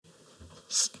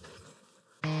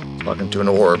Talking to an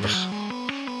orb.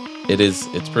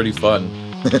 It's pretty fun.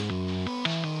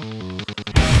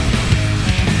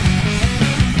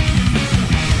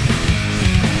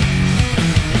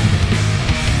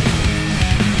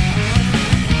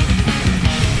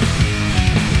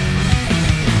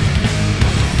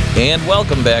 And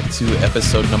welcome back to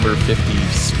episode number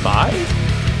 55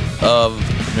 of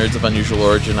Nerds of Unusual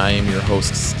Origin. I am your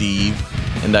host, Steve,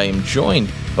 and I am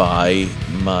joined by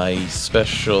my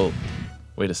special...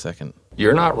 Wait a second.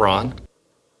 You're not Ron.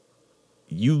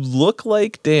 You look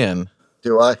like Dan.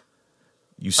 Do I?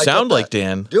 You sound like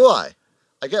Dan. Do I?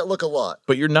 I get look a lot.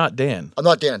 But you're not Dan. I'm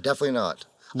not Dan. Definitely not.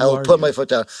 Who I will are put you? my foot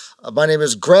down. My name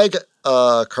is Greg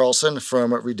Carlson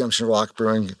from Redemption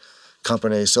Brewing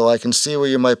Company, so I can see where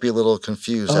you might be a little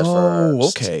confused at first. Oh,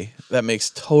 okay. That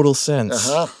makes total sense.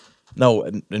 Uh-huh. No,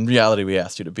 in reality, we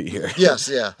asked you to be here. Yes,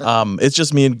 yeah. It's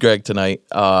just me and Greg tonight.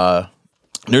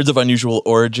 Nerds of Unusual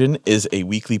Origin is a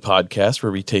weekly podcast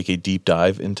where we take a deep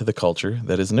dive into the culture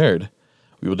that is nerd.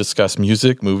 We will discuss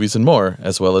music, movies, and more,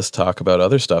 as well as talk about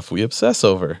other stuff we obsess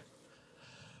over.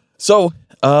 So,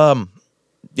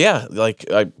 yeah, like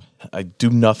I do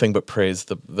nothing but praise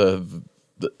the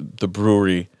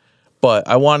brewery, but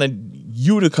I wanted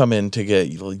you to come in to get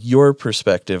your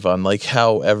perspective on like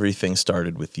how everything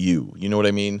started with you. You know what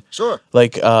I mean? Sure.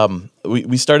 Like,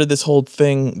 we started this whole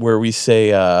thing where we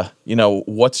say,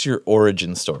 what's your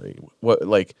origin story? What,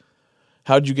 like,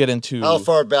 how'd you get into? How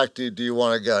far back do you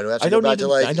want to go? Do I have to go back to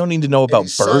like I don't need to know about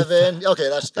birth. 87? Okay,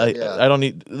 that's good. I don't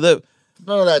need the.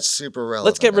 None of that's super relevant.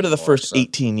 Let's get rid of the anymore, first so.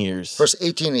 18 years. First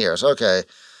 18 years, okay.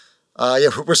 Yeah,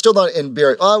 we're still not in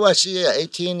beer. Oh, actually, yeah,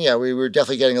 18. Yeah, we were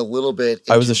definitely getting a little bit.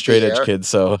 I was a into straight beer. edge kid,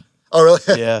 so Oh,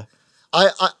 really? yeah.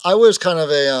 I was kind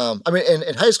of a. I mean,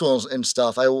 in high school and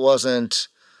stuff, I wasn't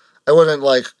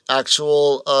like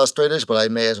actual straight edge, but I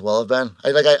may as well have been.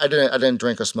 I didn't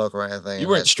drink or smoke or anything. You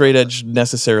weren't straight edge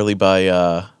necessarily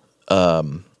by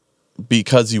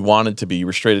because you wanted to be. You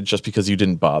were straight edge just because you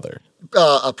didn't bother.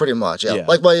 Pretty much, yeah. Yeah.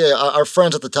 Like our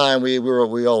friends at the time, we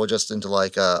all were just into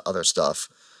like other stuff.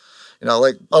 You know,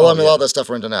 like a lot of that stuff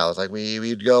we're into now. It's like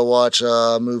we'd go watch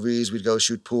movies, we'd go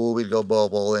shoot pool, we'd go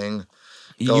bowling.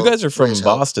 You guys are from raise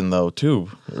hell. Boston, though, too,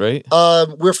 right?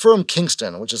 We're from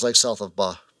Kingston, which is like south of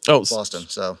Boston.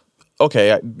 So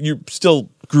okay, you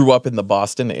still grew up in the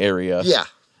Boston area.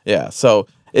 yeah, So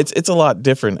it's a lot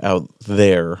different out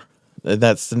there. And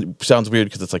that sounds weird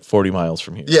because it's like 40 miles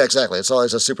from here. yeah, exactly. It's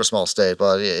always a super small state,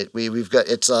 but we've got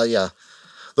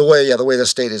the way the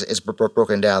state is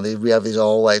broken down. We have these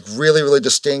all like really really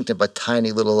distinct but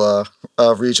tiny little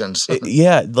regions.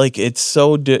 Yeah, like it's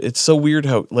so weird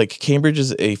how like Cambridge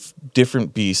is a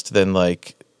different beast than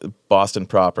like Boston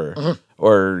proper,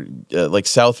 or like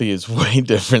Southie is way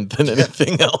different than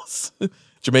anything else.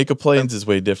 Jamaica Plains is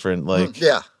way different. Like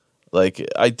yeah. Like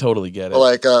I totally get it.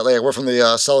 Like we're from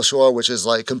the South Shore, which is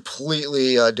like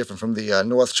completely different from the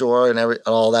North Shore, and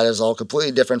all that is all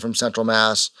completely different from Central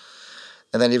Mass.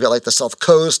 And then you've got like the South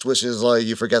Coast, which is like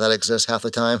you forget that exists half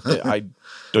the time. I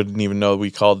didn't even know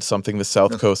we called something the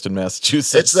South Coast in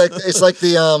Massachusetts. It's like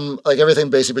the like everything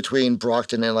basically between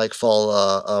Brockton and like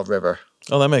Fall River.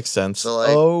 Oh, that makes sense. So like,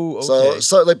 okay.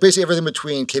 so like basically everything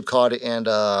between Cape Cod and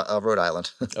Rhode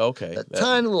Island. Okay. That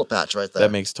tiny little patch right there.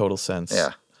 That makes total sense.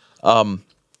 Yeah.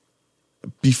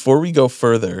 Before we go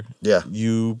further, Yeah.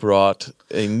 you brought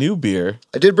a new beer.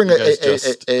 I did bring You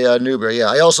guys a new beer. Yeah,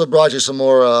 I also brought you some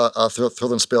more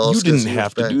Thrill and Spills. You didn't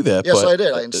have to do that. Yes, but I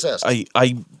did. I insist.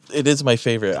 It is my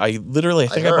favorite. I think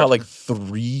I heard. bought like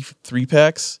three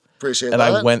packs, Appreciate and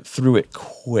that. I went through it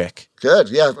quick. Good.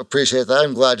 Yeah, appreciate that.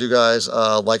 I'm glad you guys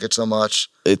like it so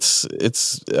much. I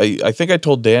think I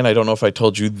told Dan. I don't know if I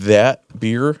told you that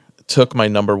beer took my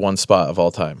number one spot of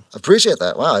all time. Appreciate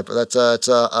that. Wow, that's it's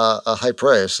a high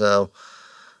praise. So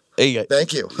Hey,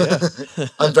 thank you. Yeah.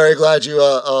 I'm very glad you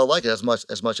like it as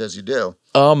much as you do.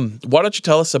 Why don't you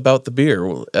tell us about the beer?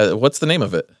 What's the name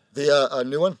of it? The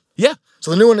new one. Yeah.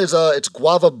 So the new one is it's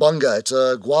Guava Bunga. It's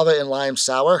a guava and lime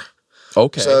sour.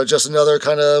 Okay. So just another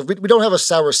kind of we don't have a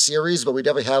sour series, but we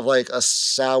definitely have like a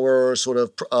sour sort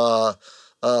of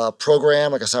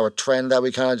program, like a sour trend that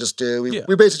we kind of just do. We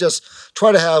basically just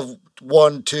try to have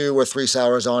 1, 2, or 3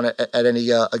 sours on it at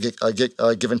any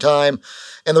a given time,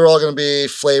 and they're all going to be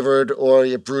flavored or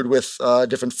brewed with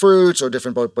different fruits or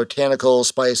different botanical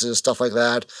spices, stuff like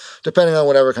that, depending on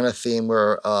whatever kind of theme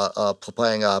we're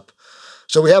playing up.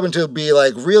 So we happen to be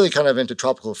like really kind of into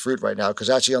tropical fruit right now, because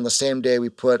actually on the same day we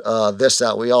put this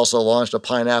out, we also launched a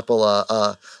pineapple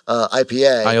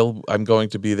IPA. I'm going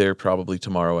to be there probably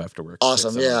tomorrow after work.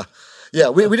 Awesome, yeah. Yeah,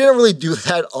 we didn't really do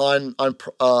that on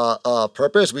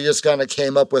purpose. We just kind of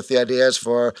came up with the ideas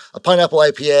for a pineapple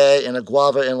IPA and a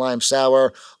guava and lime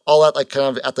sour, all at like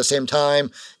kind of at the same time,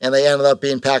 and they ended up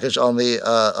being packaged on the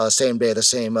same day, the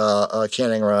same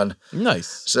canning run.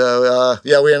 Nice. So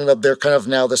yeah, we ended up they're kind of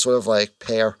now this sort of like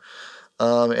pair,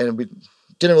 and we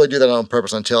didn't really do that on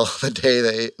purpose until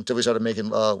until we started making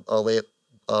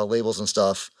labels and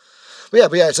stuff. But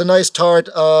yeah, it's a nice tart.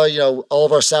 All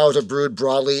of our sours are brewed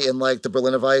broadly in like the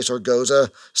Berliner Weiss or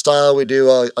Goza style. We do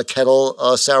a kettle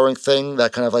souring thing,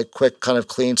 that kind of like quick, kind of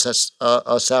clean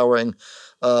souring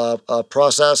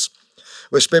process.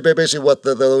 Which basically what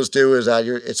those do is that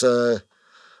it's a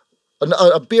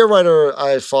beer writer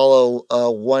I follow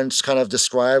once kind of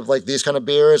described like these kind of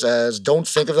beers as, don't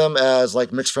think of them as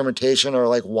like mixed fermentation or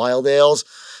like wild ales.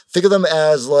 Think of them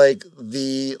as like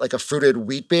a fruited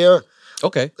wheat beer.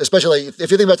 Okay. Especially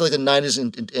if you think back to like the 90s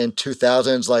and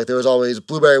 2000s, like there was always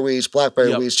blueberry wheats,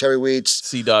 blackberry wheats, cherry wheats.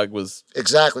 Sea Dog was...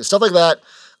 Exactly. Stuff like that.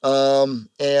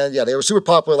 And yeah, they were super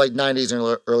popular like 90s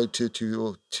and early to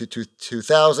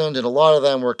 2000. And a lot of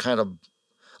them were a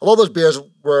lot of those beers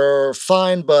were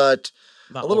fine, but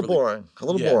Not a little overly...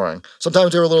 boring.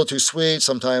 Sometimes they were a little too sweet.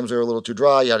 Sometimes they were a little too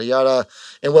dry, yada, yada.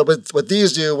 And what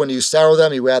these do, when you sour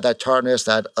them, you add that tartness,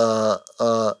 that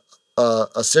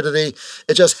acidity.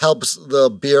 It just helps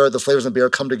the flavors of the beer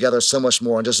come together so much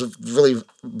more and just really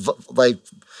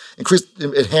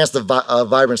enhance the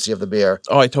vibrancy of the beer.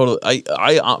 Oh, I'm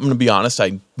going to be honest.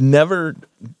 I never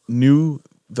knew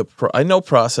I know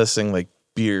processing like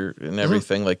beer and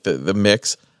everything, like the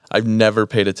mix. I've never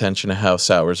paid attention to how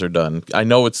sours are done. I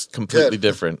know it's completely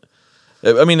different.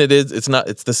 I mean, it is. It's not.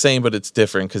 It's the same, but it's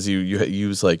different because you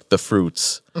use like the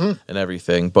fruits and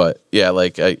everything. But yeah,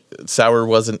 like sour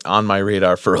wasn't on my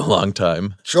radar for a long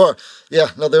time. Sure. Yeah.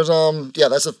 No. There's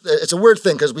it's a weird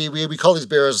thing because we call these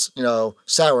beers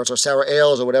sours or sour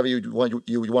ales or whatever you want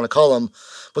to call them.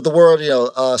 But the word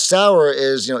sour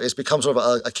is it's become sort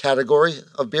of a category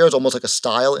of beers, almost like a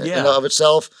style in and of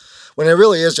itself, when it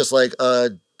really is just like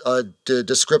a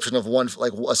description of one,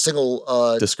 like a single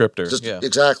descriptor.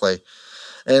 Exactly.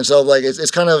 And so, like, it's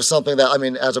kind of something that, I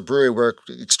mean, as a brewery, we're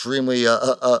extremely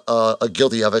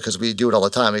guilty of it because we do it all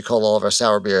the time. We call all of our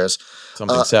sour beers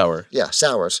something sour. Yeah,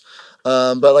 sours.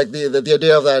 But like the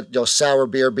idea of that sour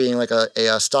beer being like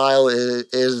a style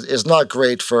is not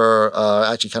great for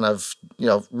actually kind of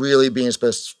really being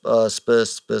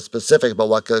specific about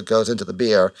what goes into the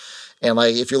beer. And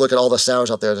like if you look at all the sours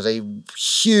out there, there's a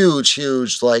huge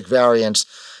like variance,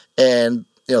 and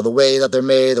the way that they're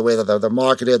made, the way that they're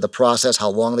marketed, the process, how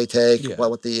long they take,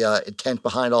 what the intent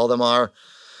behind all of them are.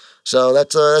 So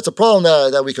that's a problem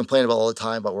that we complain about all the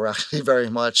time, but we're actually very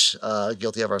much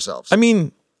guilty of ourselves. I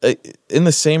mean, in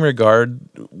the same regard,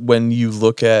 when you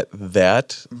look at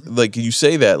that, like you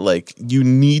say that, like you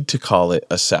need to call it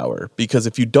a sour, because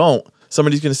if you don't,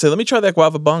 somebody's going to say, let me try that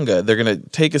guava bunga. They're going to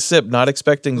take a sip, not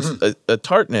expecting a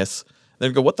tartness. They're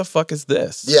going to go, what the fuck is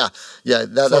this? Yeah.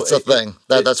 That's the thing.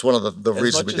 That's one of the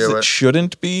reasons we do it. It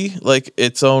shouldn't be like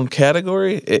its own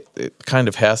category. It kind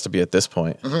of has to be at this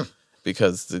point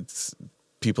because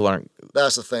people aren't.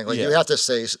 That's the thing. Like you have to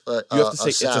say, you have to say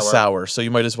it's a sour, so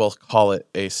you might as well call it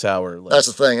a sour. Like, that's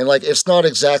the thing, and like it's not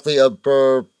exactly a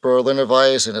Berliner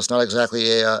Weiss, and it's not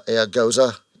exactly a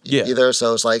Goza either.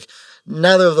 So it's like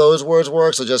neither of those words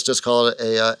work. So just call it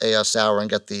a sour and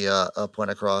get the point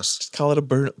across. Just call it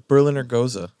a Berliner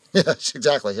Goza. Yeah,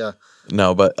 exactly. Yeah.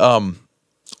 No, but I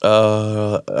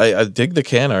dig the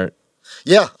can art.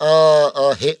 Yeah,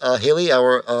 Haley,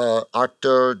 our art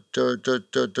director,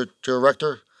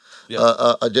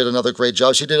 did another great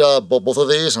job. She did both of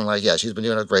these, and she's been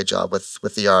doing a great job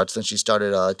with the art since she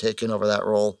started taking over that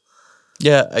role.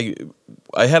 Yeah,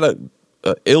 I had a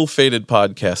ill-fated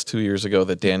podcast 2 years ago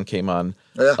that Dan came on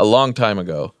a long time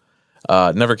ago.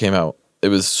 Never came out. It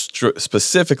was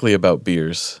specifically about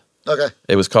beers. Okay.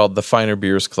 It was called The Finer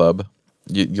Beers Club.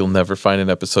 You'll never find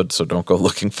an episode, so don't go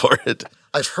looking for it.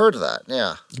 I've heard that,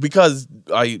 yeah. Because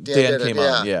Dan came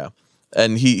on,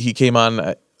 and he came on.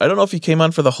 I don't know if he came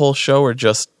on for the whole show or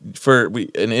just for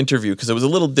an interview, because it was a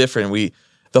little different.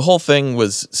 The whole thing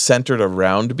was centered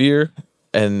around beer,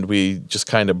 and we just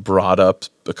kind of brought up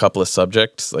a couple of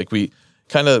subjects. Like we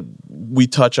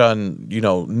touch on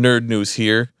nerd news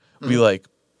here. We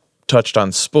touched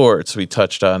on sports. We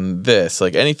touched on this.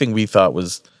 Like anything we thought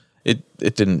was it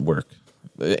didn't work.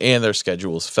 And their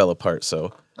schedules fell apart,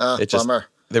 so bummer.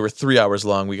 They were 3 hours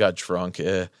long. We got drunk.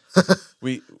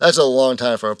 That's a long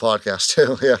time for a podcast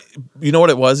too. Yeah. You know what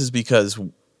it was is because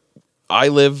I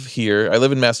live here. I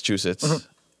live in Massachusetts.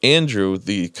 Andrew,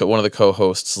 one of the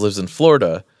co-hosts, lives in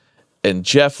Florida, and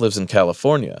Jeff lives in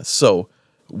California. So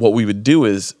what we would do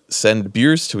is send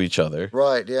beers to each other.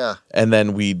 Right, yeah. And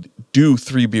then we'd do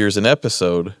 3 beers an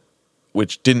episode,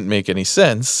 which didn't make any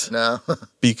sense. No.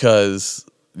 Because,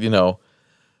 you know,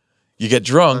 you get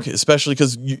drunk, especially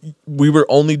because we were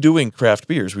only doing craft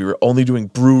beers. We were only doing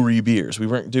brewery beers. We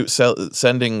weren't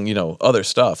sending, you know, other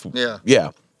stuff. Yeah.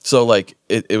 Yeah. So, like,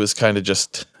 it was kind of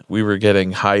just, we were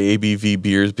getting high ABV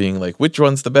beers being like, which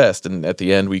one's the best? And at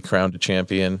the end, we crowned a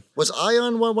champion. Was I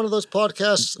on one of those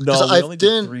podcasts? No, we only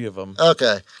did 3 of them.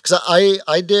 Okay. Because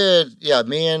I did,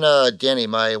 me and Danny,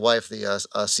 my wife, the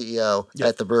CEO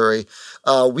at the brewery,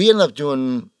 we ended up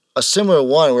doing a similar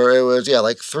one where it was,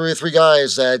 like three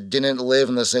guys that didn't live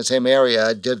in the same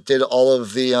area, did all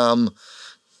of the,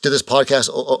 did this podcast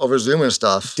over Zoom and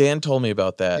stuff. Dan told me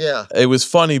about that. Yeah. It was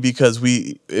funny because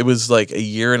it was like a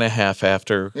year and a half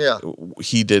after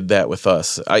he did that with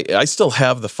us. I still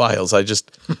have the files. I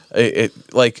just,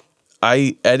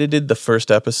 I edited the first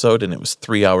episode and it was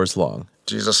 3 hours long.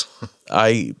 Jesus.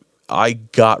 I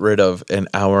got rid of an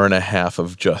hour and a half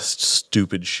of just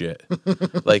stupid shit.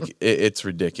 Like, it's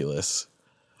ridiculous.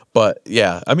 But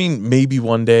yeah, I mean, maybe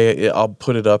one day I'll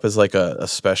put it up as like a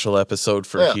special episode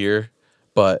for here.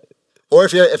 But or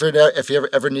if you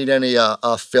ever need any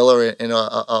filler in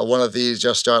one of these,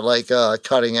 just start like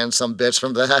cutting in some bits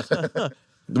from that.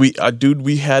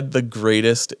 we had the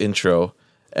greatest intro,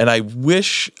 and I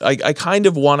wish I kind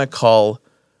of want to call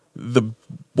the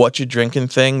What You Drinking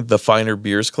thing the Finer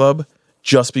Beers Club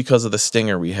just because of the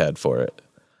stinger we had for it.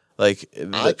 Like,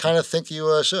 I kind of think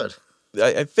you should.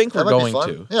 I think we're going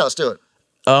to. Yeah, let's do it.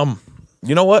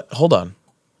 You know what? Hold on.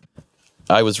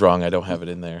 I was wrong. I don't have it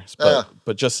in there.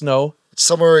 But just know. It's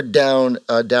somewhere down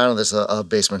in this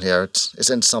basement here. It's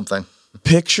in something.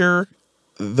 Picture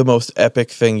the most epic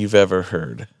thing you've ever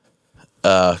heard.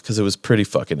 Because it was pretty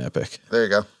fucking epic. There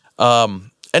you go.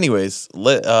 Anyways,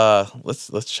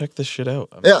 let's check this shit out.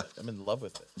 I'm in love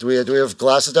with it. Do we have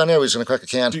glasses down here? Or are we just gonna crack a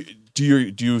can?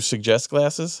 Do you suggest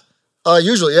glasses?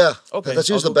 Usually, yeah. Okay. That's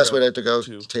usually the best way to go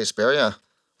taste beer, yeah.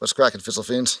 Let's crack it, Fizzle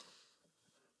Fiends.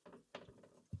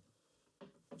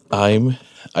 I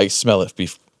smell it.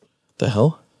 The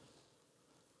hell?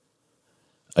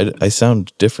 I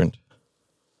sound different.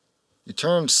 You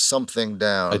turned something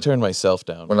down. I turned myself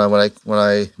down. When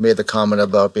I made the comment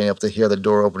about being able to hear the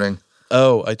door opening.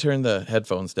 Oh, I turned the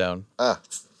headphones down.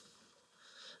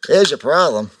 Here's your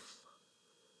problem.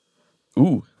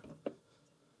 Ooh.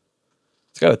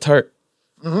 It's got a tart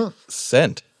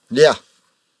scent. Yeah.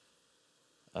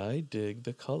 I dig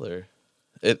the color.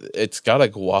 It's got a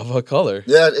guava color.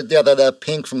 Yeah, that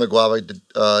pink from the guava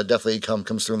definitely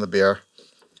comes through in the beer.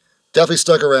 Definitely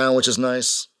stuck around, which is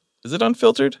nice. Is it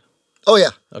unfiltered? Oh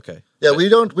yeah. Okay. Yeah, we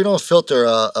don't filter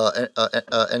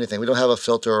anything. We don't have a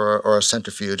filter or a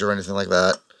centrifuge or anything like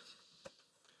that.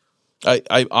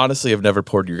 I honestly have never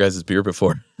poured your guys' beer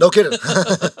before. No kidding.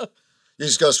 You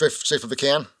just go straight from the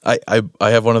can? I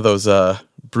have one of those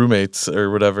brewmates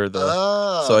or whatever.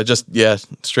 So I just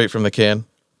straight from the can.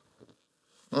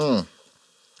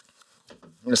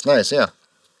 It's nice, yeah.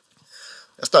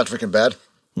 That's not freaking bad.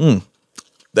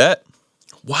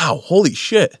 Wow, holy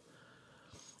shit.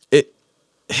 It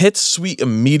hits sweet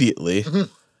immediately,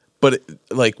 but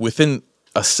like within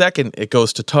a second it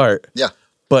goes to tart. Yeah.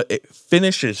 But it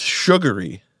finishes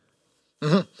sugary.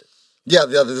 Yeah,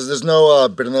 there's no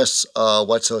bitterness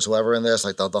whatsoever in this.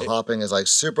 Like the hopping is like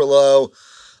super low.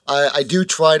 I do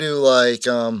try to like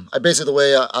I basically the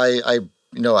way I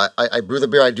brew the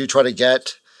beer, I do try to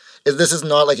get. This is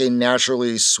not like a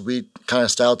naturally sweet kind of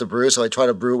style to brew, so I try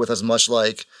to brew with as much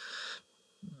like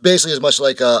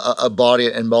a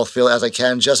body and mouthfeel as I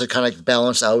can, just to kind of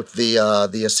balance out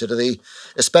the acidity,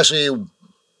 especially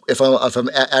if I'm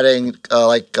adding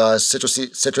citrus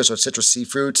or citrusy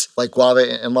fruits like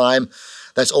guava and lime.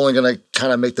 That's only going to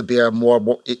kind of make the beer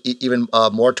even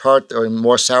more tart or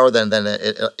more sour than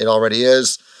it already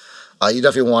is. You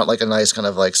definitely want like a nice kind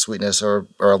of like sweetness or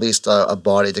at least a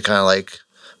body to kind of like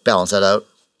balance that out.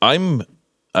 I'm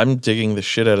digging the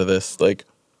shit out of this. Like,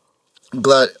 I'm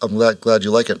glad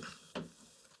you like it.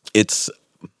 It's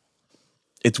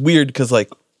weird because like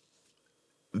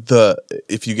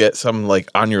if you get some like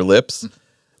on your lips,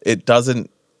 it doesn't,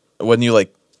 when you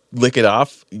like lick it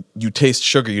off, you taste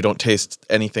sugar. You don't taste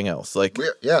anything else. Like,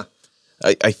 yeah.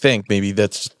 I think maybe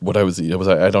that's what I was eating.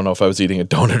 I don't know if I was eating a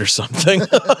donut or something.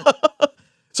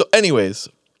 So anyways,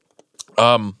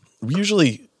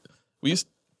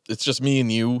 it's just me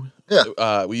and you.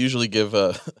 Yeah. We usually give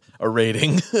a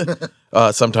rating.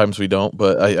 Sometimes we don't,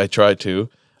 but I try to.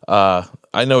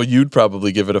 I know you'd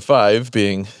probably give it a 5,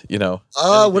 being, Would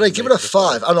I give it a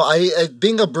 5? I don't know. I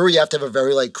being a brewer, you have to have a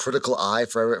very like critical eye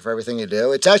for everything you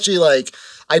do. It's actually like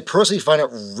I personally find it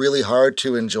really hard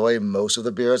to enjoy most of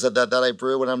the beers that I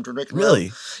brew when I'm drinking. Really?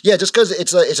 Them. Yeah, just because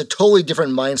it's a totally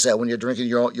different mindset when you're drinking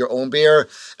your own beer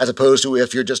as opposed to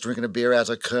if you're just drinking a beer as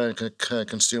a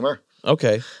consumer.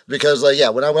 Okay. Because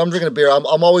when I'm drinking a beer, I'm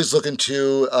always looking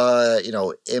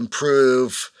to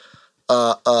improve.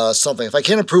 Something. If I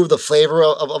can't improve the flavor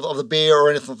of the beer or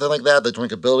anything like that, the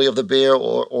drinkability of the beer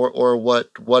or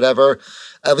whatever,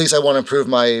 at least I want to improve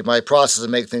my process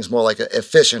and make things more like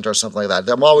efficient or something like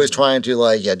that. I'm always trying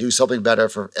to do something better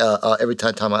for every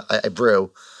time I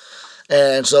brew,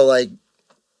 and so I'm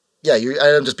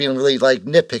just being really like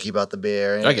nitpicky about the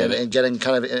beer and getting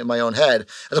kind of in my own head,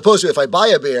 as opposed to if I buy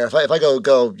a beer, if I go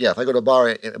to a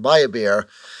bar and buy a beer,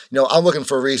 I'm looking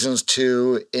for reasons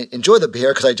to enjoy the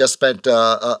beer because I just spent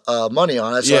money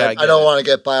on it. So I don't want to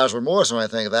get buyer's remorse or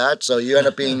anything like that. So you end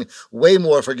up being way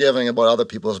more forgiving about other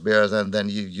people's beers than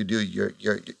you do your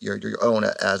own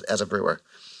as a brewer.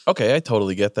 Okay, I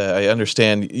totally get that. I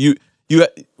understand you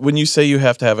when you say you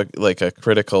have to have a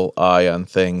critical eye on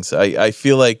things. I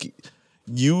feel like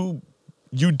you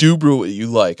do brew what you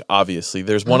like. Obviously,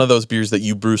 there's one of those beers that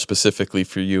you brew specifically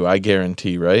for you. I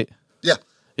guarantee, right? Yeah.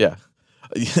 Yeah.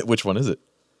 Which one is it?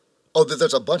 Oh,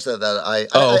 there's a bunch that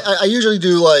I usually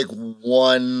do like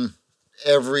one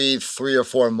every 3 or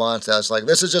 4 months. I was like,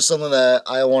 this is just something that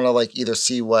I want to like either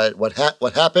see what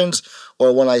happens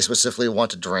or one I specifically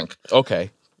want to drink.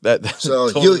 Okay. So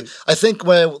totally. I think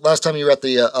when last time you were at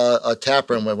the tap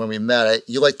room when we met,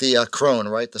 you liked the Krone,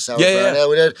 right? The sour brown ale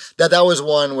we did. That was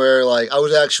one where like I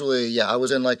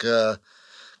was in like a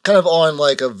kind of on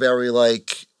like a very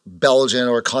like Belgian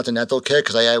or continental kick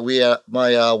because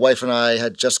my wife and I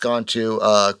had just gone to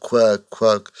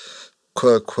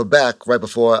Quebec right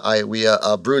before we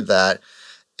brewed that,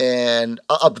 and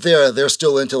up there they're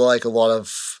still into like a lot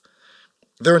of.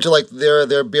 They're into like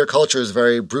their beer culture is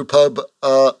very brew pub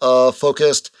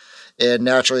focused, and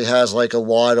naturally has like a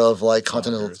lot of like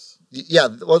continental. Lagers. Yeah,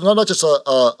 well, not just a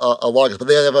lagers, but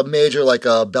they have a major like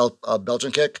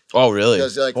Belgian kick. Oh, really?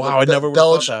 Like, wow, I never would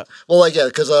have thought that. Well,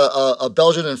 because a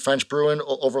Belgian and French brewing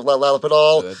overlap it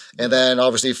all, and then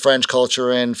obviously French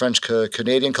culture and French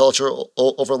Canadian culture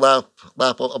overlap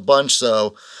a bunch.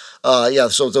 So,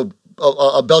 so the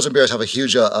Belgian beers have a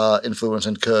huge influence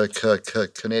in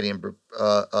Canadian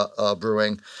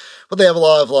brewing, but they have a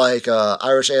lot of like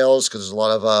Irish ales because there's a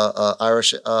lot of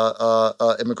Irish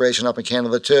immigration up in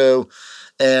Canada too,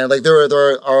 and like there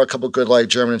are a couple good like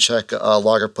German and Czech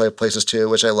lager places too,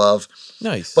 which I love.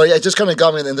 Nice, but it just kind of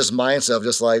got me in this mindset of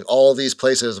just like all these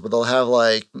places, but they'll have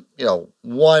like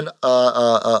one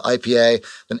IPA,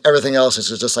 then everything else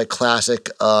is just like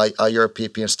classic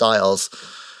European styles.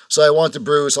 So I wanted to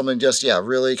brew something just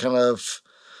really kind of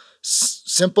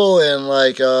simple and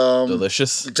like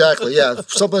delicious. Exactly, yeah.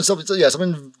 something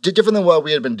different than what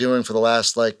we had been doing for the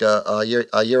last like a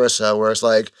year or so. Where it's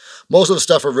like most of the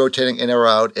stuff we're rotating in or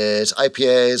out is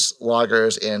IPAs,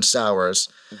 lagers, and sours.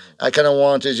 I kind of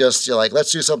wanted to just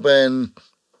let's do something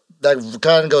that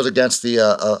kind of goes against the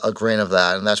a grain of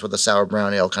that, and that's where the sour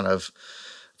brown ale kind of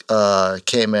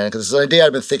came in because it's an idea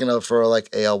I've been thinking of for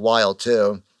like a while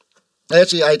too.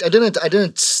 Actually, I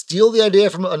didn't steal the idea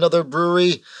from another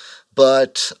brewery,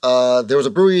 but there was a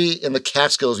brewery in the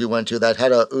Catskills we went to that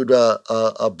had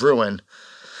a brewing,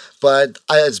 but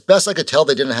as best I could tell,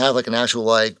 they didn't have like an actual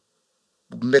like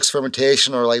mixed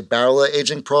fermentation or like barrel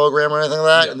aging program or anything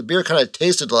like that, and the beer kind of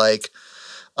tasted like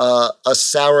a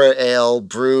sour ale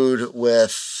brewed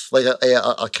with like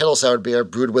a kettle soured beer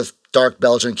brewed with dark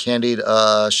Belgian candied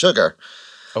sugar.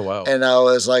 Oh, wow. And I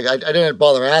was like, I didn't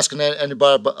bother asking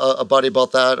anybody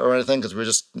about that or anything because we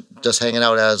were just hanging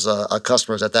out as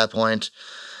customers at that point.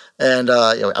 And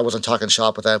I wasn't talking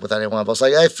shop with anyone. But I was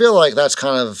like, I feel like that's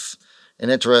kind of an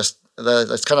interest.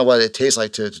 That's kind of what it tastes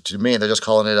like to me. They're just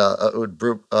calling it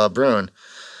a brewing.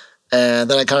 And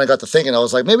then I kind of got to thinking. I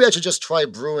was like, maybe I should just try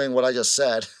brewing what I just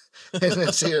said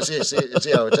and see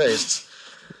how it tastes.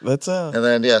 And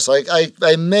then so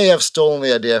I may have stolen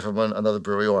the idea from another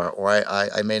brewery, or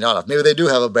I may not have. Maybe they do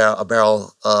have a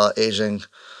barrel aging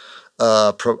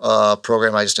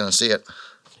program. I just didn't see it.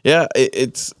 Yeah,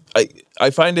 I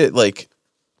find it like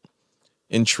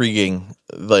intriguing,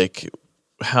 like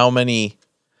how many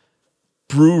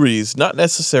breweries not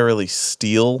necessarily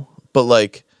steal, but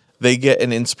like they get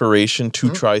an inspiration to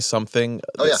try something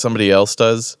that somebody else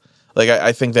does. Like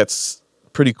I think that's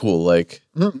pretty cool. Like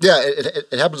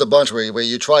it happens a bunch where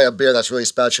you try a beer that's really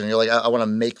special and you're like, I want to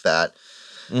make that.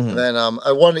 And then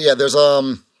I wonder, there's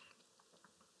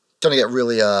gonna get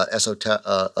really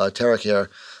esoteric here.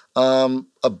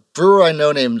 A brewer I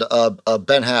know named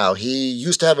Ben Howe. He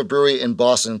used to have a brewery in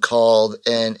Boston called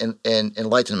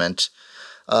Enlightenment.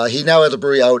 He now has a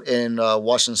brewery out in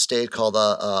Washington State called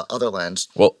Otherlands.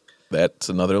 Well, that's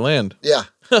another land. Yeah.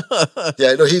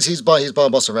 Yeah, no, he's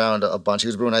bounced around a bunch. He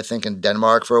was brewing, I think, in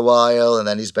Denmark for a while, and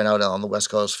then he's been out on the West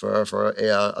Coast for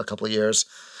a couple of years.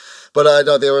 But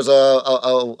no, there was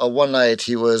a one night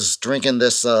he was drinking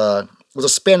this. It was a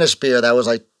Spanish beer that was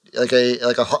like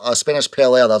a Spanish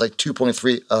pale ale that was like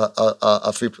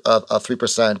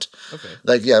 3%. Okay.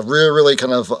 Like really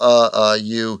kind of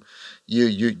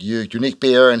unique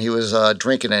beer, and he was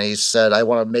drinking it, and he said, "I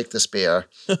want to make this beer."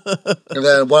 And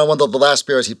then one of the last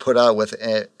beers he put out with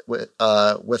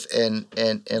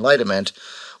Enlightenment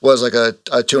was like a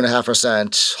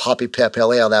 2.5% hoppy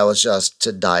pale ale that was just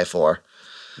to die for.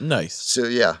 Nice. So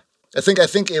yeah, I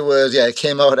think it was it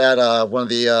came out at one of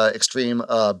the Extreme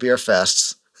Beer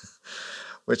Fests.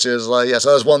 Which is so that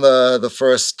was one of the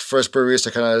first breweries to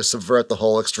kind of subvert the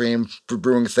whole extreme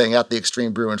brewing thing at the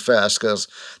Extreme Brewing Fest, because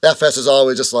that fest is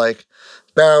always just like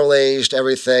barrel aged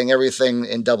everything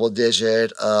in double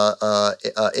digit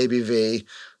ABV.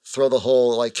 Throw the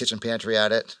whole like kitchen pantry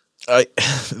at it.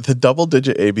 The double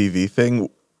digit ABV thing,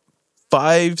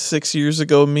 5-6 years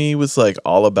ago, me was like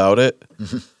all about it,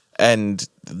 and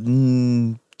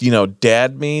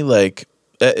dad me like.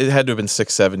 It had to have been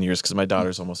 6-7 years because my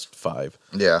daughter's almost 5.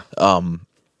 Yeah.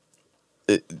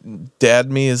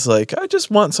 Dad me is like, I just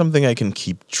want something I can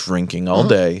keep drinking all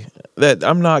day that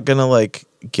I'm not gonna like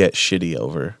get shitty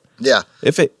over. Yeah.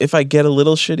 If I get a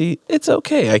little shitty, it's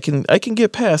okay. I can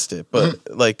get past it. But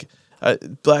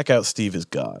Blackout Steve is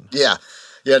gone. Yeah.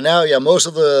 Yeah, now, most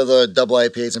of the double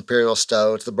IPAs, Imperial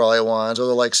Stouts, the barley wines, are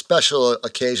like special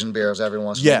occasion beers every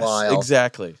once in a while. Yes,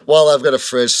 exactly. While I've got a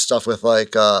fridge stuffed with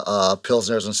like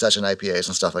Pilsners and session IPAs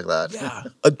and stuff like that. Yeah.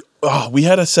 We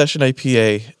had a session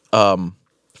IPA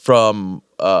from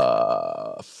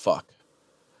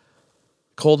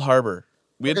Cold Harbor.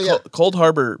 We had Cold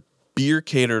Harbor beer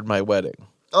catered my wedding.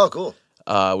 Oh, cool.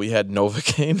 We had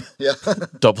Novocaine. Yeah.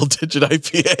 Double digit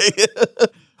IPA.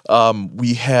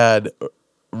 We had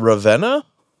Ravenna.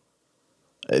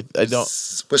 I don't.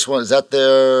 Which one is that?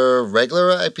 Their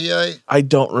regular IPA? I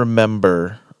don't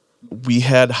remember. We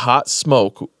had Hot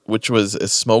Smoke, which was a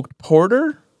smoked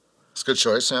porter. It's a good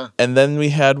choice, yeah. And then we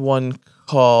had one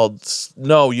called.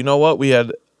 No, you know what? We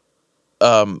had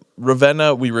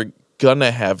Ravenna. We were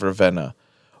gonna have Ravenna,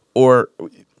 or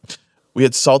we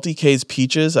had Salty K's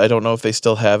Peaches. I don't know if they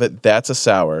still have it. That's a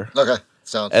sour. Okay,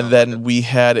 sounds. And then we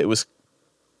had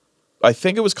I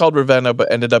think it was called Ravenna,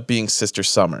 but ended up being Sister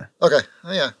Summer. Okay,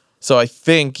 yeah. So I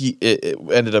think it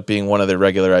ended up being one of their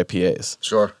regular IPAs.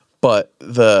 Sure. But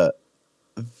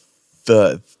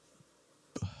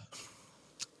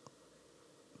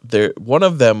one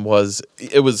of them was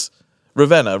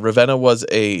Ravenna. Ravenna was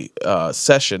a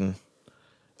session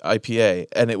IPA,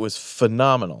 and it was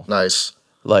phenomenal. Nice.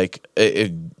 Like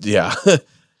yeah.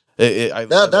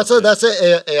 That's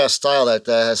a style that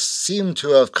has seemed to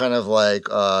have kind of like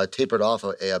tapered off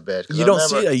a bit. You don't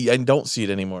see it. I don't see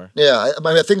it anymore. Yeah,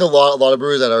 I think a lot of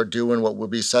breweries that are doing what would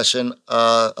be session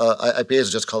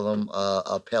IPAs just call them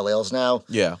pale ales now.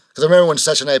 Yeah, because I remember when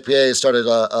session IPAs started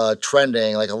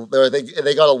trending, like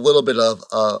they got a little bit of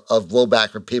blowback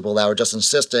from people that were just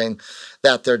insisting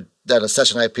that a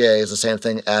session IPA is the same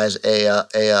thing as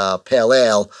a pale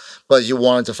ale, but you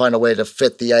wanted to find a way to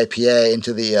fit the IPA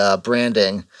into the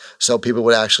branding so people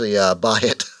would actually buy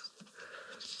it.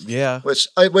 Yeah. Which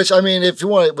I mean, if you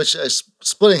want,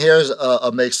 splitting hairs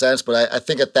makes sense, but I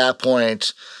think at that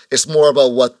point it's more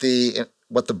about what the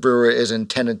brewer is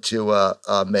intended to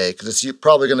make, because it's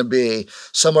probably going to be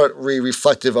somewhat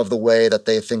reflective of the way that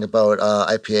they think about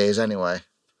IPAs anyway.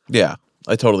 Yeah,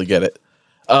 I totally get it.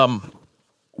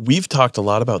 We've talked a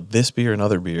lot about this beer and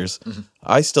other beers. Mm-hmm.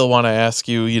 I still want to ask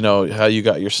you, how you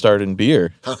got your start in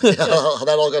beer. How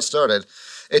that all got started.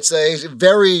 It's a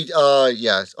very,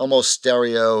 almost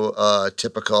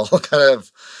stereotypical kind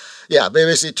of,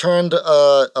 basically turned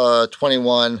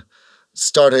 21,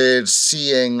 started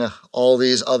seeing all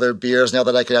these other beers now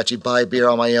that I could actually buy beer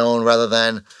on my own rather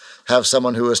than have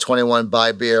someone who is 21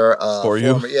 buy beer for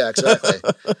you. Me. Yeah, exactly.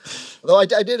 Though I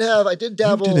did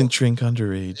dabble. You didn't drink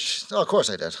underage. Oh, of course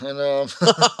I did. And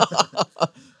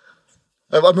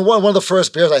I mean, one of the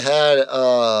first beers I had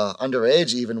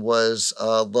underage even was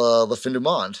Le Fin du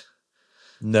Monde.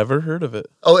 Never heard of it.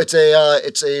 Oh, it's a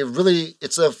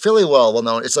fairly well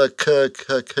known. It's a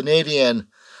Canadian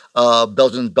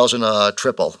Belgian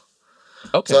triple.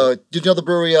 Okay. So, do you know the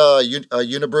brewery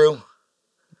Unibrew?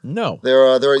 No.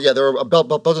 They're a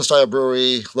Belgian style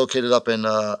brewery located up in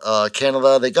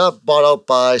Canada. They got bought out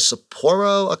by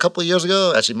Sapporo a couple of years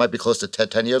ago. Actually, it might be close to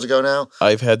 10 years ago now.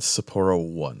 I've had Sapporo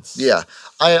once. Yeah,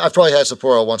 I've probably had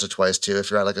Sapporo once or twice too. If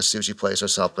you're at like a sushi place or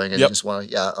something, and you just want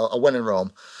to, a win in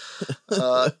Rome.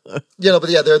 But yeah,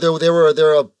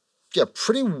 they're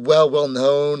pretty well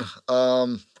known.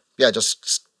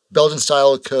 Just Belgian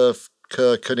style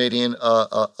Canadian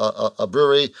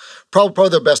brewery. Probably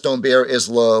their best known beer is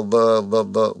Le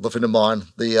Finnemont,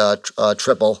 the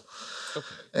triple. Okay.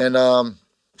 And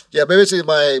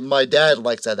basically my dad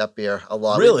likes that beer a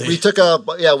lot. Really? We took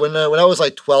when I was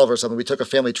like 12 or something, we took a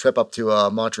family trip up to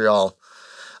Montreal.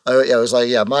 It was like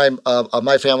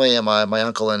my family and my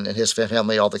uncle and his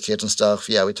family, all the kids and stuff.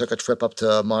 Yeah, we took a trip up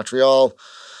to Montreal.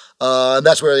 And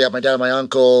that's where my dad and my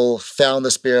uncle found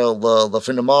this beer, Le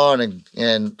Finnemont,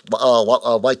 and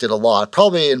liked it a lot.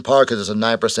 Probably in part because it's a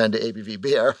 9% ABV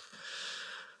beer.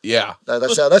 Yeah,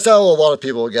 that's how a lot of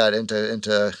people get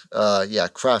into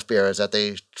craft beer, is that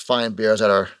they find beers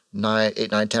that are 8, 9,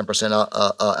 10%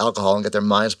 alcohol and get their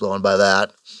minds blown by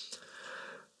that.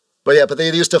 But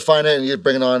they used to find it, and you'd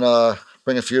bring a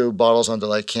few bottles onto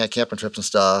like camping trips and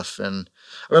stuff. And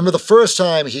I remember the first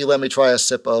time he let me try a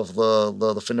sip of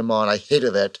the Finnemont, I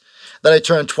hated it. Then I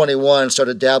turned 21,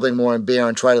 started dabbling more in beer,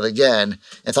 and tried it again,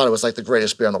 and thought it was like the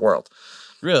greatest beer in the world.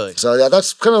 Really? So yeah,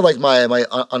 that's kind of like my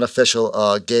unofficial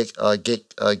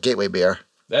gateway beer.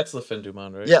 That's the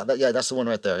Finnemont, right? Yeah, that's the one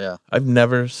right there. Yeah, I've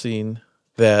never seen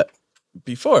that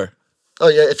before. Oh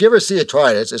yeah, if you ever see it,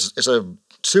 try it. It's a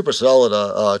super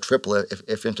solid triplet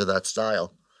if into that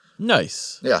style.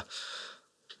 Nice. Yeah.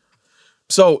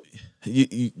 So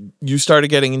you started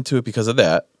getting into it because of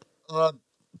that.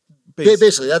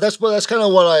 Basically, that's kind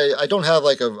of what I don't have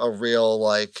like a real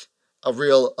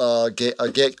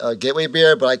gateway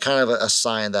beer, but I kind of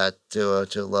assign that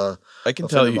to I can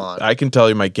tell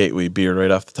you my gateway beer right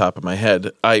off the top of my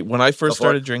head. When I first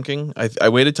started drinking, I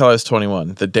waited till I was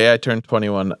 21. The day I turned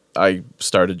 21, I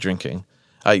started drinking.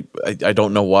 I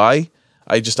don't know why.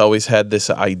 I just always had this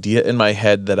idea in my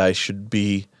head that I should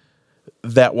be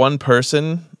that one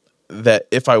person that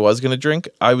if I was going to drink,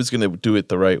 I was going to do it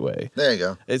the right way. There you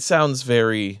go. It sounds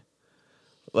very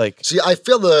like... See, I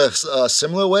feel the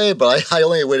similar way, but I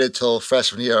only waited till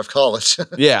freshman year of college.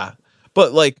 Yeah.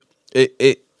 But like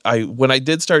when I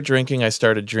did start drinking, I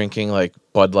started drinking like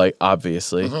Bud Light,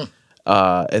 obviously. Mm-hmm.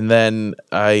 And then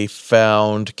I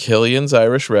found Killian's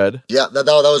Irish Red. Yeah, that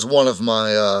was one of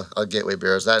my gateway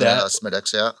beers. That and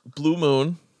Smithwick's, yeah. Blue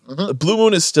Moon. Mm-hmm. Blue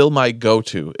Moon is still my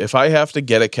go-to. If I have to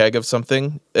get a keg of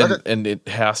something and it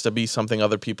has to be something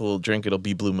other people will drink, it'll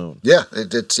be Blue Moon. Yeah,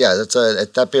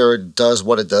 that beer does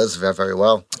what it does very, very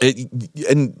well.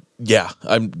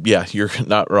 You're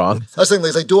not wrong. I was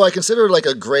thinking, do I consider it like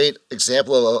a great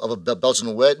example of a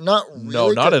Belgian wit? Not really.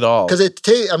 No, not at all. Because it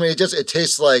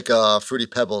tastes like Fruity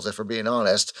Pebbles, if we're being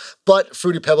honest. But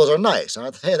Fruity Pebbles are nice,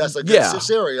 aren't they? That's a good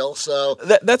cereal. So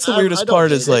that's the weirdest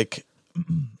part. Is like,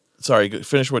 sorry,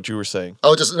 finish what you were saying. I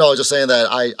was just saying that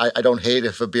I don't hate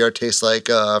if a beer tastes like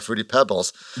Fruity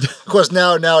Pebbles. Of course,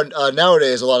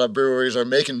 nowadays a lot of breweries are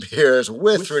making beers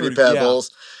with Fruity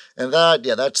Pebbles. Yeah. And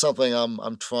that's something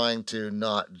I'm trying to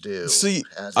not do as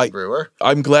a brewer.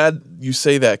 I'm glad you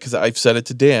say that because I've said it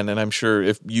to Dan, and I'm sure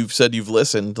if you've said you've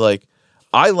listened, like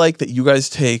I like that you guys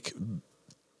take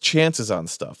chances on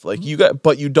stuff. Like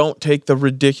but you don't take the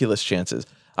ridiculous chances.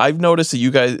 I've noticed that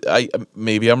you guys,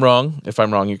 maybe I'm wrong. If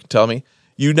I'm wrong, you can tell me.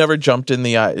 You never jumped in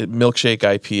the milkshake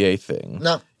IPA thing.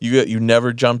 No. You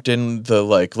never jumped in the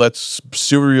let's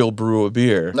cereal brew a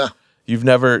beer. No. You've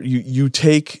never you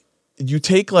take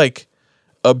like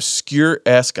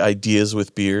obscure-esque ideas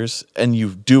with beers and you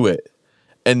do it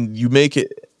and you make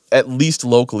it at least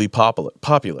locally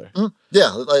popular. Mm,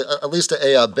 yeah, at least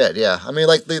a bit, yeah. I mean,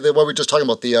 like what we were just talking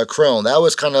about, the Krone, that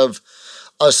was kind of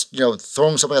us,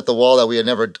 throwing something at the wall that we had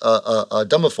never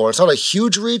done before. It's not a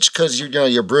huge reach because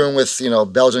you're brewing with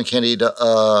Belgian candied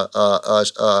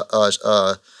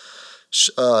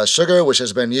sugar, which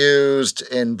has been used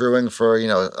in brewing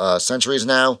for centuries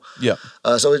now. Yeah.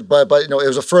 But it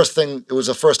was the first thing. It was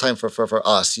the first time for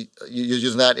us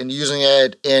using that and using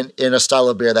it in a style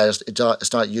of beer that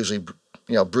it's not usually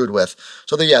brewed with.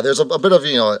 So there's a bit of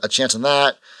a chance in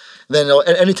that. And then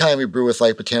anytime we brew with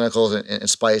like botanicals and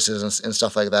spices and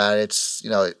stuff like that, it's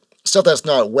stuff that's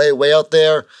not way out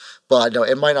there. But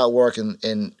it might not work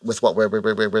in with what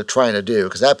we're trying to do,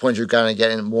 because at that point you're kind of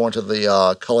getting more into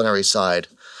the culinary side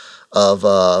of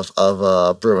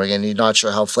brewing, and you're not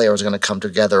sure how flavors are going to come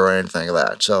together or anything like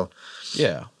that. So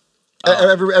yeah,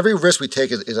 every risk we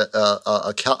take is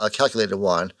a calculated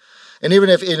one, and even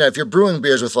if you're brewing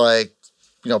beers with like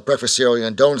breakfast cereal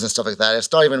and donuts and stuff like that,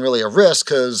 it's not even really a risk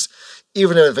because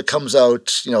even if it comes out,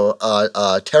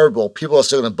 terrible, people are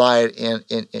still going to buy it and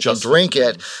drink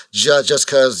it just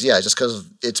because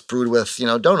it's brewed with,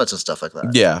 donuts and stuff like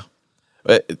that. Yeah.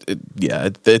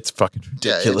 It's fucking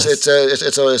ridiculous. It's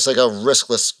like a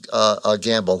riskless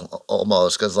gamble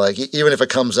almost because like even if it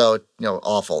comes out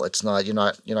awful, it's not you're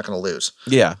not going to lose.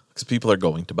 Yeah, because people are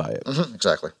going to buy it. Mm-hmm,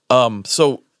 exactly.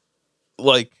 So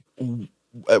like,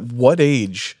 at what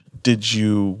age did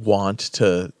you want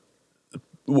to?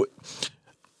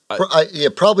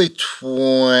 Probably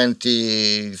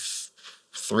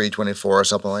 23, 24 or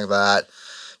something like that.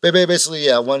 But basically,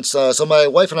 once so my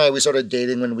wife and I, we started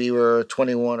dating when we were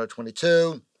 21 or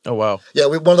 22. Oh wow! Yeah,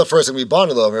 one of the first things we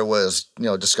bonded over was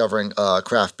discovering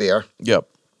craft beer. Yep.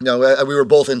 We were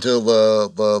both into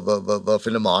the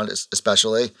Finnemont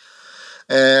especially,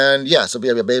 and so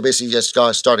we basically just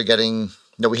started getting.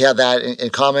 We had that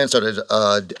in common. Started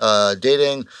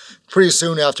dating. Pretty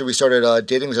soon after we started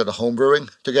dating, we started home brewing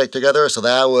together. So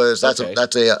that's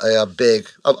a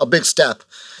big step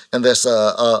in this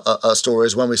story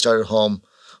is when we started home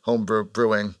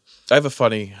brewing. I have a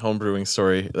funny home brewing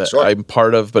story that Sure. I'm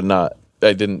part of, but I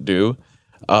didn't do.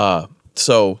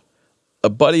 So a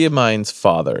buddy of mine's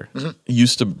father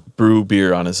used to brew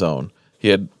beer on his own. He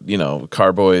had,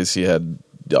 carboys. He had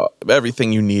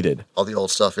everything you needed. All the old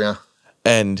stuff, yeah.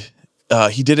 And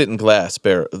he did it in glass.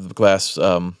 Like glass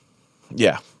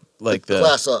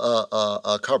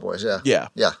carboys, yeah. Yeah.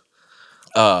 Yeah.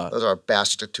 Those are a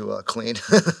bastard to clean.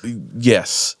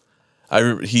 Yes.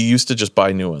 He used to just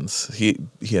buy new ones. He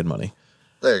had money.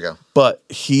 There you go. But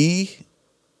he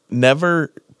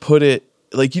never put it,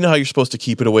 like, how you're supposed to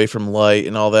keep it away from light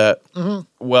and all that?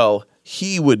 Mm-hmm. Well,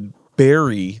 he would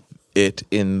bury it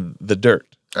in the dirt.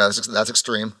 That's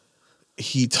extreme.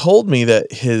 He told me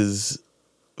that his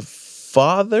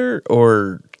father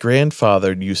or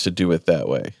grandfather used to do it that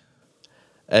way.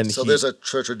 And so there's a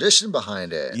tradition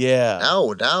behind it. Yeah.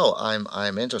 Now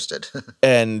I'm interested.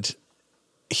 And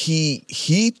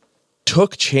he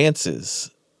took chances,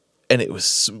 and it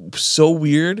was so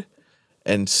weird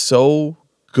and so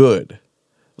good.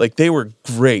 Like, they were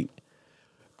great.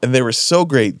 And they were so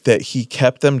great that he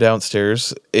kept them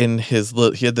downstairs in his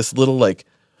he had this little like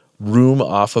room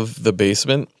off of the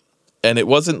basement, and it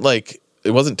wasn't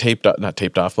taped off, not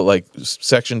taped off, but like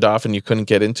sectioned off, and you couldn't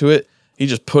get into it. He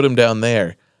just put them down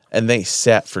there, and they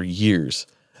sat for years.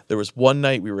 There was one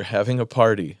night we were having a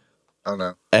party. Oh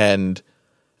no. And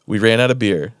we ran out of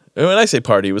beer. And when I say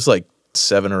party, it was like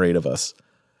 7 or 8 of us.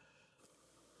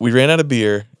 We ran out of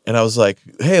beer, and I was like,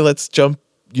 "Hey, let's jump,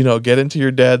 get into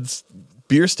your dad's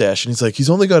beer stash." And he's like, "He's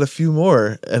only got a few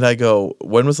more." And I go,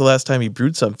 "When was the last time he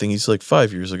brewed something?" He's like,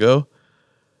 5 years ago.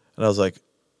 And I was like,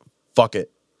 "Fuck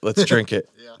it. Let's drink it.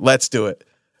 Yeah. Let's do it."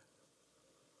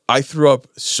 I threw up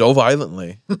so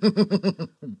violently,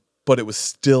 but it was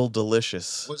still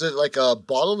delicious. Was it like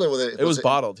bottled or was it? It was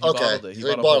bottled. He bottled it. He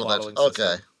bottled it.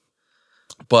 Okay.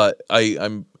 But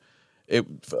a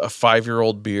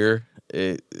 5-year-old beer,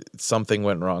 something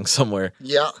went wrong somewhere.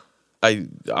 Yeah. I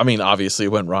mean, obviously it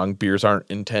went wrong. Beers aren't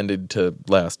intended to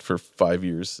last for 5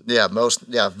 years. Yeah,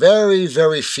 very,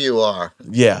 very few are.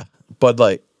 Yeah, but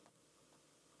like,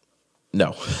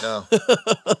 no. No.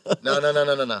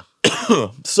 No.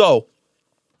 So,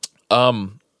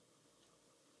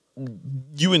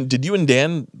 did you and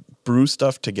Dan brew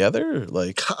stuff together?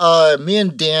 Like, me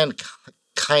and Dan,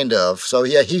 kind of. So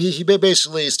yeah, he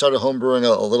basically started homebrewing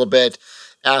a little bit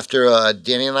after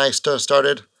Danny and I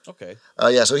started. Okay.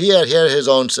 So he had his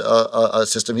own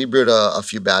system. He brewed a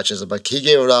few batches, but he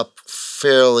gave it up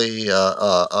fairly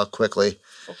quickly.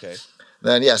 Okay.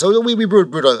 Then so we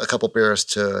brewed a couple beers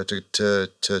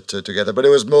together, but it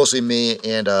was mostly me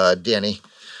and Danny.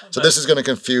 So this is going to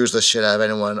confuse the shit out of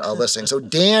anyone listening. So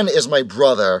Dan is my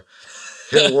brother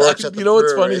who works at the brewery.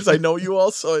 What's funny is I know you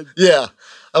also. Yeah.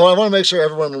 I want to make sure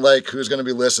everyone who's going to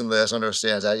be listening to this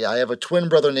understands that. Yeah, I have a twin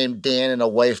brother named Dan and a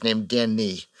wife named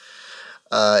Danny.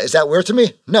 Is that weird to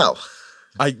me? No.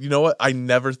 You know what? I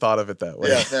never thought of it that way.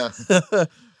 Yeah.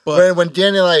 But when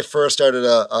Danny and I first started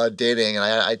dating, and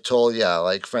I told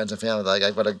friends and family, like,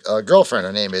 I've got a girlfriend.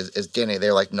 Her name is Danny.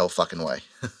 They're like, no fucking way.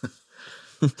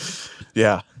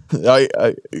 Yeah.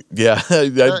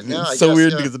 It's so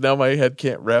weird because now my head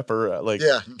can't wrap or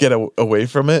get away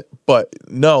from it. But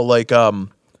no, like,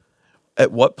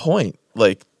 at what point,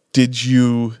 like, did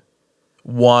you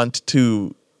want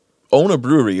to own a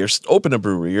brewery or open a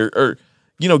brewery or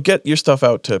get your stuff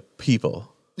out to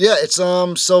people? Yeah, it's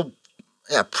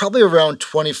probably around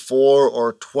 24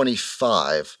 or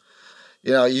 25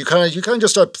 you kind of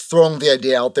just start throwing the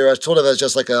idea out there as sort of as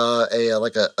just like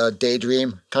a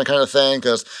daydream kind of thing,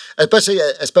 because especially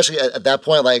at that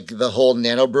point, like the whole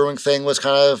nano brewing thing was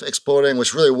kind of exploding,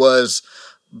 which really was.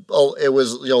 Oh, it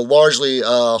was largely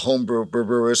home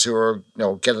brewers who were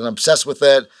getting obsessed with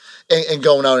it and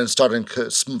going out and starting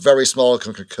very small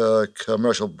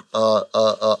commercial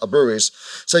breweries.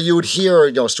 So you would hear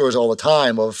stories all the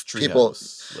time of people.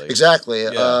 Exactly.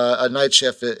 A Night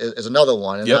Shift is another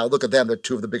one, and now look at them; they're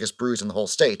two of the biggest breweries in the whole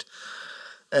state.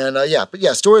 And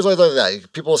stories like that.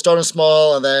 People starting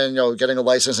small and then getting a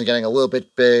license and getting a little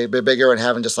bit bigger and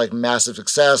having just like massive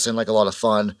success and like a lot of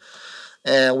fun.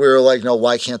 And we were like, no,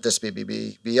 why can't this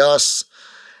be us?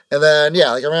 And then,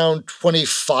 like around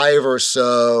 25 or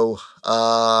so, we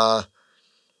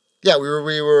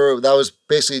were, that was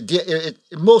basically, it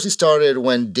mostly started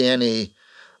when Danny,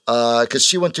 because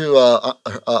she went to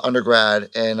undergrad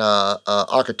in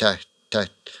architecture,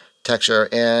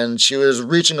 and she was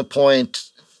reaching a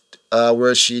point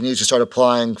where she needs to start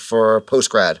applying for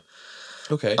postgrad.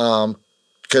 Okay.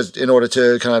 Because in order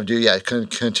to kind of do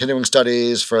continuing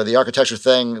studies for the architecture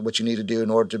thing, which you need to do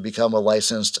in order to become a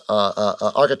licensed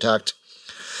architect,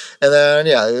 and then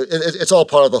it's all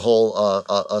part of the whole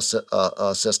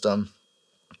system.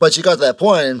 But she got to that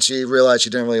point and she realized she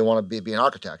didn't really want to be an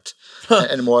architect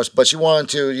anymore. But she wanted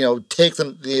to take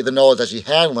the knowledge that she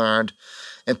had learned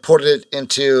and put it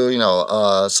into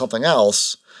something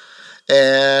else.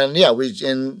 And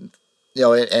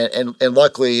and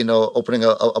luckily, opening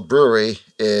a brewery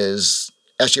is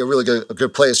actually a really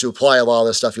good place to apply a lot of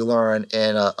the stuff you learn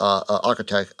in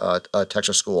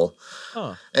architecture school.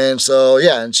 Huh. And so,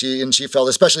 and she felt,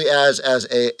 especially as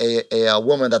a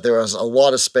woman, that there was a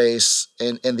lot of space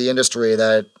in the industry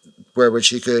where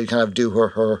she could kind of do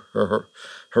her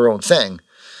own thing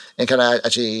and kind of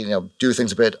actually do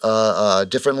things a bit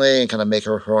differently and kind of make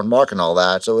her own mark and all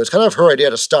that. So it was kind of her idea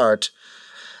to start.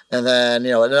 And then,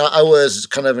 and I was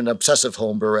kind of an obsessive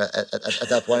home brewer at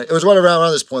that point. It was right around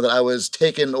this point that I was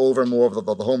taking over more of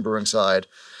the home brewing side.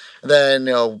 And then,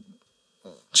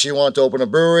 she wanted to open a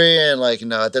brewery. And,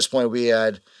 at this point, we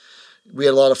had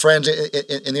a lot of friends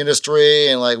in the industry.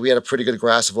 And, we had a pretty good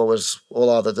grasp of what a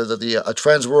lot of the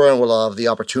trends were and what a lot of the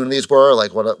opportunities were,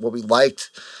 what we liked.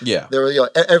 Yeah. There were,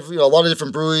 a lot of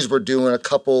different breweries were doing a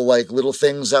couple, little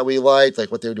things that we liked, like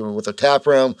what they were doing with their tap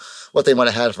room, what they might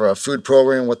have had for a food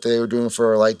program, what they were doing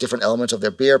for different elements of their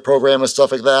beer program and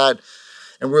stuff like that.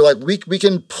 And we're we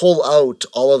can pull out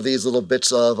all of these little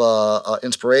bits of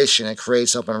inspiration and create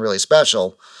something really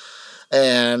special.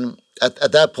 And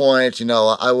at that point,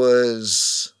 I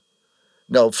was,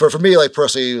 for me,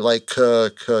 personally,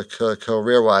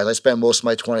 career-wise, I spent most of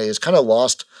my 20s kind of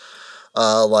lost.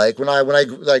 When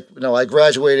I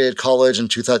graduated college in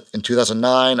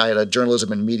 2009, I had a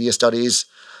journalism and media studies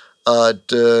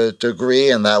degree,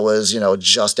 and that was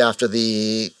just after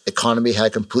the economy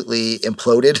had completely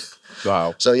imploded.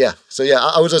 Wow. So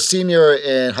I was a senior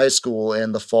in high school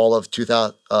in the fall of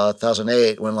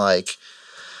 2008 when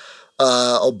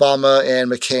Obama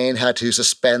and McCain had to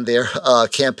suspend their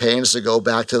campaigns to go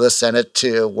back to the Senate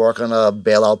to work on a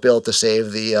bailout bill to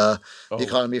save the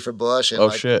economy for Bush.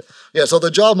 And shit. Yeah, so the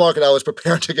job market I was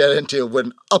preparing to get into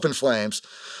went up in flames.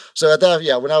 So at that,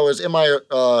 when I was in my,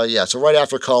 so right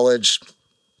after college,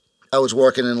 I was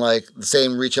working in the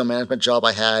same retail management job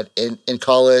I had in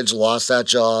college, lost that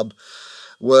job,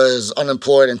 was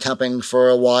unemployed and temping for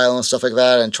a while and stuff like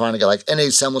that, and trying to get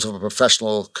any semblance of a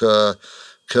professional career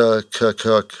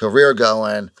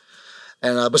going,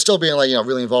 and but still being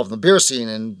really involved in the beer scene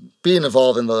and being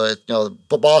involved in the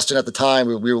Boston at the time.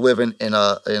 We were living in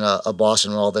a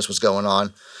Boston when all this was going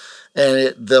on,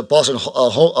 and the Boston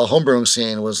homebrewing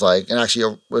scene was and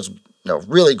actually was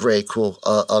really great,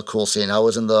 cool scene. I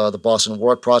was in the Boston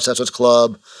Wort Processors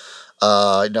Club.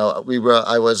 I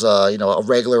was a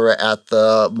regular at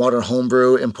the Modern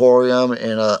Homebrew Emporium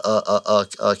in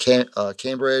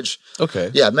Cambridge.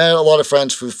 Okay. Yeah, met a lot of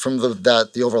friends from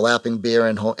the overlapping beer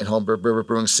and home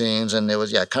brewing scenes, and it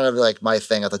was kind of my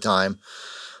thing at the time.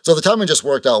 So the timing just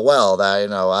worked out well.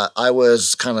 That I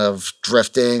was kind of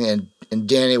drifting, and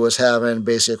Danny was having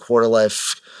basically a quarter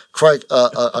life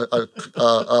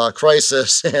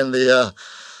crisis, and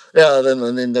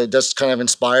then they just kind of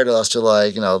inspired us to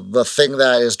the thing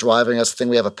that is driving us, the thing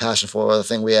we have a passion for, the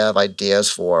thing we have ideas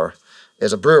for,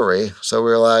 is a brewery. So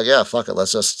we were like, yeah, fuck it,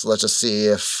 let's just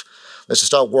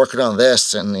start working on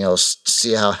this and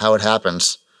see how it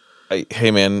happens.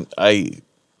 Hey man,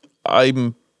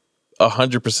 I'm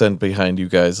 100% behind you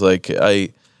guys.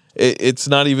 It's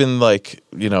not even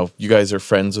you guys are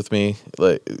friends with me.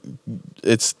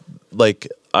 It's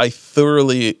I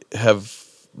thoroughly have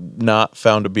not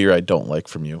found a beer I don't like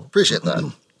from you. Appreciate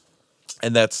that.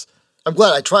 And that's... I'm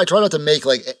glad. I try not to make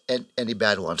like any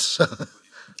bad ones.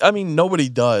 I mean, nobody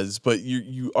does, but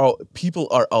people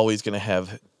are always going to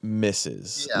have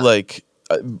misses. Yeah. Like,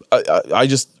 I'm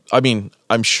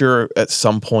sure at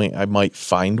some point I might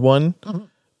find one,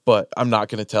 but I'm not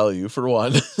going to tell you for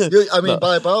one.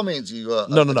 By all means, you.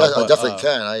 No. I definitely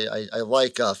can. I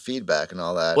like feedback and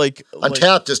all that. Like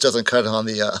Untapped just doesn't cut on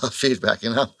the feedback,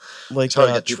 you know. Like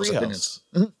Treehouse.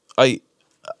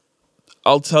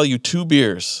 I'll tell you 2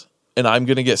 beers, and I'm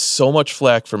going to get so much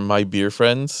flack from my beer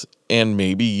friends and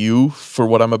maybe you for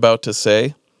what I'm about to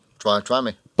say. Try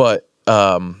me. But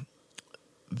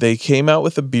they came out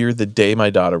with a beer the day my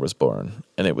daughter was born,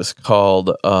 and it was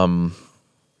called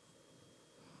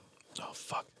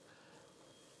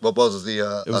What was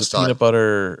the? It was a peanut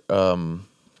butter. I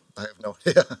have no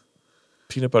idea.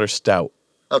 Peanut butter stout.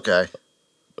 Okay.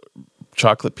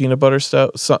 Chocolate peanut butter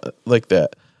stout, something like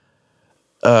that.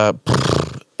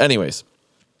 Anyways,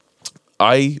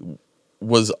 I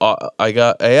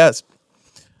asked.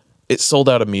 It sold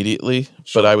out immediately,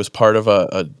 but I was part of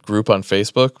a group on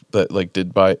Facebook that like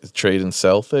did buy, trade, and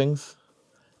sell things,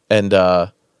 and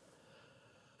I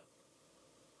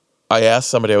asked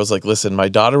somebody. I was like, "Listen, my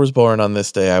daughter was born on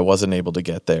this day. I wasn't able to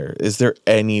get there. Is there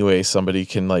any way somebody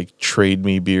can like trade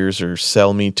me beers or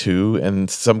sell me 2?" And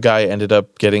some guy ended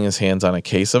up getting his hands on a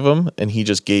case of them, and he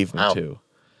just gave me 2.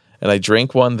 And I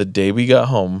drank one the day we got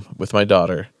home with my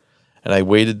daughter, and I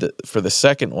waited for the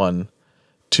second one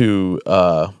to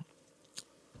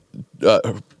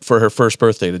for her first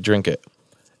birthday to drink it.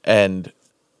 And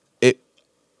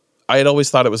I had always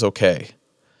thought it was okay.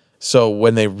 So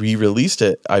when they re-released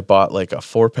it, I bought like a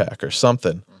 4-pack or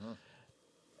something.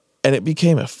 And it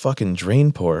became a fucking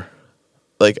drain pour.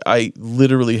 Like I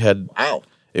literally had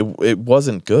it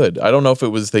wasn't good. I don't know if it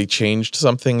was they changed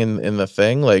something in the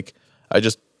thing. Like I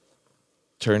just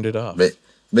turned it off.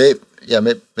 Maybe. I'm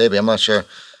not sure.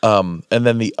 And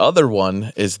then the other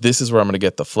one is, this is where I'm going to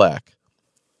get the flack.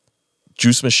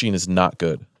 Juice Machine is not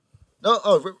good.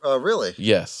 No, really?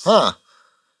 Yes. Huh.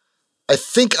 I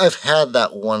think I've had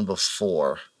that one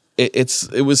before.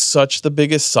 It was such the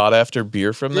biggest sought after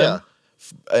beer from them.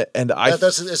 Yeah. And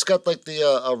it's got like the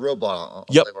robot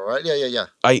flavor, right? Yeah.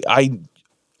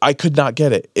 I could not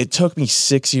get it. It took me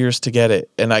 6 years to get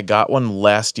it, and I got one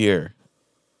last year.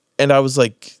 And I was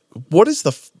like, what is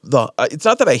the it's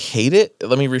not that I hate it.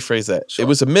 Let me rephrase that. Sure. It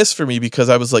was a miss for me because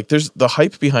I was like, there's the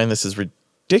hype behind this is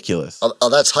ridiculous. Oh,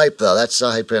 that's hype though. That's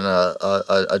hype in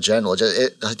a general.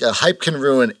 Hype can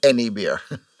ruin any beer.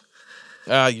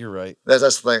 You're right.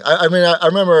 That's the thing. I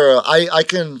remember I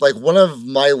can, like, one of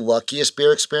my luckiest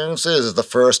beer experiences is the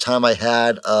first time I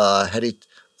had Heady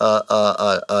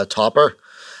Topper.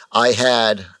 I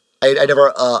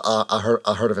never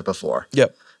heard of it before.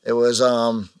 Yep. It was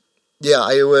I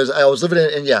was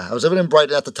living in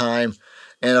Brighton at the time,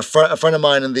 and a friend of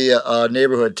mine in the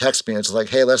neighborhood texted me and it's like,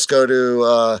 hey, let's go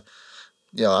to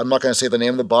I'm not going to say the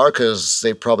name of the bar because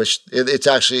they probably it's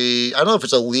actually, I don't know if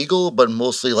it's illegal, but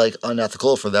mostly like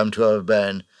unethical for them to have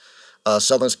been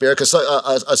selling this beer, because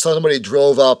somebody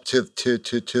drove up to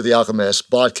the Alchemist,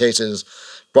 bought cases,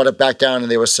 brought it back down,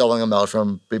 and they were selling them out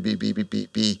from behind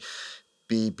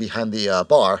the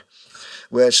bar.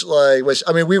 Which I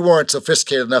mean, we weren't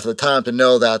sophisticated enough at the time to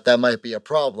know that might be a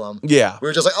problem. Yeah. We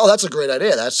were just like, oh, that's a great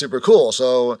idea. That's super cool.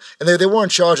 So, and they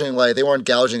weren't charging, like, they weren't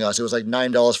gouging us. It was like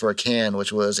 $9 for a can,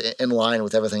 which was in line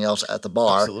with everything else at the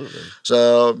bar. Absolutely.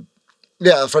 So,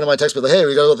 yeah, a friend of mine texted me, like, hey,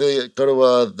 we go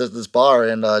to this bar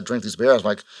and drink these beers. I'm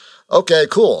like, okay,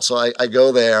 cool. So I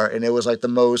go there, and it was like the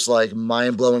most like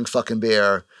mind-blowing fucking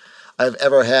beer I've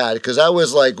ever had, because that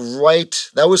was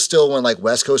still when like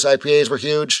West Coast IPAs were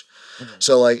huge.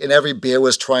 So, like, and every beer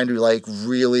was trying to, like,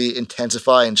 really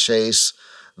intensify and chase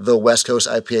the West Coast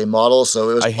IPA model.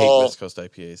 So it was I hate West Coast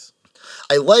IPAs.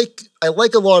 I like a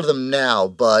lot of them now,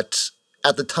 but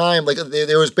at the time, like,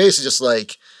 there was basically just,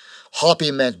 like,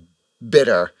 hoppy meant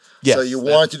bitter. Yes, so you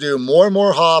wanted to do more and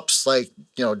more hops, like,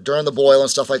 during the boil and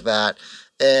stuff like that.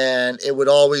 And it would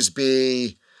always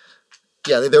be...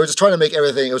 Yeah, they were just trying to make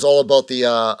everything. It was all about the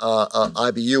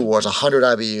IBU wars: 100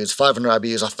 IBUs, 500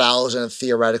 IBUs, 1,000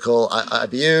 theoretical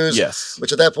IBUs. Yes,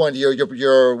 which at that point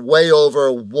you're way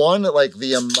over one, like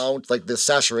the amount, like the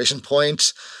saturation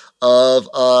point of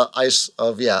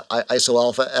isoalpha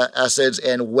acids,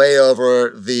 and way over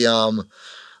the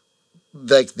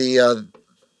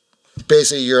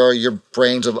basically your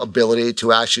brain's ability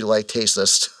to actually like taste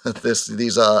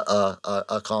these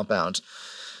compounds.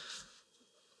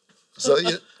 So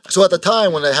at the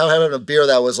time when I had a beer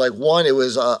that was like, one, it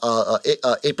was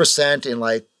 8% in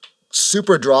like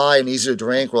super dry and easy to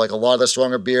drink. Where like a lot of the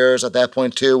stronger beers at that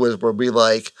point too would be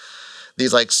like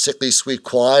these like sickly sweet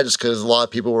quads, because a lot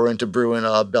of people were into brewing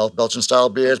Belgian style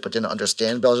beers but didn't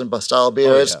understand Belgian style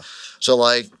beers. So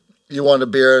like you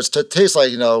wanted beers to taste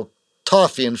like,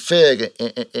 toffee and fig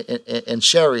and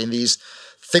cherry and these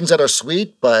things that are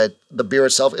sweet, but the beer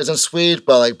itself isn't sweet.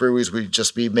 But like breweries would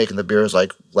just be making the beers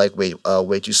like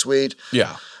way too sweet.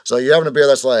 Yeah. So you're having a beer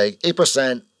that's like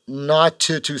 8%, not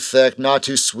too thick, not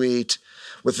too sweet,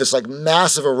 with this like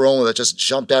massive aroma that just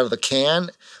jumped out of the can,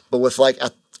 but with like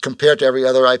compared to every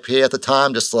other IPA at the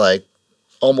time, just like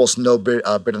almost no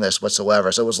bitterness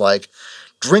whatsoever. So it was like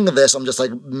drinking this, I'm just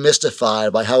like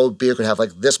mystified by how a beer could have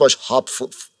like this much hop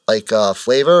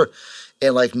flavor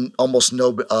and like almost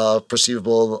no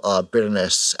perceivable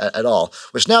bitterness at all.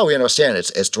 Which now we understand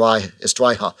it's dry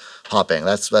hopping.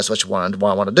 That's what you want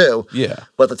to do. Yeah.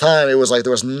 But at the time it was like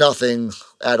there was nothing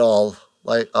at all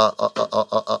like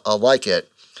it.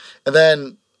 And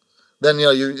then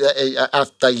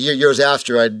after years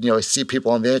after, I see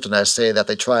people on the internet say that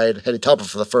they tried Heady Topper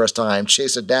for the first time,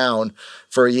 chased it down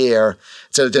for a year,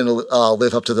 said it didn't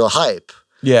live up to the hype.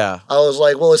 Yeah. I was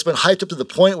like, well, it's been hyped up to the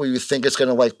point where you think it's going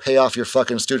to like pay off your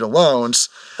fucking student loans,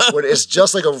 when it's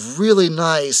just like a really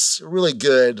nice, really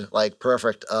good, like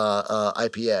perfect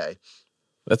IPA.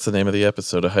 That's the name of the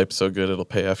episode. A hype so good it'll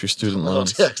pay off your student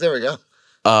loans. Yeah, there we go.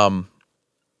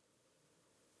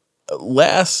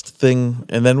 Last thing,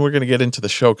 and then we're going to get into the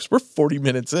show because we're 40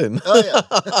 minutes in. Oh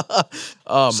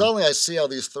yeah. Suddenly I see all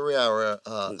these 3-hour.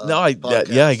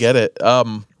 I get it.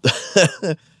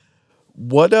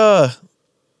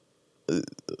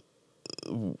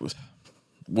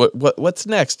 What's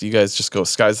next? You guys just go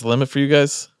sky's the limit for you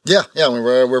guys? Yeah.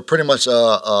 We're pretty much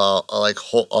like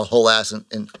whole ass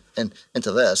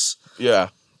into this. Yeah.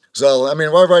 So I mean,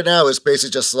 right now it's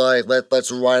basically just like let's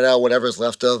ride out whatever's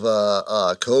left of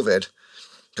COVID,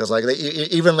 because like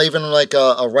even like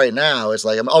right now it's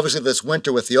like, I mean, obviously this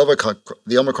winter with the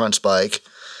Omicron spike,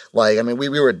 like I mean we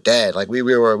were dead. Like we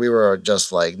were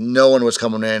just like no one was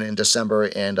coming in December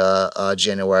and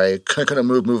January. Couldn't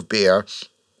move beer.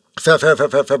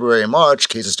 February and March,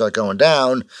 cases start going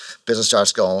down, business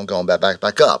starts going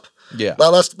back up. Yeah.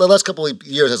 The last couple of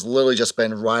years has literally just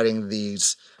been riding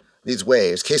these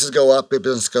waves. Cases go up,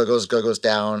 business goes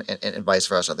down, and vice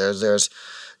versa. There's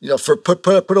for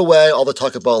put away all the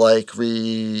talk about like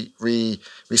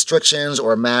restrictions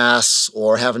or masks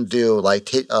or having to do like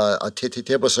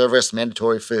table service,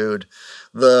 mandatory food.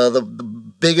 The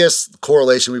biggest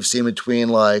correlation we've seen between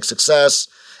like success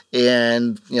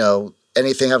and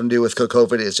anything having to do with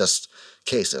COVID is just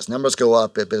cases. Numbers go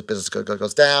up, business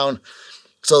goes down.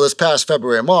 So this past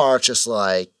February and March, it's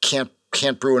like can't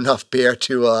brew enough beer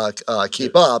to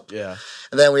keep up. Yeah.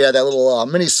 And then we had that little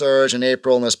mini surge in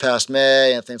April and this past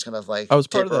May, and things kind of like I was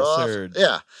part of that off. surge.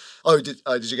 Yeah. Oh, did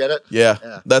you get it?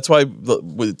 Yeah. That's why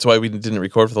we didn't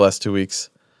record for the last 2 weeks.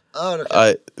 Oh,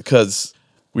 okay. Because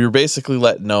we were basically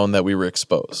let known that we were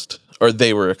exposed, or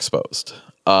they were exposed.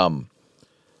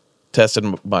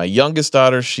 Tested my youngest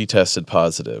daughter, she tested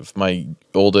positive. My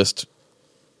oldest,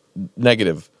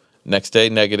 negative. Next day,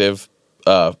 negative.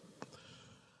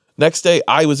 Next day,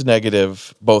 I was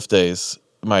negative both days.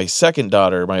 My second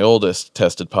daughter, my oldest,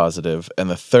 tested positive. And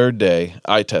the third day,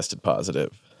 I tested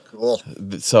positive. Cool.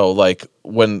 So, like,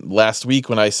 last week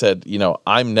when I said,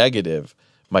 I'm negative,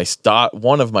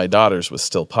 one of my daughters was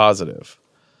still positive.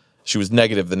 She was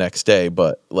negative the next day,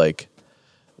 but, like,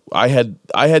 I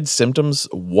had symptoms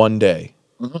one day,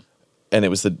 and it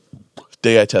was the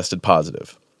day I tested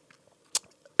positive.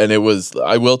 And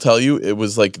I will tell you, it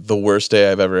was like the worst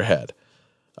day I've ever had.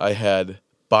 I had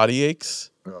body aches.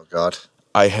 Oh God.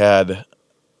 I had,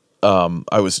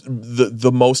 I was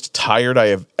the most tired I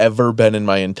have ever been in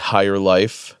my entire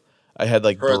life. I had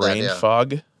like brain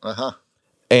fog.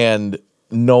 And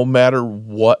no matter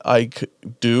what I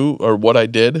could do or what I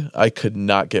did, I could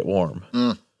not get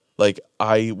warm. Like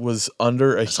I was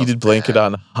under a heated blanket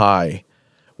on high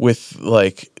with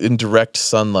like in direct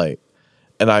sunlight.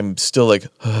 And I'm still like,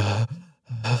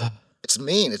 it's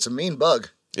mean. It's a mean bug.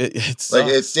 It's like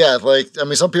I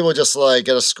mean, some people just like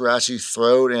get a scratchy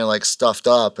throat and like stuffed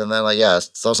up, and then like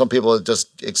so some people are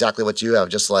just exactly what you have,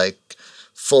 just like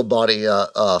full body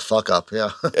fuck up. Yeah.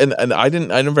 and I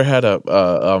never had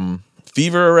a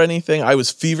fever or anything. I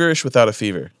was feverish without a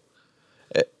fever.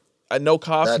 No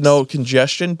cough, no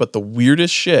congestion, but the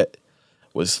weirdest shit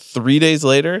was 3 days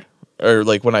later, or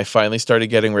like when I finally started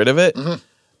getting rid of it,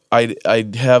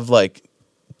 I'd have like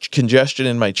congestion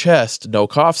in my chest, no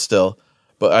cough still,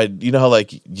 but how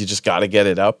like you just got to get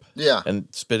it up and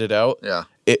spit it out. Yeah.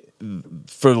 It,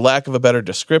 for lack of a better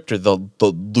descriptor, the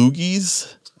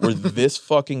loogies were this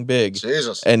fucking big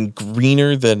Jesus. and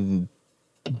greener than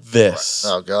this.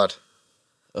 Oh, God.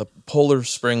 A Polar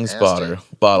Springs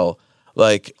bottle.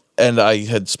 Like, and I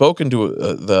had spoken to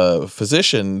the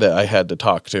physician that I had to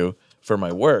talk to for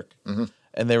my work. Mm-hmm.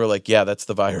 And they were like, yeah, that's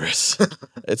the virus.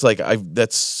 It's like,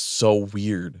 that's so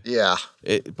weird. Yeah.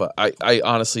 But I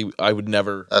honestly, I would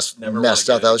never. That's never messed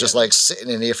up. That was just like sitting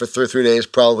in here for 3 days,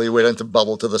 probably waiting to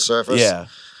bubble to the surface. Yeah.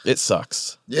 It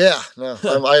sucks. Yeah. No,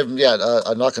 I'm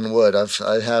knock on wood.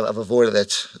 I've avoided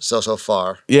it so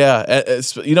far. Yeah.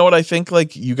 You know what I think?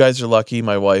 Like, you guys are lucky.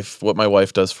 What my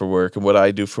wife does for work and what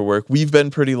I do for work, we've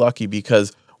been pretty lucky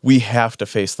because we have to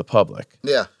face the public.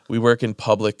 Yeah. We work in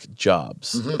public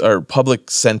jobs or public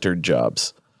centered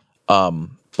jobs.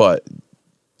 But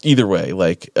either way,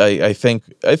 like I think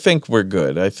we're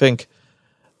good. I think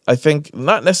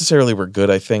not necessarily we're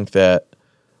good. I think that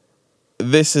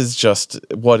this is just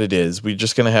what it is. We're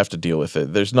just gonna have to deal with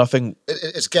it. There's nothing.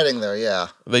 It's getting there. Yeah.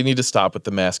 They need to stop with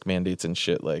the mask mandates and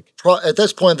shit. Like at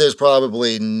this point, there's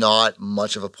probably not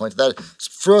much of a point to that.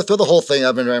 Through the whole thing,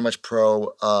 I've been very much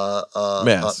pro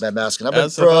masking. I've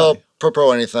been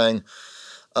pro anything.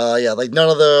 Yeah, like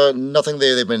nothing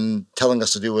they've been telling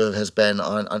us to do has been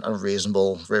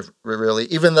unreasonable. Really,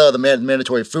 even the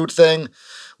mandatory food thing,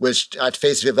 which at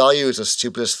face value is the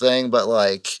stupidest thing, but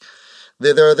like.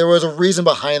 There was a reason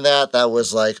behind that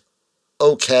was like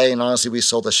okay, and honestly, we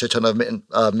sold a shit ton of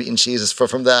meat and cheese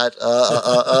from that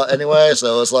anyway.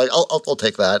 So it's like I'll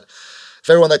take that. If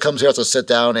everyone that comes here has to sit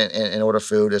down and order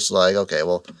food, it's like okay,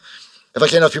 well, if I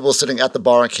can't have people sitting at the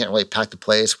bar and can't really pack the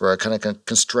place, we're kind of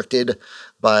constricted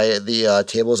by the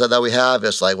tables that we have.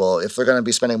 It's like well, if they're going to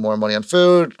be spending more money on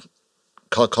food,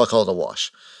 call it a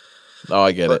wash. Oh,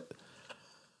 I get it.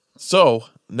 So.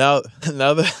 Now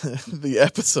the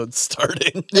episode's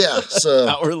starting. Yeah, so an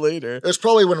hour later. It was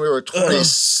probably when we were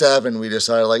 27 we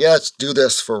decided like, yeah, let's do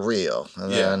this for real.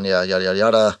 And then yada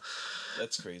yada.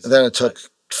 That's crazy. And then it took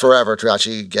forever to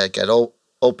actually get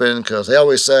open because they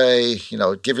always say,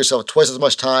 give yourself twice as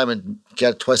much time and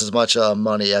get twice as much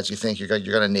money as you think you're going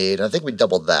to need. And I think we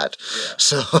doubled that. Yeah.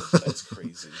 So that's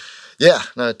crazy. Yeah,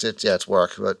 no, it's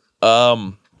work, but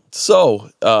So,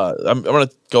 I'm going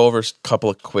to go over a couple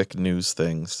of quick news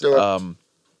things.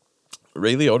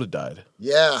 Ray Liotta died.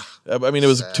 Yeah. I mean, it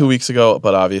was 2 weeks ago,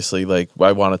 but obviously, like,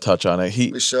 I want to touch on it.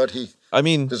 We should. He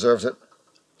deserves it.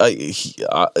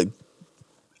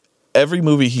 Every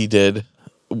movie he did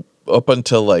up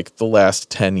until, like, the last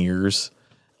 10 years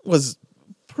was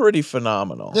pretty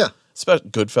phenomenal. Yeah. Especially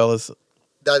Goodfellas.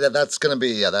 That's going to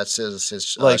be, that's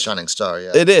his shining star,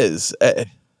 yeah. It is.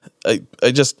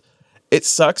 It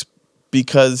sucks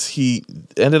because he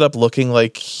ended up looking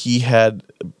like he had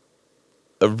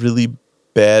a really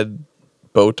bad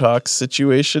Botox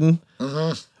situation,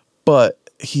 but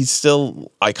he's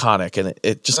still iconic, and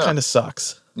it just kind of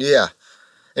sucks. Yeah,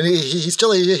 and he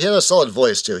had a solid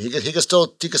voice too. He could still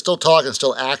talk and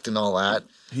still act and all that.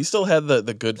 He still had the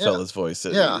Goodfellas voice.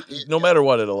 No matter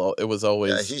what, it was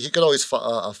always. Yeah, he could always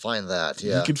find that.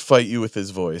 Yeah, he could fight you with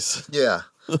his voice. Yeah.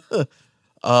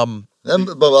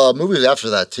 But movies after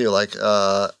that too, like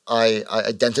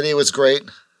Identity was great.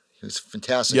 He was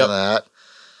fantastic in that.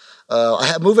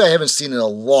 A movie I haven't seen in a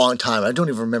long time. I don't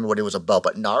even remember what it was about,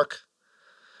 but Narc.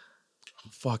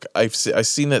 Fuck, I've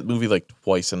seen that movie like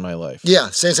twice in my life. Yeah,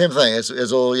 same thing.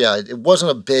 It's all it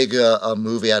wasn't a big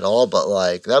movie at all, but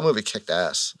like that movie kicked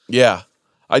ass. Yeah,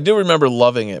 I do remember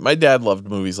loving it. My dad loved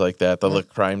movies like that, the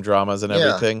crime dramas and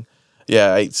everything.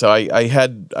 Yeah,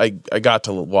 I got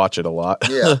to watch it a lot.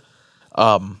 Yeah.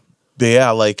 But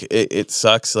yeah, like it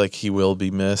sucks. Like he will be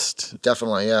missed.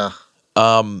 Definitely, yeah.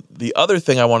 The other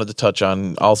thing I wanted to touch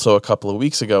on also a couple of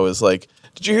weeks ago is like,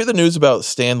 did you hear the news about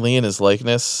Stan Lee and his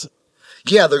likeness?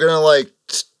 Yeah, they're gonna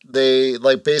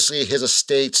basically his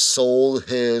estate sold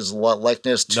his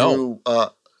likeness to.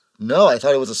 No, I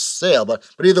thought it was a sale, but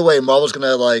either way, Marvel's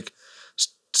gonna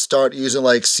start using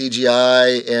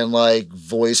CGI and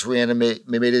voice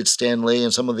reanimated Stan Lee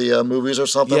in some of the movies or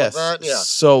something like that. Yeah.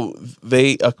 So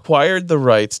they acquired the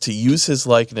rights to use his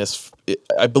likeness,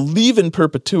 I believe, in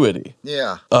perpetuity.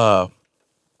 Yeah.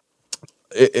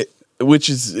 Which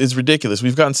is ridiculous.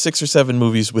 We've gotten 6 or 7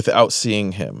 movies without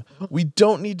seeing him. We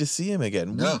don't need to see him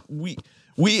again. No. We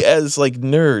as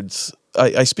nerds,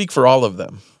 I speak for all of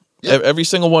them. Yep. Every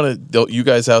single one of you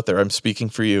guys out there, I'm speaking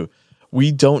for you.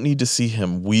 We don't need to see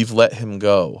him. We've let him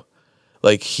go.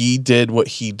 He did what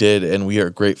he did, and we are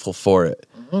grateful for it.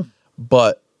 Mm-hmm.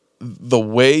 But the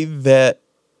way that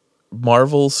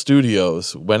Marvel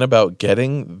Studios went about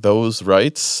getting those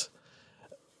rights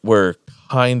were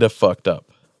kind of fucked up.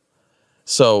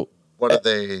 So what did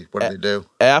they do?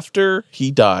 After he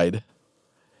died,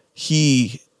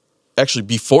 he actually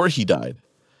before he died,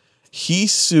 he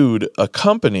sued a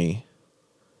company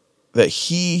that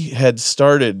he had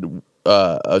started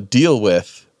a deal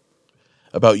with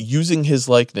about using his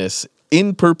likeness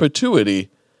in perpetuity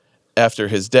after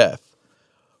his death,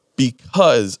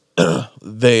 because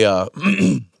they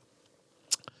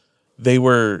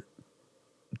were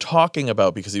talking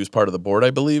about, because he was part of the board,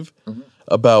 I believe,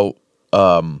 about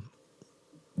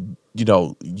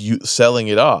you selling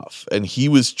it off, and he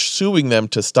was suing them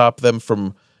to stop them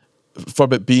from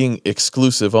it being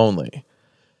exclusive only.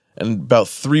 And about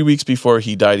 3 weeks before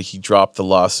he died, he dropped the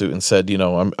lawsuit and said,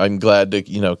 I'm glad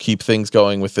to, keep things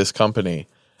going with this company.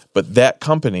 But that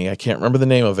company, I can't remember the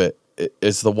name of it,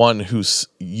 is the one who's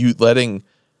letting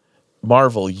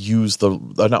Marvel use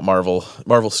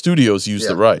Marvel Studios use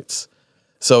the rights.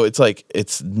 So it's like,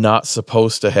 it's not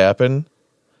supposed to happen.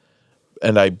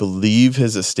 And I believe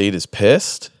his estate is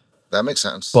pissed. That makes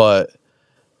sense. But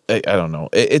I don't know.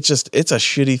 It's a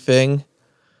shitty thing.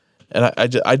 And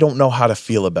I don't know how to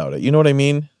feel about it. You know what I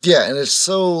mean? Yeah, and it's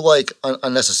so, like,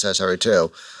 unnecessary,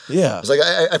 too. Yeah. It's like,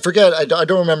 I forget, I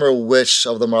don't remember which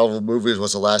of the Marvel movies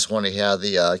was the last one he had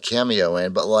the cameo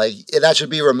in, but, like, that should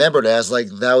be remembered as, like,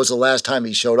 that was the last time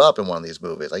he showed up in one of these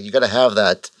movies. Like, you got to have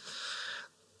that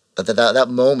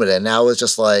moment, and now it's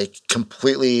just, like,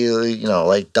 completely,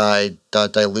 like,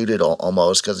 diluted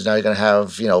almost, because now you're going to have,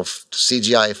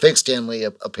 CGI fake Stan Lee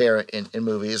appear in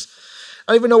movies.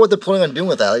 I don't even know what they're planning on doing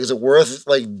with that. Like, is it worth,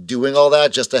 like, doing all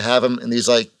that just to have him in these,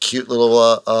 like, cute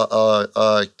little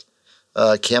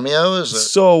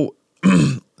cameos? So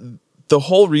the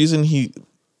whole reason I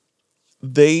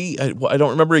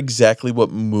don't remember exactly what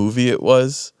movie it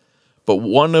was, but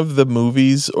one of the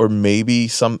movies, or maybe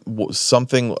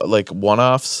something like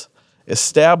one-offs,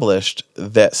 established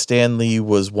that Stan Lee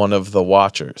was one of the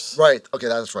Watchers. Right. Okay,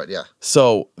 that's right. Yeah.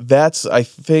 So I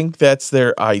think that's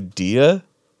their idea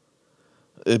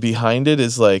behind it,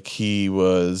 is like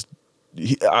did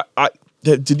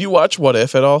you watch What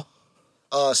If at all?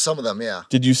 Some of them, yeah.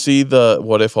 Did you see the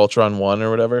What If Ultron 1 or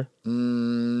whatever?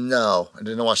 No, I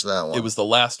didn't watch that one. It was the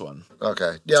last one.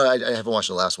 Okay. Yeah, I haven't watched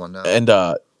the last one, no. And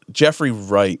Jeffrey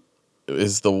Wright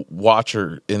is the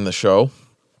Watcher in the show.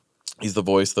 He's the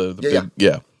voice, the big,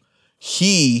 yeah.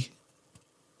 He,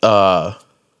 where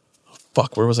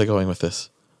was I going with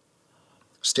this?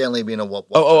 Stan Lee being a Watcher.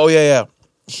 Oh, yeah.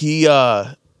 He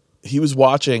was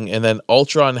watching, and then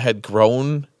Ultron had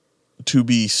grown to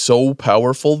be so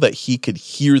powerful that he could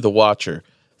hear the Watcher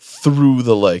through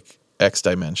the, like, X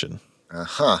dimension.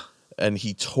 Uh-huh. And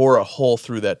he tore a hole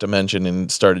through that dimension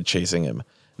and started chasing him.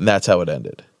 And that's how it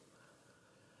ended.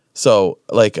 So,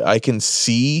 like, I can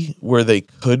see where they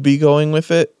could be going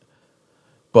with it.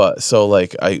 But, so,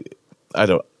 like, I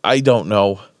don't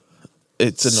know.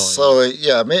 It's annoying.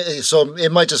 So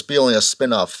it might just be only a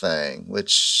spin-off thing,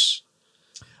 which...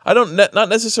 not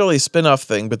necessarily a spin-off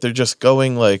thing, but they're just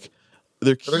going, like...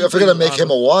 If we're going to make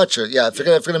him a Watcher, if we're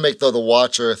going to make the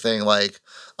Watcher thing, like,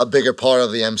 a bigger part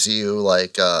of the MCU,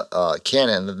 like,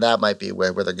 canon, then that might be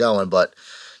where they're going, but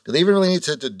do they even really need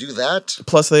to do that?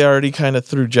 Plus, they already kind of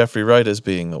threw Jeffrey Wright as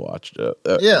being the Watcher.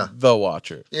 The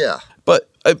Watcher. Yeah. But,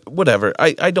 whatever.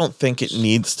 I don't think it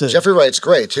needs to... Jeffrey Wright's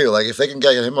great, too. Like, if they can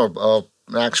get him an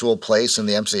actual place in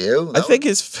the MCU... I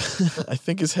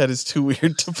think his head is too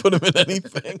weird to put him in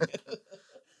anything.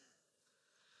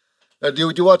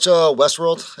 Do you watch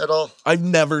Westworld at all? I've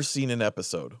never seen an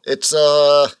episode. It's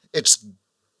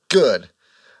good.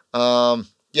 I've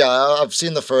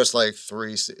seen the first, like,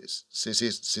 3 seasons.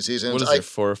 What is it,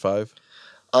 4 or 5?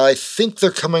 I think they're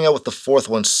coming out with the 4th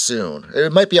one soon.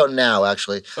 It might be out now,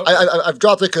 actually. Okay. I've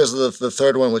dropped it because the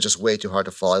 3rd one was just way too hard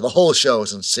to follow. The whole show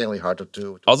is insanely hard to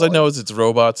do. All I know is it's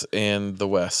robots and the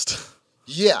West.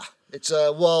 Yeah. It's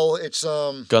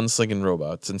gunslinging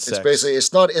robots and sex.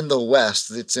 It's not in the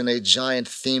West. It's in a giant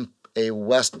theme, a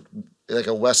Western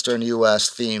U.S.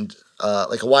 themed,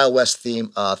 like a Wild West theme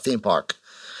park.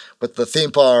 But the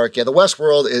theme park, the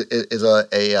Westworld is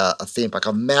a theme park,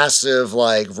 a massive,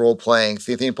 like, role-playing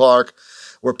theme park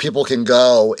where people can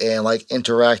go and, like,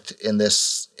 interact in the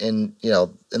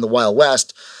Wild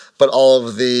West, but all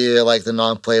of the, like, the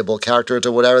non-playable characters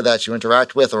or whatever that you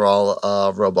interact with are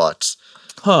all robots.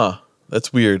 Huh.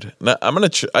 That's weird. I'm gonna.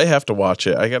 I have to watch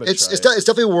it. I gotta. It's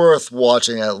definitely worth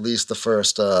watching at least the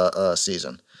first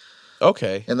season.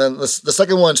 Okay. And then the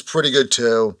second one's pretty good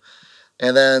too,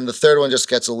 and then the third one just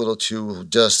gets a little too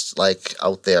just, like,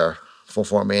 out there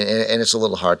for me, and it's a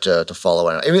little hard to follow.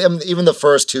 Even the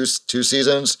first two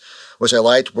seasons, which I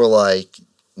liked, were like,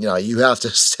 you have to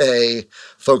stay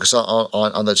focused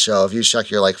on the show. If you check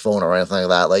your, like, phone or anything like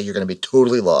that, like, you're gonna be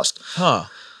totally lost. Huh.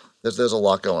 There's a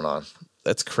lot going on.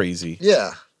 That's crazy.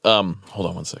 Yeah. Hold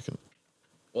on one second.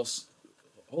 Well,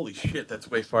 holy shit, that's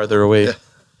way farther away. Yeah.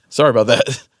 Sorry about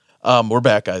that. We're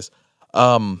back, guys.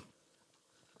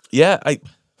 Yeah,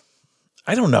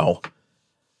 I don't know.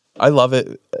 I love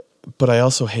it, but I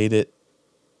also hate it.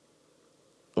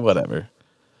 Whatever.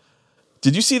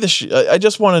 Did you see the? I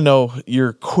just want to know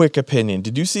your quick opinion.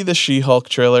 Did you see the She-Hulk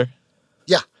trailer?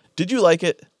 Yeah. Did you like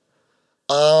it?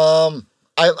 I'm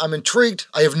intrigued.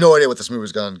 I have no idea what this movie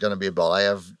is going to be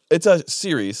about. It's a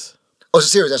series. Oh, it's a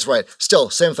series. That's right. Still,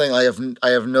 same thing. I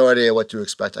have no idea what to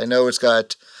expect. I know it's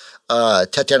got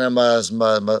Tatiana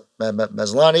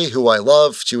Maslany, who I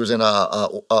love. She was in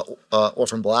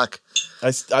Orphan Black.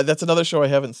 That's another show I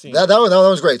haven't seen. That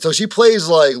was great. So she plays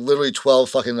like literally 12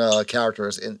 fucking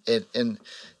characters in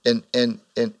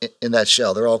that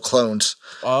show. They're all clones.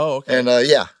 Oh, okay. And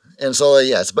yeah, and so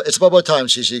it's about time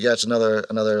she gets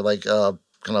another like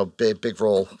kind of big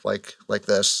role like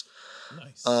this.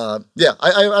 Nice. Yeah,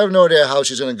 I have no idea how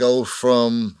she's gonna go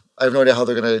from. I have no idea how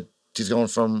she's going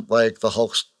from like the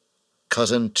Hulk's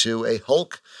cousin to a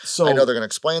Hulk. So I know they're gonna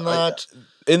explain that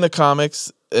in the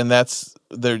comics, and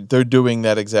they're doing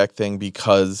that exact thing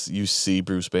because you see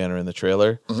Bruce Banner in the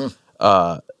trailer.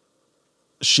 Mm-hmm.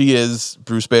 She is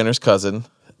Bruce Banner's cousin,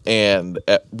 and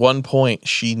at one point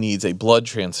she needs a blood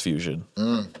transfusion.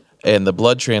 And the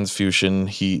blood transfusion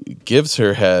he gives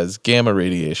her has gamma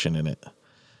radiation in it.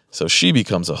 So she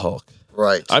becomes a Hulk.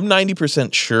 Right. I'm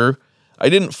 90% sure. I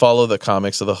didn't follow the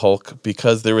comics of the Hulk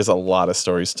because there was a lot of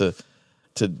stories to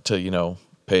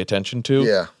pay attention to.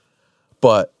 Yeah.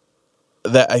 But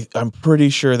I'm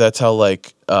pretty sure that's how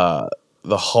like the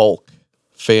Hulk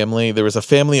family. There was a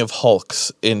family of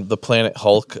Hulks in the Planet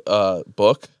Hulk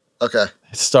book. Okay.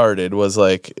 It started was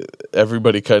like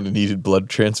everybody kind of needed blood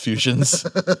transfusions.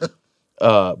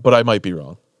 But I might be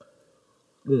wrong.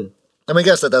 I mean, I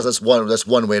guess that's one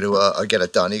way to get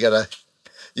it done.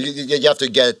 You have to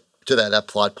get to that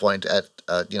plot point at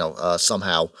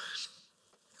somehow.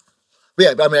 But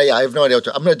yeah, I mean, I have no idea.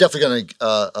 I'm definitely gonna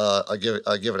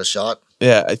give it a shot.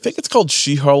 Yeah, I think it's called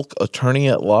She-Hulk Attorney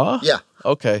at Law. Yeah.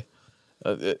 Okay.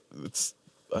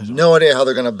 No idea how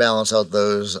they're gonna balance out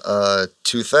those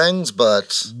two things,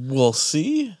 but we'll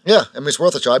see. Yeah, I mean, it's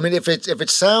worth a try. I mean, if it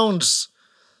sounds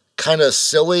kind of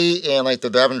silly and like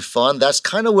they're having fun, that's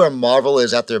kind of where Marvel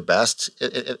is at their best,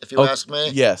 if you ask me.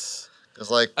 Yes. Because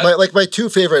my two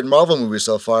favorite Marvel movies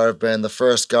so far have been the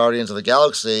first Guardians of the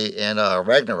Galaxy and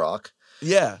Ragnarok.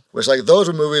 Yeah. Which like those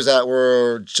were movies that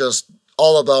were just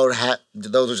all about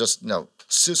those were just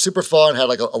super fun, had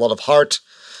like a lot of heart.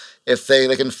 If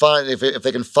they can find if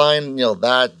they can find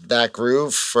that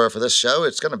groove for this show,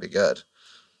 it's gonna be good.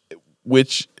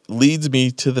 Which leads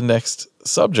me to the next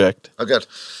subject. Oh, good.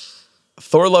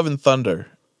 Thor: Love and Thunder.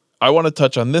 I want to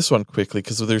touch on this one quickly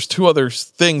because there's two other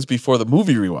things before the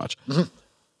movie rewatch. Mm-hmm.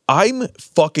 I'm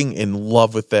fucking in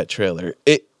love with that trailer.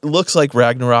 It looks like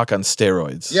Ragnarok on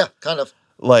steroids. Yeah, kind of.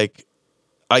 Like,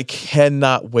 I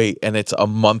cannot wait, and it's a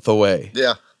month away.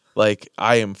 Yeah. Like,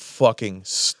 I am fucking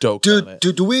stoked on it.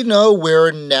 Do we know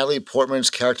where Natalie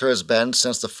Portman's character has been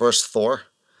since the first Thor?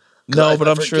 No, but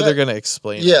I'm sure they're going to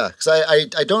explain it. Yeah, because I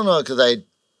don't know, because I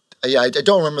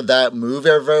don't remember that movie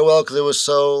very well because it was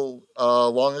so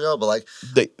long ago. But like,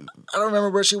 I don't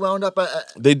remember where she wound up.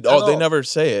 They never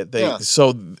say it.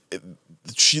 The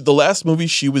last movie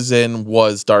she was in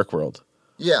was Dark World.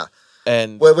 Yeah,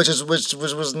 and which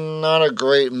was not a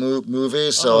great movie.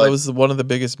 So it was one of the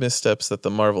biggest missteps that the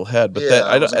Marvel had. But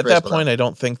at that point, I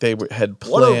don't think they had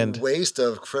planned. What a waste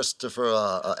of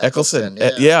Christopher Eccleston.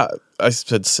 Yeah. I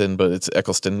said Sin, but it's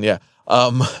Eccleston. Yeah.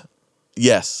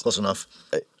 Yes. Close enough.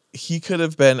 He could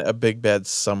have been a big bad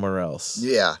somewhere else.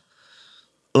 Yeah.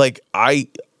 Like,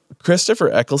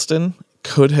 Christopher Eccleston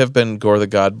could have been Gore the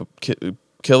God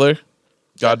Killer.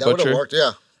 God that Butcher. Would have worked,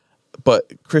 yeah.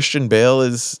 But Christian Bale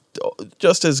is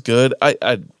just as good.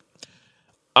 I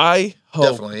hope.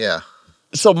 Definitely, yeah.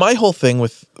 So my whole thing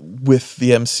with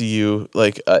the MCU,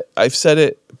 like, I've said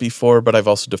it before, but I've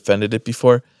also defended it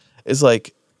before, is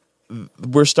like,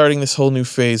 we're starting this whole new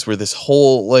phase where this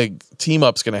whole like team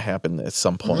up's going to happen at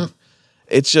some point. Mm-hmm.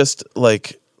 It's just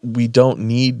like we don't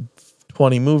need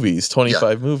 20 movies,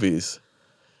 25 movies.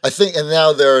 I think, and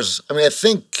now I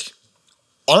think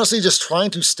honestly, just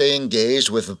trying to stay engaged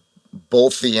with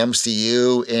both the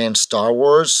MCU and Star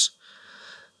Wars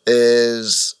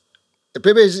it's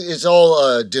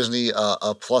all Disney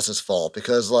Plus's fault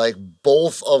because like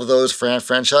both of those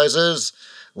franchises.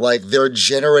 Like, they're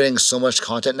generating so much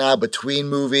content now between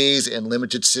movies and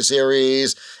limited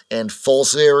series and full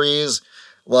series.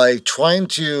 Like, trying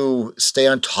to stay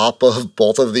on top of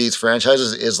both of these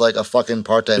franchises is like a fucking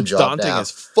part-time job daunting now.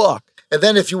 As fuck. And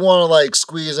then if you want to like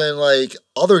squeeze in like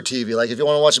other TV, like if you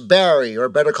want to watch Barry or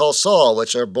Better Call Saul,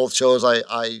 which are both shows I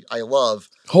love.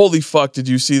 Holy fuck, did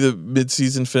you see the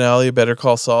mid-season finale of Better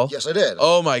Call Saul? Yes, I did.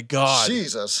 Oh my God.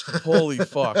 Jesus. Holy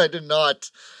fuck. I did not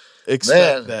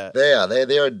expect that. Yeah,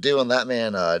 they are doing that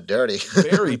man dirty.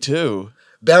 Barry too.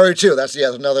 Barry too. That's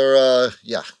another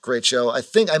great show. I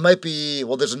think I might be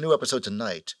there's a new episode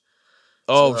tonight.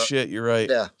 Oh shit, you're right.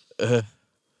 Yeah.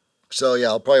 So, yeah,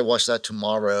 I'll probably watch that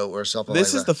tomorrow or something like that.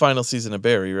 This is the final season of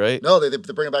Barry, right? No, they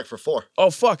bring it back for 4. Oh,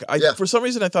 fuck. For some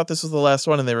reason, I thought this was the last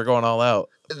one and they were going all out.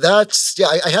 I had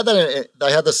that.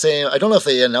 I had the same, I don't know if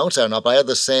they announced that or not, but I had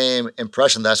the same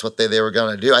impression that's what they were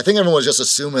going to do. I think everyone was just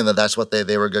assuming that that's what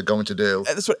they were going to do.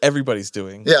 And that's what everybody's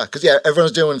doing. Yeah, because,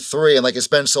 everyone's doing 3, and, like, it's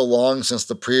been so long since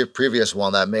the previous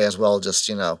one that may as well just,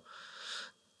 go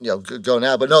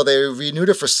now. But no, they renewed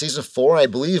it for season 4. I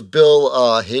believe Bill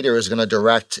Hader is going to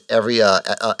direct every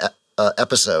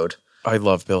episode. I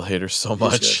love Bill Hader so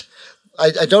much.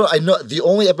 I know the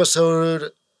only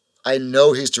episode I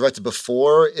know he's directed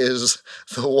before is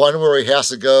the one where he has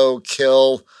to go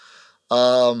kill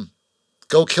the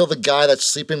guy that's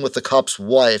sleeping with the cop's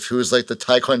wife, who's like the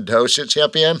Taekwondo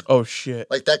champion. Oh shit!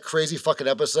 Like that crazy fucking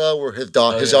episode where his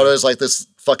daughter is like this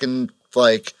fucking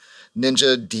like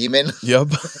ninja demon.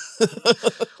 Yep.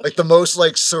 Like the most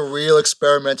like surreal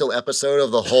experimental episode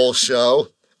of the whole show,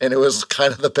 and it was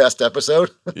kind of the best episode.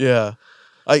 Yeah.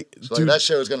 Dude, that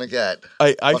show is gonna get.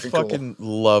 I fucking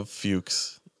love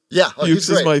Fuchs. Yeah, Fuchs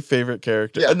is my favorite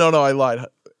character. Yeah. No, I lied.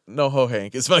 NoHo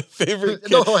Hank is my favorite.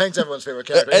 NoHo Hank's everyone's favorite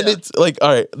character. And it's like,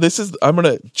 all right, I'm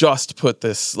gonna just put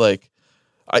this like,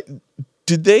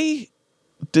 did they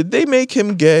make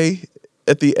him gay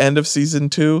at the end of season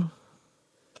 2?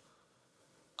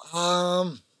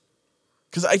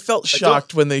 Because I felt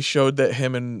shocked when they showed that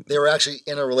him and they were actually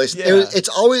in a relationship. Yeah.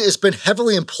 It's been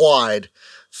heavily implied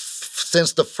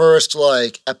since the first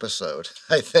like episode.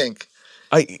 I think.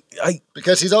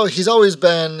 Because he's always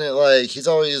been like he's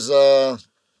always. You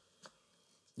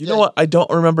know what? I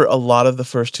don't remember a lot of the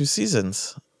first 2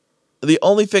 seasons. The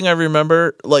only thing I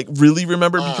remember, really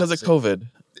remember, because of COVID.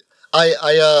 I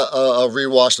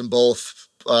rewatched them both.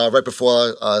 Right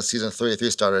before season 3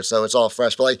 started, so it's all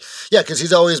fresh. But because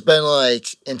he's always been like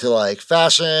into like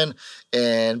fashion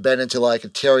and been into like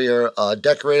interior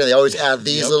decorating. They always add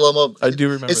these little. I do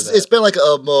remember that. It's been like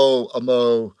a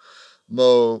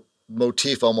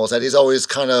motif almost that he's always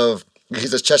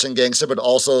he's a Chechen gangster, but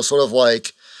also sort of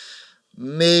like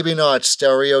maybe not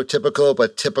stereotypical,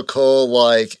 but typical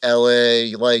like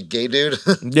LA like gay dude.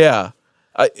 Yeah,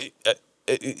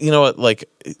 you know what? Like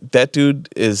that dude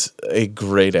is a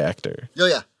great actor. Oh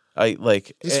yeah,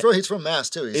 he's from Mass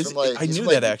too. I knew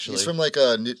that actually. He's from like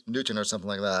Newton or something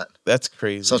like that. That's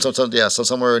crazy. So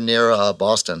somewhere near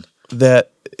Boston. There's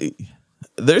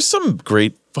some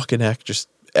great fucking actors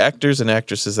and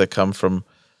actresses that come from,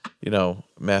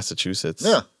 Massachusetts.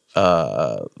 Yeah.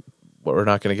 But we're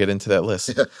not going to get into that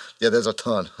list. Yeah, there's a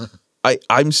ton.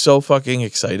 I'm so fucking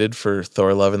excited for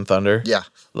Thor: Love and Thunder. Yeah.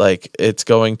 Like, it's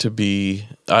going to be...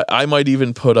 I might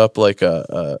even put up, like,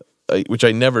 a which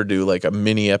I never do, like, a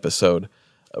mini episode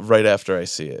right after I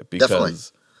see it.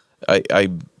 Because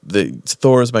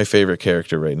Thor is my favorite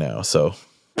character right now, so...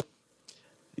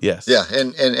 Yes. Yeah,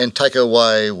 and Taika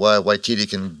Waititi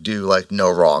can do, like, no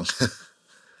wrong.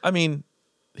 I mean,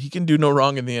 he can do no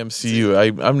wrong in the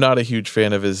MCU. I'm not a huge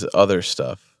fan of his other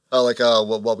stuff. Oh, like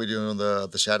what we do in the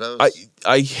Shadows?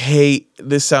 I hate,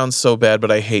 this sounds so bad, but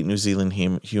I hate New Zealand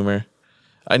humor.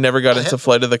 I never got into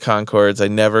Flight of the Conchords. I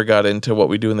never got into What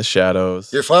We Do in the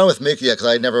Shadows. You're fine with Mickey, because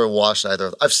I never watched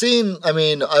either. I've seen, I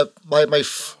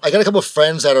got a couple of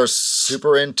friends that are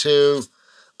super into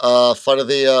Flight of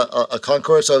the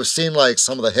Conchords, so I've seen like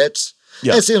some of the hits.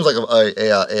 Yeah. It seems like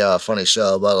a funny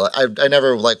show, but I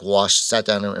never sat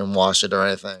down and watched it or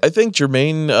anything. I think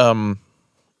Jermaine...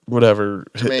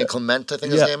 Jermaine Clement, I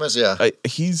think his name is. Yeah,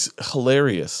 he's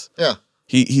hilarious. Yeah,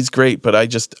 he's great, but I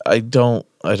don't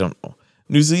know.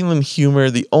 New Zealand humor.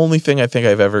 The only thing I think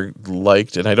I've ever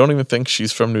liked, and I don't even think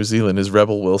she's from New Zealand, is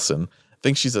Rebel Wilson. I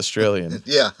think she's Australian.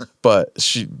 Yeah, but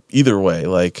either way,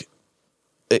 like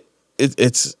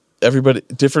it's everybody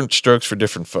different strokes for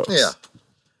different folks. Yeah.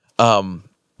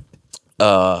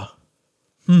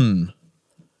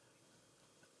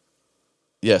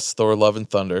 Yes, Thor: Love and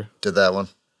Thunder. Did that one.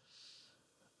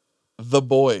 The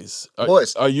Boys.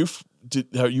 Are you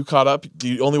caught up? Do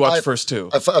you only watch the first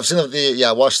 2? I've seen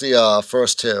I watched the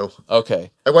first 2. Okay.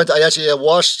 I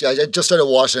just started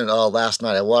watching it last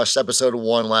night. I watched episode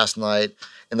 1 last night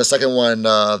and the second one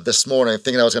this morning,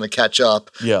 thinking I was going to catch up.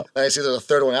 Yeah. And I see there's a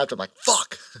third one after. I'm like,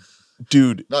 fuck.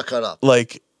 Dude. Not caught up.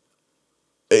 Like,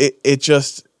 it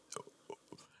just,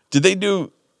 Did they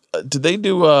do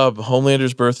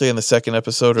Homelander's birthday in the second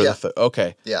episode or Yeah. the third?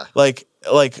 Okay. Yeah. Like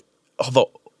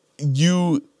although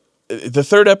the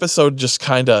third episode just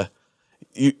kind of,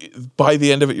 by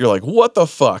the end of it, you're like, what the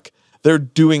fuck? They're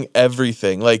doing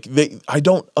everything. Like I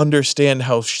don't understand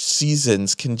how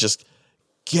seasons can just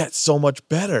get so much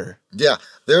better. Yeah.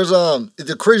 There's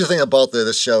the crazy thing about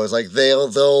this show is like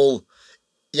they'll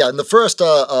in the first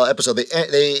episode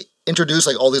they introduce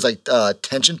like all these like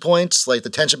tension points, like the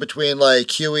tension between like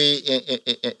Huey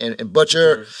and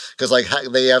Butcher, because like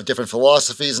they have different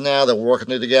philosophies now. They're working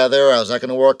together. How's that going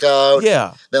to work out?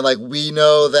 Yeah. Then like we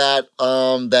know that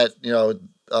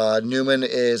Newman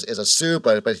is a soup,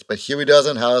 but Huey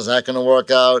doesn't. How is that going to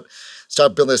work out?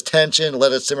 Start building this tension,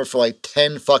 let it simmer for like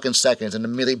 10 fucking seconds, and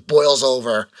immediately boils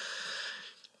over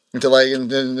into like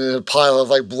a pile of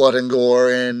like blood and gore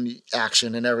and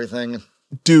action and everything.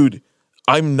 Dude,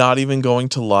 I'm not even going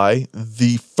to lie.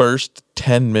 The first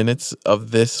 10 minutes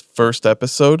of this first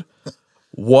episode,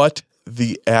 what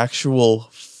the actual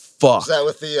fuck? Is that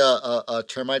with the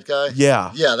termite guy?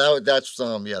 Yeah. Yeah, that's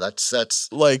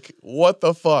like, what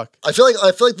the fuck? I feel like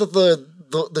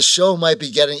the show might be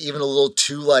getting even a little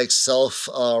too like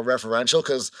self-referential,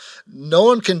 because no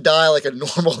one can die like a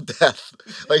normal death.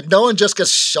 Like no one just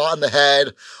gets shot in the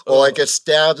head or like gets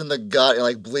stabbed in the gut and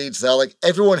like bleeds out. Like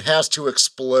everyone has to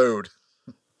explode.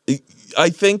 I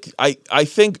think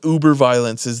uber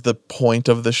violence is the point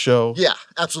of the show. Yeah,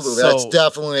 absolutely. So, that's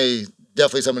definitely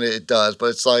something that it does. But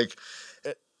it's like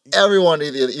everyone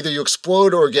either you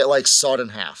explode or get like sawed in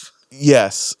half.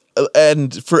 Yes.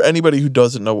 And for anybody who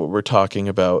doesn't know what we're talking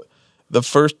about, the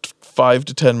first 5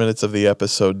 to 10 minutes of the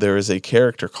episode, there is a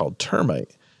character called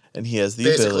Termite, and he has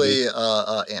the ability.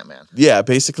 Basically, Ant-Man. Yeah,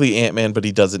 basically Ant-Man, but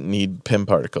he doesn't need Pym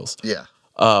particles. Yeah.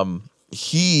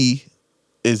 He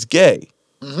is gay.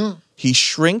 Mm-hmm. He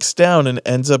shrinks down and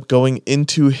ends up going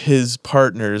into his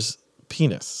partner's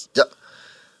penis. Yep.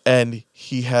 And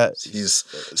he's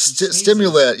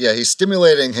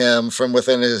stimulating him from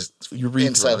within his urethra.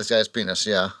 Inside this guy's penis,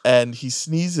 yeah. And he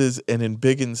sneezes and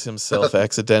embiggens himself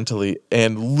accidentally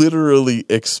and literally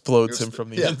explodes him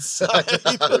from the inside.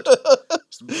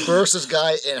 Bursts this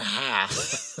guy in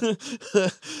half.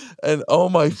 And oh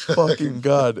my fucking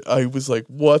God, I was like,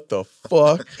 what the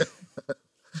fuck?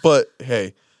 But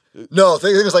hey. No, the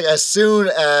thing is, like, as soon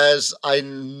as I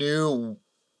knew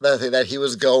that he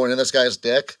was going in this guy's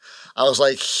dick, I was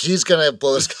like, he's gonna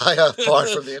blow this guy apart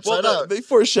from the inside out. They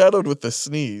foreshadowed with the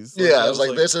sneeze. Like, yeah, I was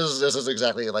like, this is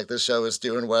exactly like this show is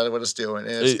doing what it's doing,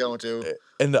 and it's going to.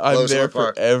 And I'm there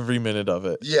for every minute of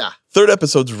it. Yeah. Third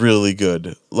episode's really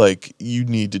good. Like, you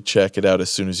need to check it out as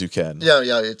soon as you can. Yeah,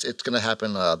 it's gonna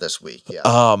happen this week.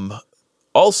 Yeah.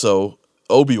 Also,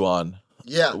 Obi-Wan.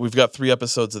 Yeah. We've got 3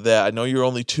 episods of that. I know you're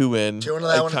only 2 in.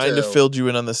 I kind of filled you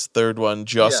in on this third one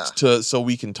so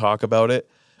we can talk about it.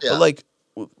 Yeah. But like,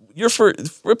 your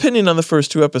opinion on the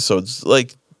first 2 episodes,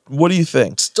 like, what do you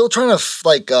think? Still trying to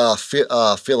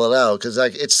feel it out, because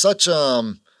like it's such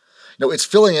it's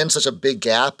filling in such a big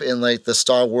gap in like the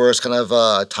Star Wars kind of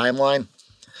timeline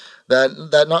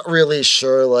that not really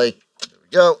sure. Like, there we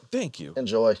go. Thank you.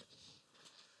 Enjoy.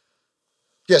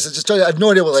 Yes, it's just I have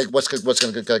no idea what's going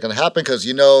to happen, because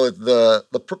the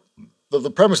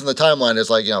premise in the timeline is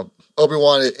like,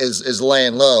 Obi-Wan is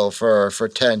laying low for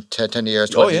 10 years,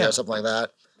 20 years, something like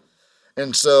that.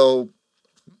 And so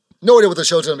no idea what the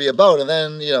show's going to be about. And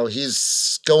then,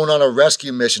 he's going on a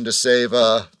rescue mission to save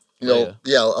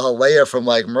Leia from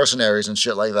like mercenaries and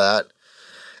shit like that.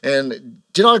 And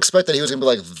did not expect that he was going to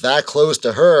be like that close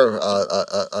to her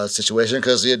situation,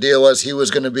 because the idea was he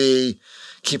was going to be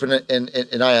keeping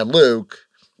an eye on Luke.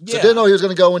 So didn't know he was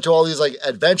going to go into all these like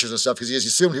adventures and stuff, because he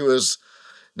assumed he was,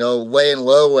 laying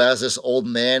low as this old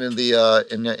man in the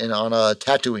on a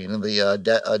Tatooine in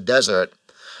the desert.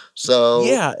 So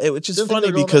yeah, which is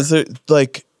funny because they're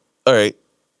like, all right,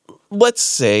 let's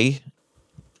say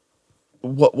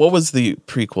what was the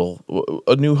prequel?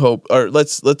 A New Hope, or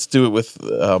let's do it with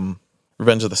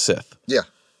Revenge of the Sith. Yeah.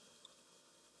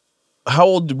 How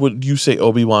old would you say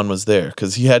Obi-Wan was there?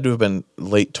 Because he had to have been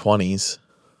late 20s.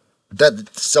 That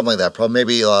something like that. Probably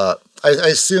maybe. I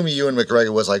assume Ewan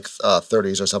McGregor was like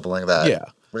 30s or something like that. Yeah.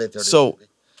 Late 30s. So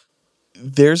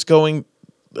there's going.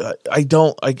 I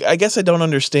guess I don't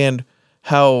understand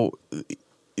how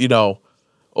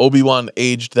Obi-Wan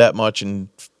aged that much in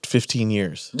 15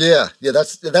 years. Yeah.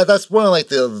 That's one of like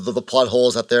the plot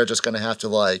holes that they're just gonna have to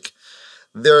like.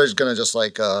 They're gonna just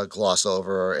like gloss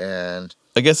over, and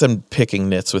I guess I'm picking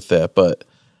nits with that, but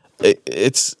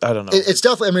it's I don't know. It's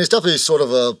definitely sort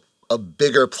of a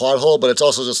bigger plot hole, but it's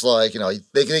also just like,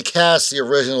 they cast the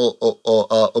original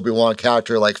Obi-Wan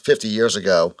character like 50 years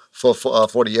ago,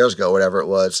 40 years ago, whatever it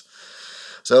was.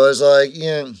 So it's like,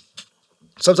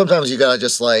 sometimes you gotta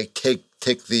just like take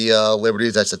the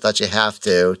liberties that you have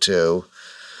to.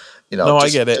 No, just, I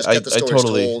get it. Just get the stories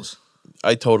told.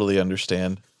 I totally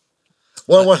understand.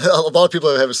 A lot of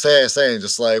people have saying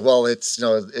just like, well, it's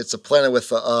it's a planet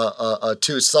with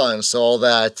two suns, so all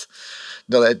that.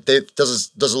 It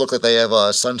doesn't look like they have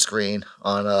a sunscreen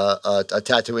on a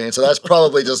Tatooine, so that's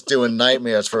probably just doing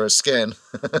nightmares for his skin.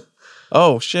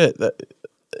 Oh shit!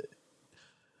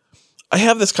 I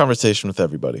have this conversation with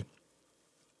everybody.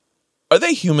 Are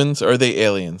they humans or are they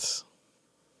aliens?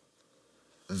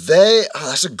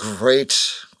 That's a great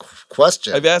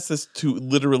question. I've asked this to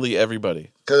literally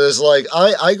everybody. Because like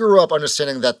I grew up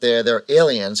understanding that they're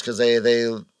aliens because they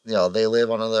live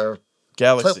on another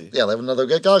galaxy. Yeah, they live in another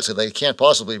galaxy. They can't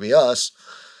possibly be us.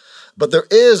 But there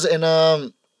is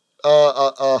Han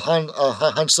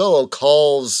Solo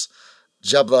calls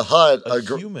Jabba the Hutt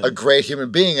a great human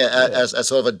being as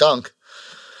sort of a dunk.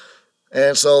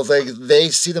 And so they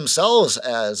see themselves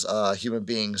as human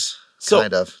beings,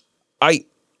 kind of.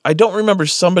 I don't remember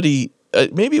somebody,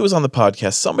 maybe it was on the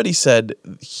podcast, somebody said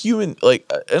human,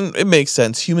 and it makes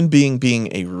sense, human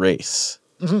being a race.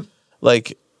 Mm-hmm.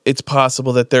 Like, it's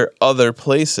possible that there are other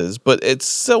places, but it's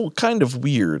so kind of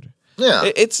weird. Yeah.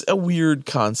 It's a weird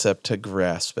concept to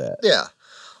grasp at. Yeah.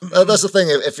 That's the thing.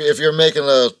 If you're making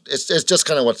it's just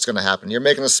kind of what's going to happen. You're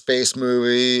making a space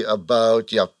movie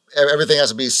about, everything has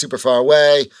to be super far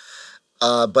away.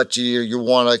 But you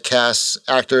want to cast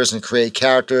actors and create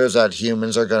characters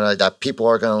that people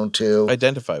are going to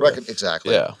identify with.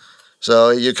 Exactly. Yeah.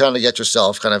 So you kind of get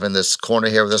yourself kind of in this corner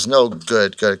here where there's no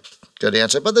good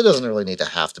answer, but there doesn't really need to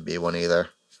have to be one either.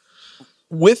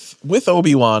 With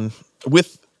Obi-Wan,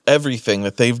 with everything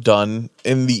that they've done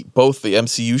in both the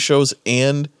MCU shows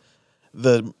and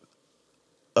the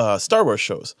Star Wars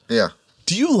shows. Yeah.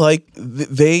 Do you like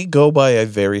they go by a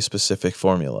very specific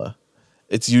formula?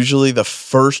 It's usually the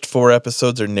first 4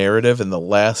 episodes are narrative and the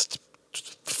last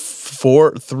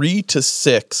 3 to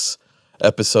 6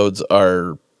 episodes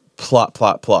are plot.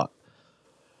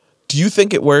 Do you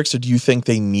think it works or do you think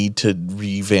they need to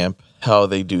revamp how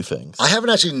they do things? I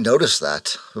haven't actually noticed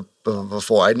that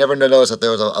before. I never noticed that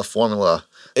there was a formula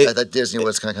that Disney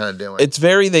was kind of doing. It's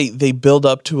very, they build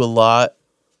up to a lot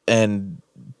and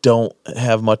don't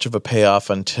have much of a payoff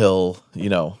until,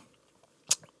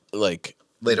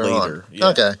 Later on. Yeah.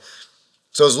 Okay.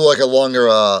 So it's like a longer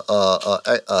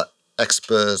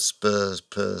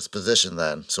exposition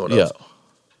then, sort of. Yeah.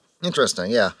 Interesting,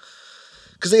 yeah.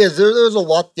 Because there's a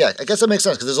lot, yeah, I guess that makes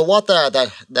sense, because there's a lot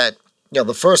that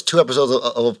the first 2 episodes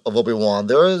of Obi-Wan,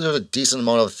 there's a decent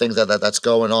amount of things that's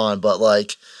going on, but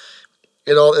like,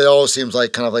 it all seems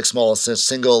like kind of like small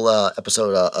single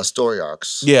episode story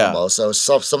arcs. Yeah. Almost. So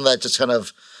some of that just kind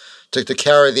of to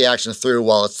carry the action through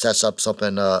while it sets up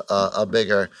something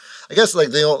bigger. I guess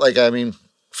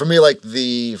for me, like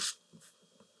the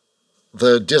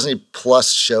Disney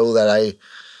Plus show that I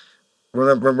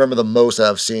remember the most that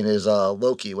I've seen is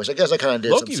Loki, which I guess I kind of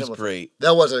did. Loki was great.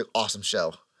 That was an awesome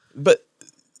show. But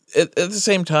at the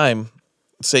same time,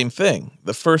 same thing.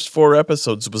 The first 4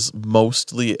 episodes was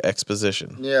mostly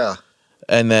exposition. Yeah.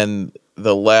 And then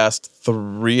the last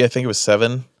 3, I think it was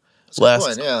 7.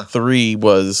 Last 3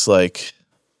 was like,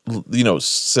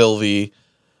 Sylvie,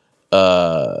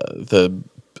 the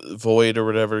Void or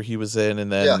whatever he was in,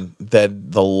 and then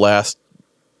the last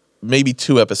maybe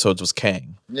 2 episodes was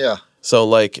Kang. Yeah.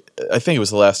 So I think it was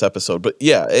the last episode, but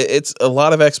yeah, it's a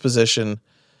lot of exposition.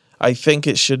 I think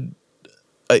it should.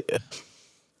 I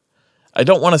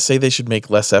don't want to say they should make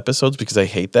less episodes because I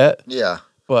hate that. Yeah.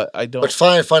 But I don't. But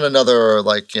find another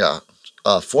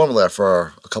formula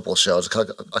for a couple of shows,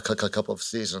 a couple of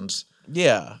seasons.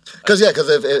 Yeah. Because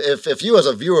if you as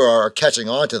a viewer are catching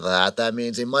on to that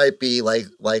means they might be like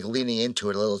leaning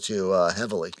into it a little too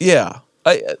heavily. Yeah.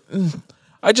 I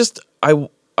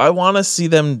want to see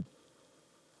them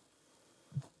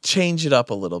change it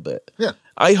up a little bit. Yeah.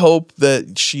 I hope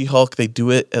that She-Hulk, they do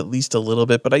it at least a little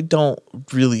bit, but I don't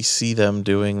really see them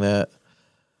doing that.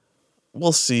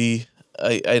 We'll see.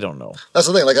 I don't know. That's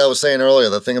the thing. Like I was saying earlier,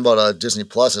 the thing about Disney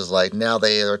Plus is like now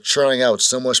they are churning out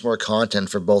so much more content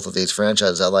for both of these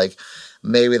franchises that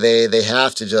maybe they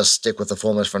have to just stick with the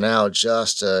formula for now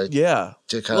just to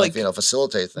kind of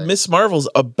facilitate things. Miss Marvel's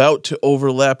about to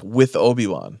overlap with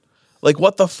Obi-Wan.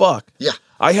 What the fuck? Yeah.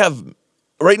 I have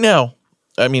right now.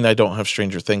 I mean, I don't have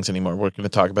Stranger Things anymore. We're going to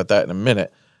talk about that in a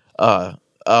minute. I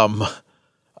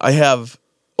have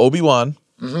Obi-Wan,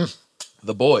 mm-hmm.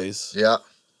 The Boys, yeah,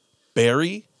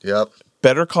 Barry, yep,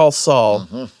 Better Call Saul.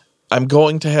 Mm-hmm. I'm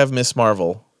going to have Miss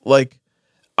Marvel. Like,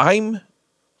 I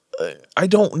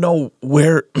don't know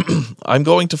where I'm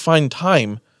going to find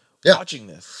time watching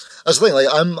this. That's the thing. Like,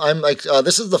 I'm like,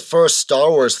 this is the first Star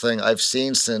Wars thing I've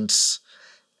seen since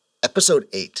Episode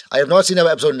 8. I have not seen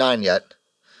Episode 9 yet.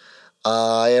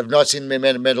 I have not seen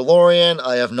Mandalorian.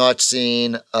 I have not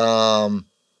seen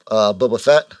Boba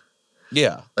Fett.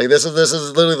 Yeah, like this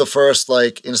is literally the first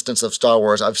like instance of Star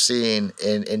Wars I've seen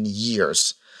in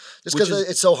years. Just because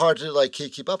it's so hard to like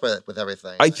keep up with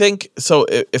everything. I think so.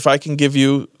 If I can give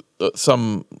you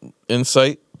some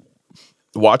insight,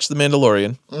 watch The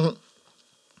Mandalorian. Mm-hmm.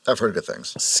 I've heard good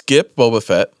things. Skip Boba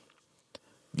Fett.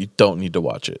 You don't need to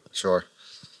watch it. Sure.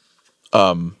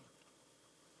 I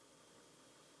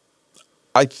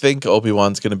think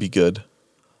Obi-Wan's going to be good.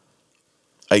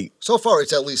 So far,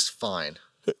 it's at least fine.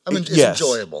 I mean, it's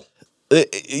enjoyable.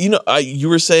 You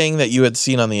were saying that you had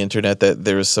seen on the internet that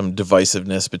there was some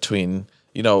divisiveness between,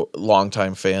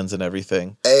 longtime fans and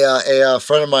everything. A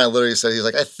friend of mine literally said, he's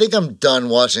like, I think I'm done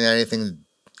watching anything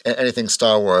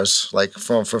Star Wars, like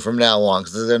from now on,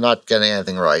 because they're not getting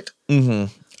anything right. Mm-hmm.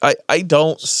 I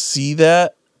don't see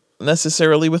that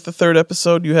necessarily with the third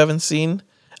episode you haven't seen.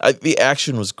 The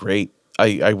action was great.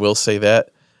 I will say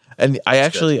that. And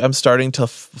I'm starting to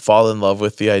fall in love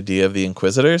with the idea of the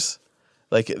Inquisitors.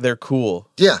 Like, they're cool.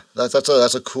 Yeah, that's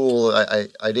a cool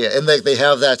idea. And they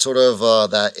have that sort of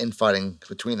that infighting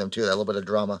between them too, that little bit of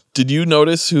drama. Did you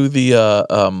notice who the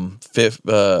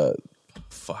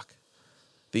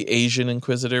the Asian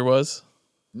Inquisitor was?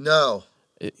 No.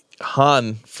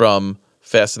 Han from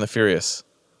Fast and the Furious.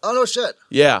 Oh, no shit.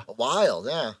 Yeah. Wild,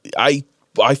 yeah. I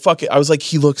was like,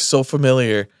 he looks so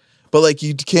familiar. But, like,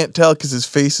 you can't tell because his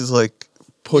face is, like,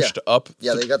 pushed up.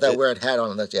 Yeah, they got that weird hat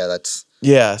on. That's...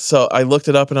 Yeah, so I looked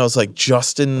it up and I was like,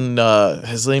 Justin,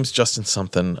 his name's Justin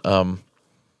something.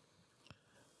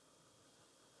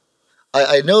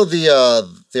 I know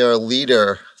their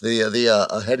leader,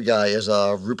 the head guy is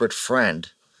Rupert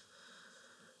Friend,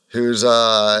 who's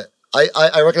I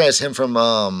recognize him from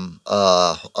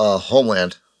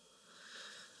Homeland.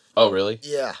 Oh, really?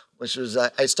 Yeah, which was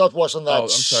I stopped watching that. I'm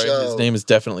sorry, show. His name is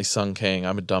definitely Sung Kang.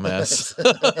 I'm a dumbass.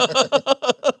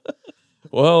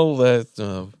 Well,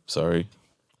 sorry.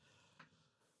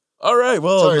 All right.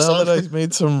 Well, now that I've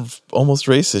made some almost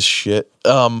racist shit,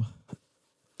 how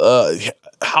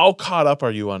caught up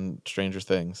are you on Stranger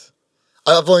Things?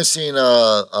 I've only seen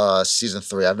season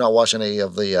 3. I've not watched any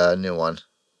of the new one.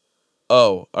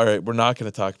 Oh, all right. We're not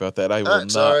going to talk about that. I will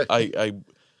not. Sorry.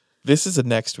 This is a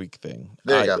next week thing.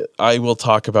 There you go. I will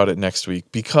talk about it next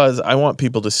week because I want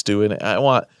people to stew in it. I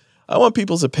want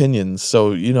people's opinions.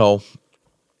 So,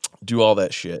 do all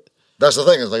that shit. That's the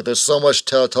thing. Is like there's so much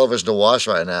television to watch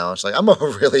right now. It's like I'm a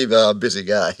really busy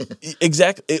guy.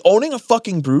 Exactly. Owning a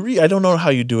fucking brewery, I don't know how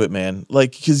you do it, man.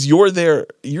 Like, because you're there.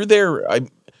 I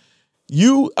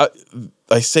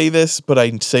say this, but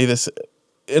I say this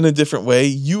in a different way.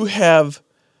 You have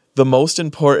the most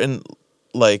important,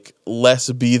 like, less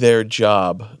be there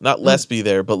job. Not less be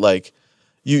there, but like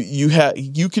you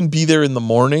can be there in the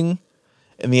morning,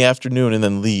 in the afternoon, and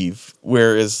then leave.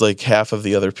 Whereas like half of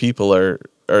the other people are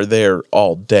there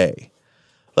all day.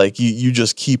 Like you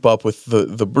just keep up with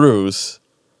the brews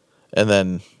and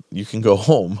then you can go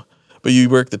home. But you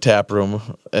work the tap room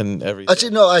and everything.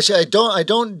 Actually, I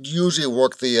don't usually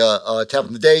work the tap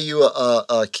room. The day you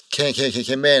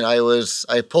came in,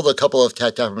 I pulled a couple of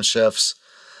tap room shifts.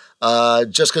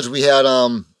 Just because we had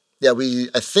I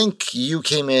think you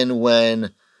came in when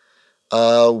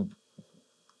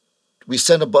we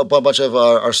sent a bunch of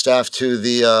our staff to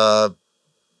the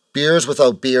Beers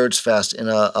Without Beards Fest in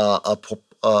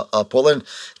Portland.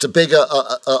 It's a big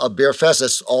a beer fest.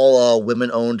 It's all women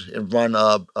owned and run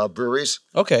breweries.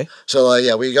 Okay. So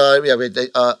we had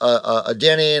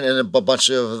Danny and a bunch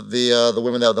of the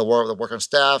women that work on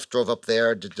staff drove up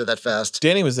there, did that fest.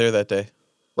 Danny was there that day.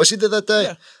 What she did that day?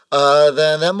 Yeah.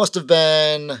 Then that must have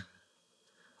been.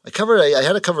 I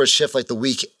had to cover a shift like the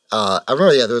week. I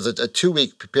remember. Yeah, there was a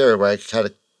 2-week period where I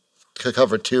had to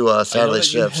cover 2 Saturday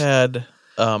shifts. You had.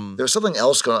 There was something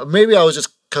else going on. Maybe I was just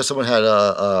because someone had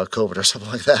COVID or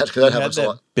something like that. Because that happens a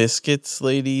lot. Biscuits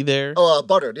lady there. Oh,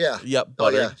 Buttered. Yeah. Yep.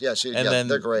 Buttered. Oh, yeah. Then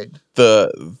they're great.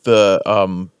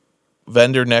 The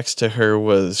vendor next to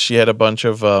her she had a bunch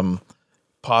of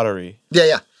pottery.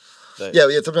 Yeah.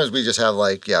 Sometimes we just have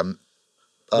makers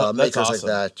awesome. like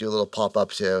that do a little pop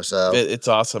up too. So it's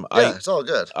awesome. Yeah, it's all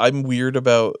good. I'm weird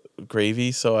about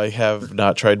gravy, so I have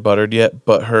not tried Buttered yet.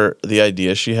 But the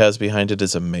idea she has behind it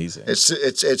is amazing.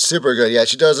 It's super good. Yeah,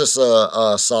 she does this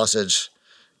sausage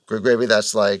gravy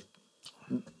that's like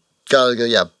got a good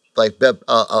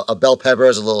bell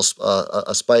peppers, a little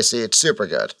spicy. It's super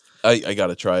good. I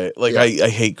gotta try it. Like I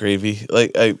hate gravy.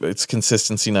 Like it's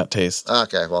consistency, not taste.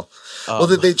 Okay, well,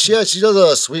 she does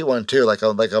a sweet one too, like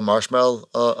a marshmallow,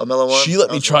 a mellow one. She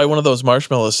let me try one of those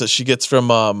marshmallows that she gets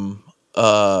from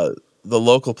the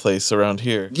local place around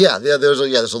here. Yeah. There's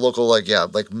a local like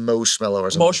marshmallow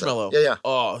or something. Marshmallow. Like yeah.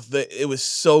 Oh, it was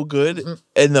so good,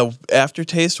 and the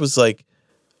aftertaste was like,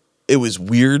 it was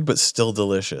weird but still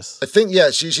delicious. I think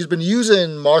she's been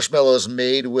using marshmallows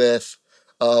made with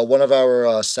one of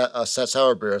our set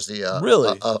sour beers. The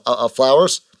really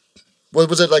flowers.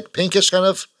 Was it like pinkish kind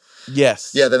of?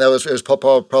 Yes. Yeah. Then it was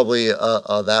probably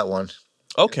that one.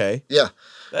 Okay. Yeah.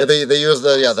 They use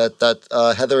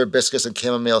that heather hibiscus and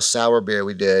chamomile sour beer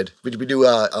we did. We do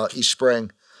each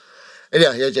spring.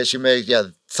 And she made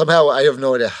somehow I have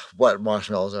no idea what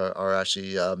marshmallows are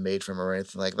actually made from or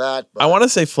anything like that. I want to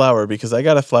say flour because I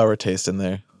got a flour taste in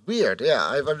there. Weird, yeah.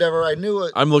 I knew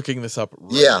it. I'm looking this up.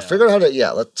 Right now. Figure out how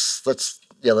to. Let's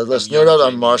nerd out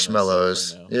on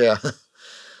marshmallows. Right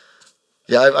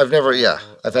yeah.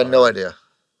 I've had no idea.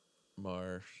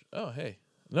 Oh hey,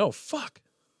 no fuck.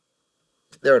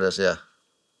 There it is, yeah.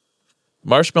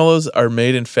 Marshmallows are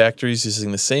made in factories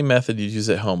using the same method you'd use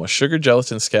at home. A sugar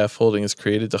gelatin scaffolding is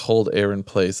created to hold air in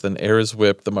place. Then air is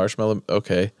whipped. The marshmallow...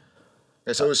 Okay.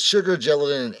 So it was sugar,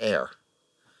 gelatin, and air.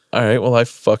 All right, well, I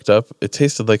fucked up. It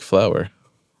tasted like flour.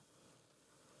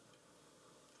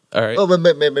 All right. Well,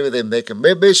 maybe they make them.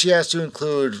 Maybe she has to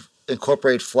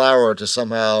incorporate flour to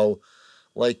somehow...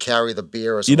 like carry the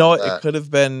beer or something. You know what? It could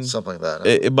have been something like that.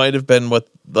 It might have been what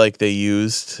like they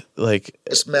used. Like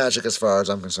it's magic as far as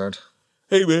I'm concerned.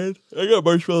 Hey man, I got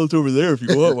marshmallows over there if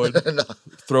you want one. No.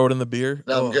 Throw it in the beer.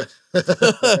 No, I'm good.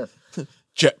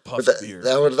 Jet puff beer.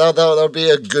 That would be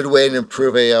a good way to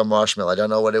improve a marshmallow. I don't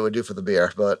know what it would do for the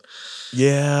beer, but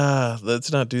yeah, let's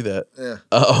not do that. Yeah.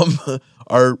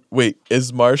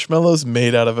 Is marshmallows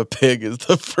made out of a pig? Is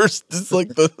the first? It's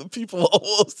like the people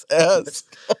almost ask.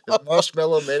 Is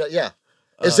marshmallow made out? Yeah.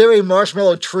 Is there a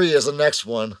marshmallow tree? Is the next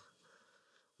one.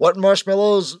 What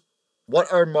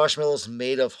are marshmallows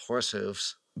made of? Horse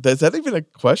hooves. Is that even a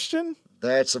question?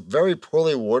 That's a very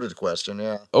poorly worded question.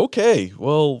 Yeah. Okay.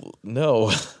 Well,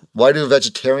 no. Why do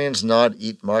vegetarians not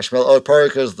eat marshmallow? Oh, probably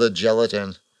because the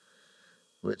gelatin.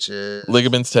 Which is...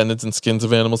 ligaments, tendons, and skins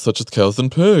of animals such as cows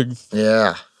and pigs.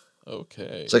 Yeah.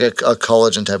 Okay. It's like a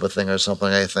collagen type of thing or something,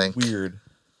 I think. Weird.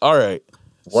 All right.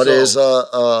 What is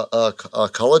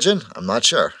collagen? I'm not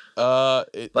sure. But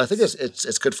I think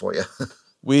it's good for you.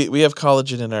 we have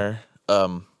collagen in our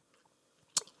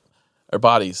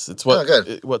bodies. It's what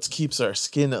what keeps our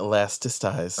skin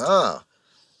elasticized. Ah.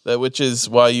 Which is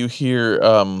why you hear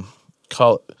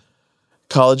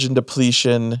collagen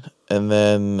depletion and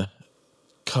then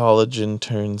collagen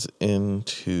turns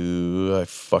into I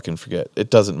fucking forget. It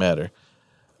doesn't matter.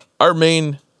 Our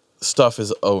main stuff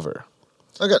is over.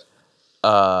 Okay.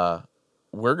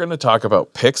 We're gonna talk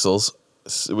about Pixels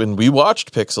when we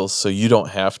watched Pixels, so you don't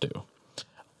have to.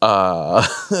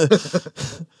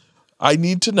 I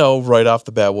need to know right off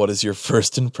the bat, what is your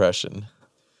first impression?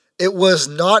 It was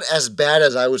not as bad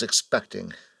as I was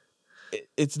expecting.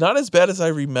 It's not as bad as I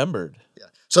remembered. Yeah.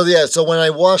 So when I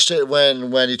watched it, when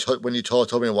you told me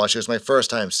to watch it, it was my first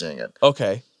time seeing it.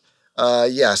 Okay.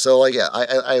 So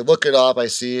I look it up. I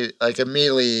see it, like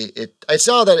immediately. I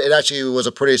saw that it actually was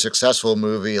a pretty successful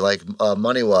movie, like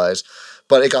money wise,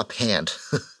 but it got panned.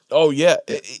 Oh yeah.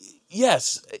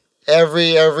 Yes.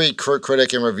 Every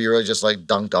critic and reviewer just like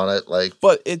dunked on it. Like,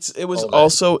 but it was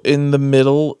also in the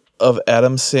middle of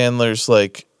Adam Sandler's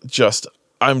like just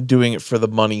I'm doing it for the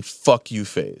money, fuck you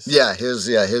phase. Yeah, his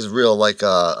real like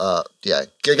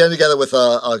getting together with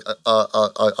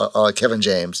Kevin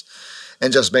James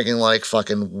and just making like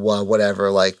fucking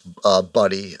whatever like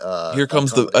buddy. Here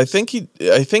comes I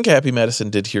think Happy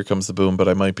Madison did Here Comes the Boom, but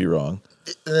I might be wrong.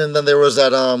 And then there was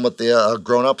that with the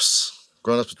Grown Ups.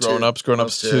 Grown Ups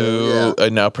 2. Yeah. I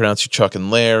now pronounce you Chuck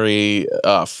and Larry.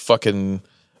 Fucking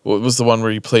what was the one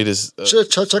where you played as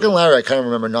Chuck and Larry? I kind of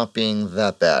remember not being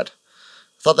that bad.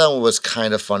 I thought that one was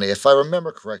kind of funny, if I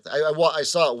remember correctly. I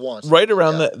saw it once. Right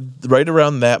around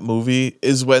that movie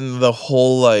is when the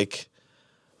whole like,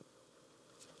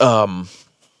 the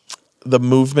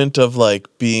movement of like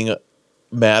being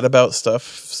mad about stuff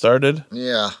started.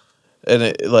 Yeah, and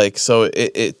it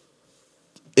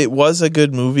was a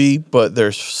good movie, but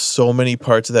there's so many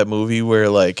parts of that movie where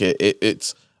like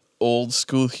it's old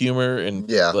school humor and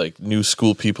like new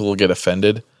school people will get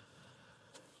offended.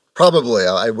 Probably,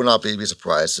 I would not be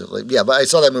surprised. Like, but I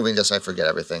saw that movie and I forget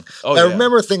everything. I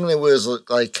remember thinking it was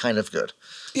like kind of good.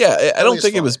 Yeah, I don't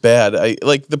think it was bad.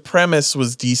 The premise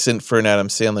was decent for an Adam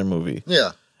Sandler movie.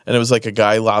 Yeah, and it was like a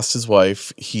guy lost his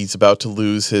wife. He's about to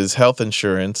lose his health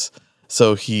insurance,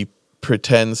 so he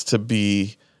pretends to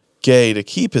be gay to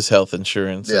keep his health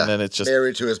insurance, and then it's just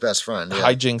married to his best friend.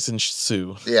 Hijinks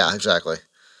ensue. Yeah, exactly.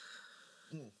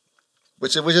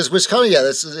 Which kind of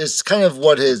it's kind of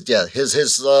what his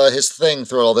thing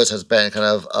through all this has been kind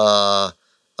of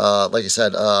like you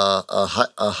said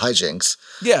hijinks.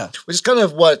 Yeah, which is kind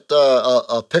of what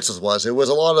Pixels was. It was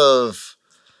a lot of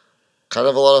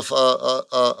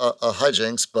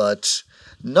hijinks, but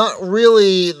not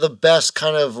really the best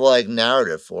kind of like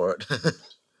narrative for it.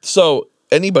 So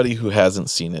anybody who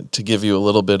hasn't seen it, to give you a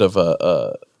little bit of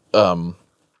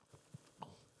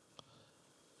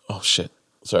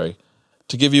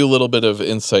to give you a little bit of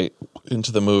insight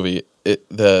into the movie,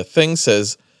 the thing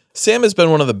says Sam has been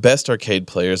one of the best arcade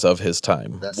players of his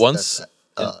time.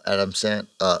 Adam Sand.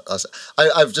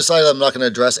 I've decided I'm not going to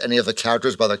address any of the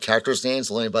characters by their characters' names,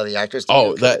 only by the actors'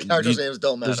 names. The characters' names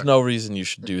don't matter. There's no reason you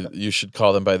should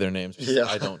call them by their names. Yeah.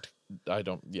 I don't.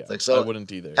 Yeah, I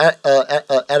wouldn't either.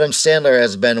 Adam Sandler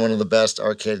has been one of the best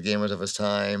arcade gamers of his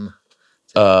time.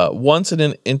 Once in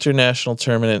an international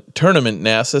tournament,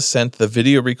 NASA sent the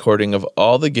video recording of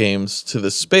all the games to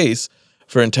the space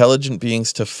for intelligent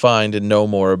beings to find and know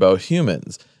more about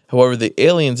humans. However, the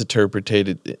aliens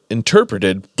interpreted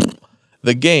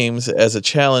the games as a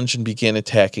challenge and began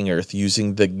attacking Earth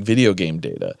using the video game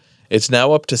data. It's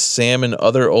now up to Sam and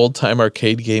other old-time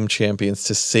arcade game champions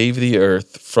to save the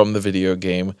Earth from the video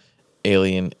game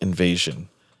alien invasion.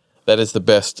 That is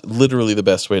literally the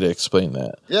best way to explain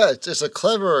that. Yeah, it's a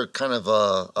clever kind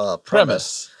of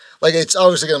premise. Like, it's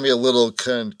obviously going to be a little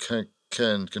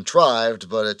contrived,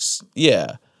 but it's...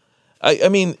 Yeah. I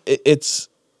mean, it's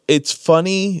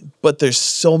funny, but there's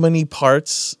so many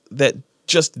parts that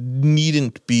just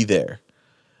needn't be there.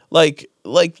 Like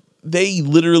they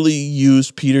literally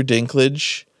used Peter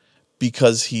Dinklage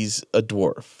because he's a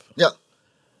dwarf. Yeah.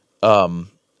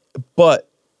 But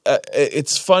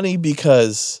it's funny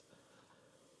because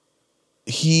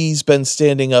he's been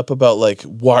standing up about, like,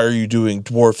 why are you doing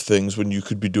dwarf things when you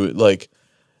could be doing, like,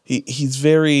 he's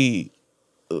very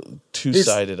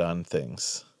two-sided on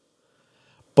things.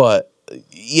 But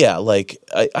yeah, like,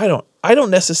 I don't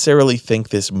necessarily think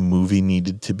this movie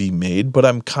needed to be made, but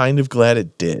I'm kind of glad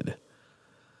it did.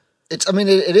 It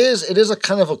is a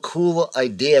kind of a cool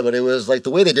idea, but it was like the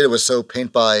way they did it was so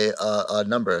paint by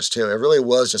numbers too. It really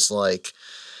was just like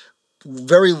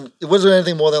it wasn't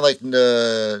anything more than like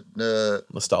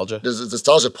nostalgia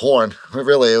porn.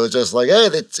 Really, it was just like, hey,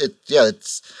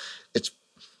 it's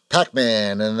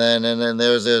Pac-Man, and then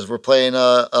there's we're playing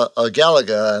a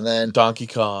Galaga, and then Donkey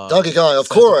Kong, of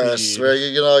course. Where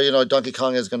you know Donkey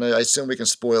Kong is gonna. I assume we can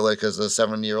spoil it because it's a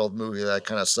 7-year-old movie that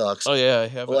kind of sucks. Oh yeah, I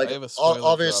have a spoiler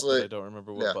obviously. Drop, but I don't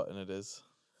remember what button it is.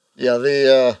 Yeah,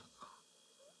 the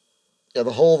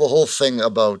whole thing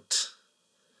about.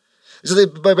 So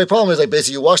my problem is, like,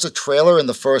 basically you watch the trailer and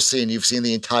the first scene, you've seen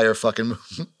the entire fucking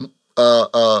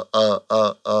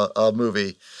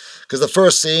movie. Because the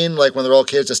first scene, like when they're all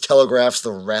kids, just telegraphs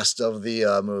the rest of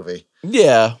the movie.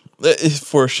 Yeah,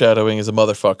 foreshadowing is a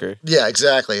motherfucker. Yeah,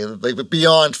 exactly. Like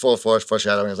beyond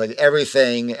foreshadowing, it's like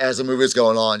everything as the movie is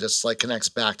going on just like connects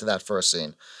back to that first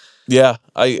scene. Yeah,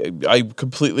 I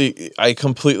completely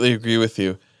agree with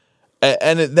you.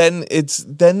 And then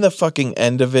the fucking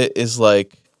end of it is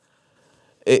like,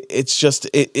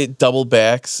 it double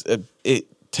backs. It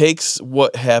takes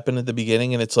what happened at the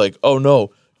beginning and it's like, oh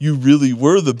no, you really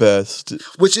were the best.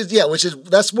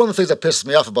 That's one of the things that pisses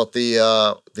me off about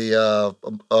the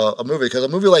movie, because a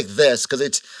movie like this, because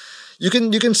it's you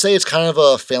can say it's kind of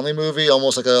a family movie,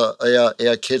 almost like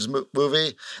a kids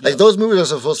movie. Like, those movies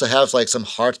are supposed to have like some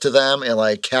heart to them, and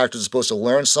like characters are supposed to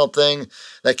learn something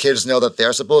that kids know that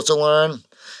they're supposed to learn.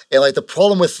 And like the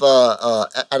problem with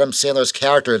Adam Sandler's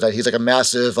character is that he's like a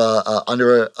massive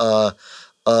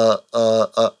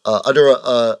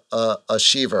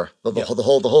achiever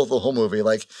the whole movie.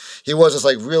 Like, he was this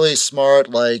like really smart,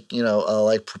 like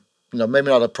maybe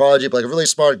not a prodigy, but like a really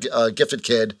smart gifted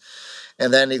kid,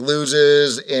 and then he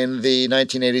loses in the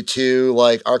 1982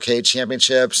 like arcade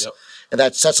championships, and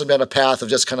that sets him down a path of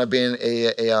just kind of being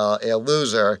a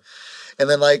loser. And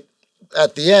then like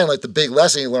at the end, like the big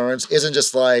lesson he learns isn't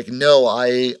just like, no,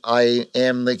 I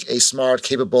am like a smart,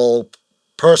 capable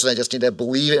person. I just need to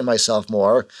believe in myself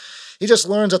more. He just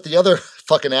learns that the other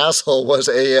fucking asshole was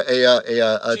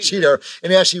a cheater,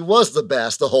 and he actually was the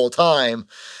best the whole time.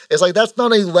 It's like, that's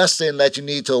not a lesson that you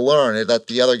need to learn, that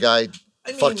the other guy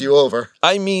fucked you over.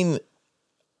 I mean,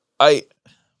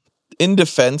 in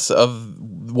defense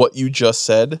of what you just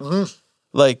said,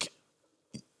 like,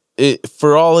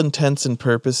 for all intents and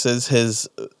purposes,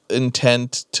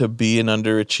 intent to be an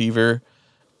underachiever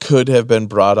could have been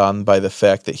brought on by the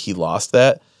fact that he lost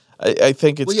that. I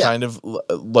think it's kind of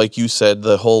like you said,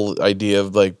 the whole idea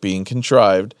of like being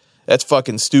contrived. That's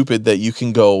fucking stupid that you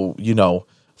can go,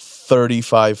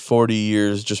 35, 40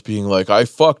 years just being like, I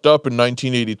fucked up in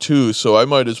 1982, so I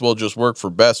might as well just work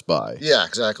for Best Buy. Yeah,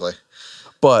 exactly.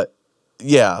 But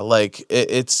yeah, like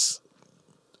it's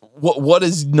what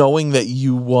is knowing that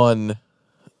you won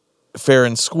fair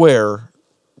and square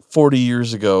 40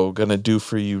 years ago gonna do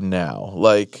for you now?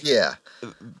 Like, yeah,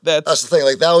 that's the thing.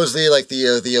 Like that was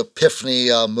the epiphany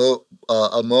a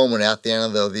moment at the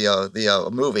end of the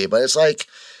movie. But it's like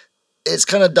it's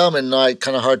kind of dumb and not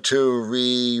kind of hard to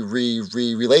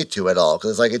relate to at all,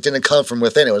 because it's like it didn't come from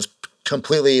within. It was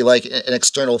completely like an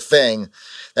external thing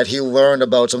that he learned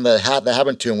about something that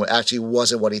happened to him. Actually,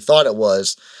 wasn't what he thought it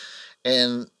was,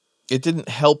 and it didn't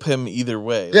help him either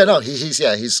way. Yeah, no,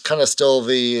 he's kind of still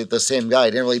the same guy.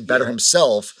 He didn't really better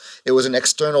himself. It was an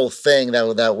external thing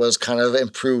that was kind of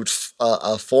improved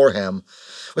for him,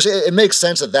 which it makes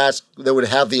sense that would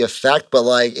have the effect, but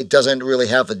like it doesn't really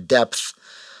have the depth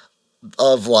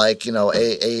of like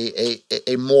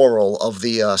a moral of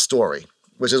the story,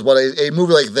 which is what a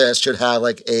movie like this should have,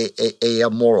 like a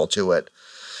moral to it,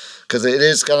 because it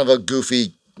is kind of a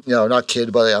goofy. Not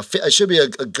kid, but it should be a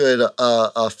good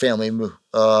family movie,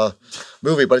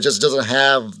 but it just doesn't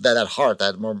have that heart,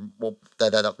 that moral,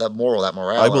 that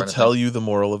morale. I will tell you the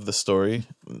moral of the story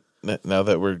now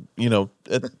that we're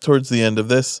towards the end of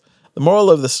this. The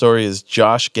moral of the story is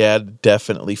Josh Gad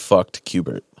definitely fucked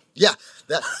Qbert. Yeah,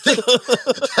 that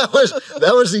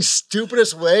was the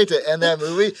stupidest way to end that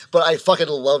movie, but I fucking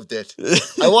loved it.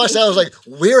 I watched that. I was like,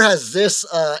 where has this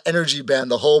energy been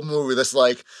the whole movie? This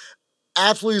like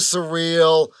absolutely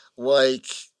surreal, like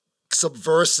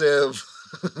subversive,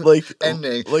 like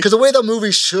ending. Because the way the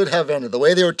movie should have ended, the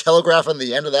way they were telegraphing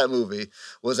the end of that movie,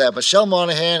 was that Michelle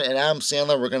Monaghan and Adam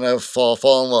Sandler were gonna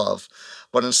fall in love,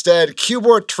 but instead,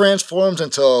 Qbert transforms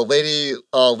into Lady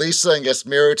Lisa and gets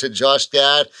married to Josh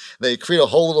Gad. They create a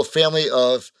whole little family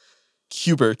of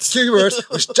Qberts,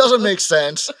 which doesn't make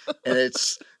sense, and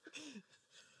it's.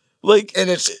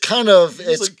 Kind of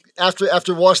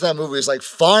after watching that movie, it's like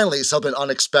finally something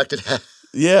unexpected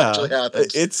actually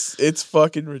happens. It's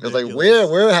fucking ridiculous. It's like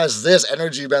where has this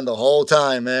energy been the whole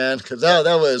time, man? Because that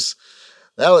was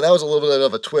a little bit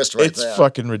of a twist right there. It's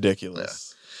fucking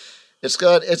ridiculous.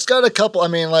 Yeah. It's got a couple. I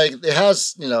mean, like it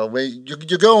has. When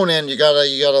you're going in, you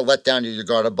gotta let down your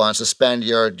guard a bunch, suspend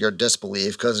your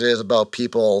disbelief, because it is about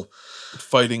people.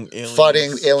 Fighting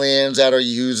aliens that are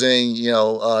using,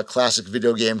 classic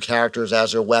video game characters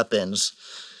as their weapons.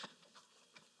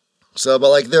 So, but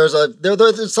like there's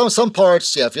some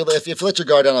parts, if you let your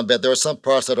guard down a bit, there are some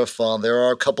parts that are fun. There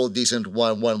are a couple of decent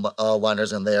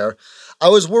one-liners in there. I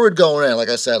was worried going in, like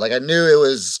I said, like I knew it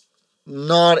was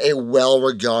not a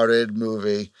well-regarded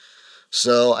movie,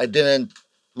 so I didn't.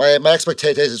 My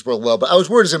expectations were low, but I was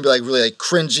worried it's gonna be like really like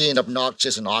cringy and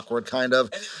obnoxious and awkward, kind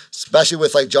of, especially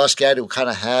with like Josh Gad, who kind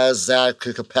of has that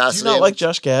capacity. Do you not like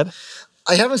Josh Gad?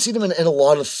 I haven't seen him in a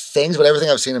lot of things, but everything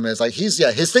I've seen him in is like his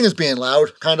thing is being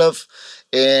loud, kind of,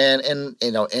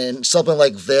 and something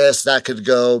like this that could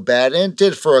go bad, and it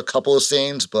did for a couple of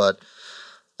scenes, but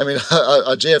I mean,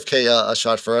 a JFK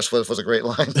shot first was a great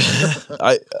line.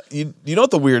 You know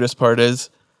what the weirdest part is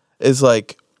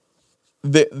like.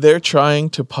 They're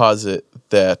trying to posit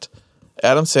that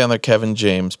Adam Sandler, Kevin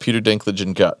James, Peter Dinklage,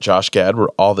 and Josh Gad were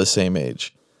all the same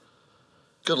age.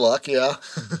 Good luck, yeah.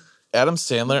 Adam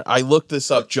Sandler, I looked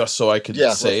this up just so I could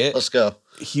say it. Let's go.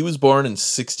 He was born in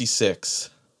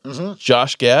 1966. Mm-hmm.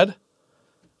 Josh Gad,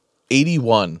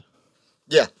 1981.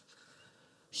 Yeah.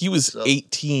 He was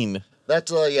 18.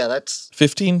 That's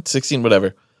 15, 16,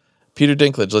 whatever. Peter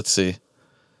Dinklage, let's see.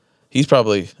 He's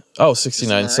probably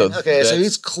 69. So okay, so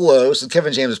he's close, and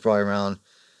Kevin James is probably around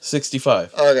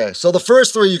 65. Okay, so the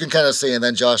first three you can kind of see, and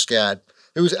then Josh Gad.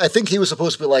 I think he was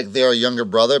supposed to be like their younger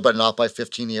brother, but not by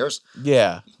 15 years.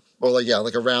 Yeah. Or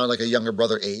like around like a younger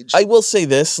brother age. I will say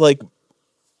this, like,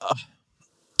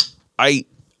 I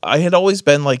had always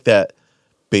been like that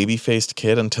baby-faced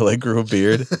kid until I grew a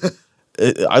beard.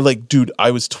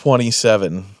 I was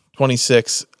 27,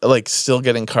 26, like still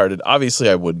getting carded. Obviously,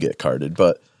 I would get carded,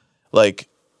 but. Like,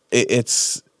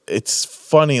 it's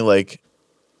funny, like,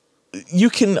 you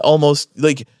can almost,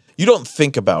 like, you don't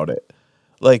think about it.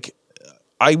 Like,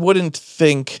 I wouldn't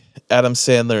think Adam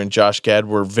Sandler and Josh Gad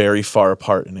were very far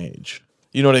apart in age.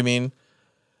 You know what I mean?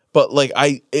 But, like,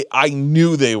 I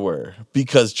knew they were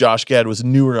because Josh Gad was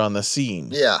newer on the scene.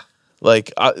 Yeah.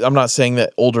 Like, I'm not saying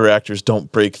that older actors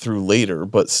don't break through later,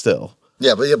 but still.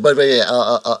 Yeah,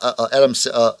 Adam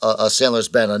Sandler's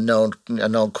been a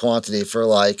known quantity for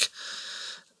like,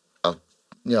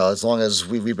 as long as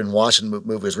we've been watching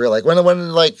movies. Really, like when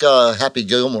Happy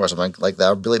Gilmore or something like that,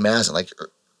 or Billy Madison, like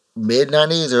mid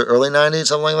 '90s or early '90s,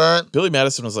 something like that. Billy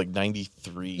Madison was like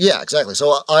 93. Yeah, exactly.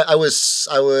 So I was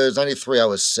 93. I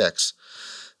was 6.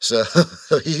 So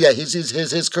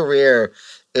his career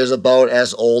is about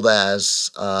as old as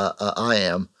I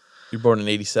am. You're born in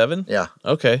 87? Yeah.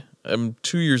 Okay. I'm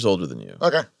 2 years older than you.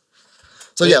 Okay.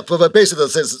 So yeah, but basically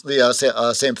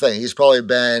the same thing. He's probably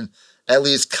been at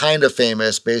least kind of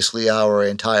famous basically our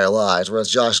entire lives, whereas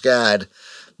Josh Gad,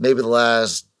 maybe the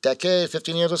last decade,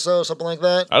 15 years or so, something like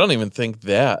that. I don't even think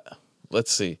that.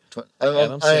 Let's see.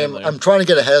 I'm trying to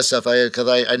get ahead of stuff because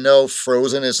I know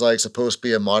Frozen is like supposed to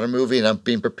be a modern movie, and I'm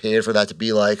being prepared for that to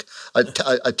be like a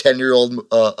 10-year-old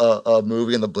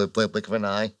movie in the blink of an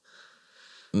eye.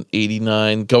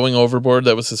 89, Going Overboard.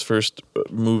 That was his first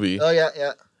movie. Oh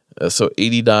yeah. So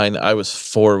 89. I was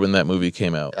 4 when that movie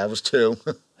came out. I was 2.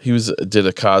 He did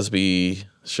a Cosby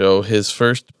show. His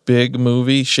first big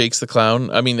movie, Shakes the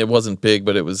Clown. I mean, it wasn't big,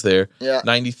 but it was there. Yeah.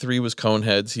 93 was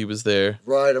Coneheads. He was there.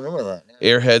 Right, I remember that.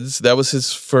 Yeah. Airheads. That was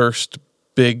his first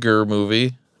bigger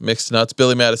movie. Mixed Nuts.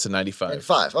 Billy Madison, 95.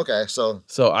 95. Okay, so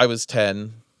I was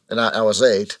 10. And I was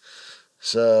 8.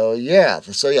 So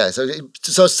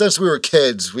since we were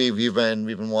kids, we've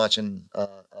been watching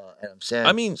Adam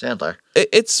Sandler.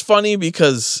 It's funny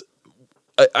because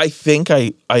I think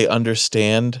I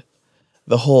understand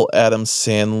the whole Adam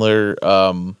Sandler.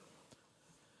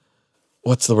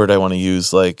 What's the word I want to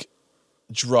use? Like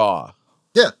draw.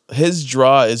 Yeah, his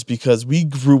draw is because we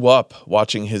grew up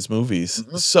watching his movies.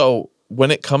 Mm-hmm. So when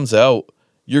it comes out,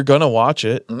 you're gonna watch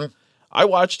it. Mm-hmm. I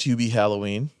watched Hubie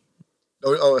Halloween.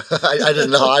 I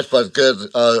did not, but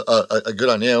good. Good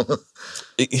on you.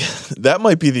 That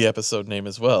might be the episode name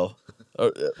as well.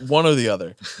 One or the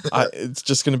other. It's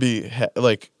just going to be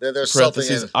there's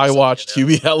parentheses. I watched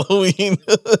Hubie Halloween.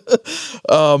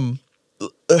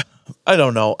 I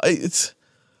don't know.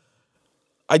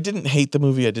 I didn't hate the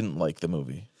movie. I didn't like the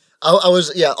movie. I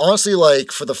was honestly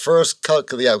like for the first cut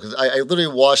because I literally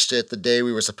watched it the day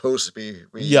we were supposed to be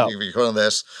recording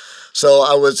this. So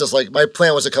I was just like, my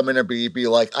plan was to come in and be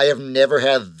like, I have never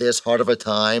had this hard of a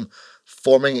time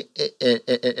forming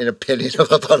an opinion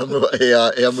about a movie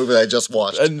that I just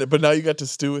watched. But now you got to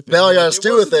stew with it. Now I got to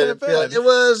stew with it.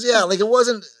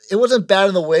 It wasn't bad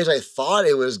in the ways I thought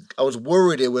it was. I was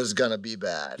worried it was gonna be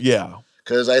bad. Yeah.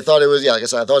 Because I thought it was, like I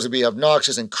said, I thought it was going to be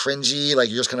obnoxious and cringy. Like,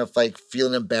 you're just kind of, like,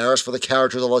 feeling embarrassed for the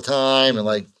characters all the time. And,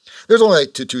 like, there's only,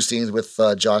 like, two scenes with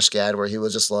Josh Gad where he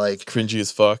was just, like... Cringy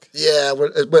as fuck. Yeah,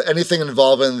 but anything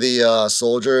involving the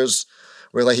soldiers,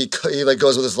 where, like, he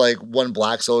goes with this, like, one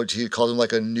black soldier, he calls him,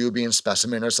 like, a Nubian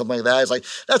specimen or something like that. It's like,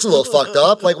 that's a little fucked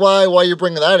up. Like, why are you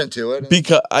bringing that into it?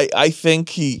 Because I think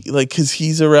he, like, because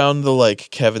he's around the, like,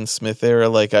 Kevin Smith era,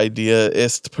 like,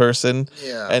 idealist person.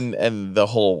 Yeah. And the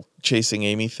whole... Chasing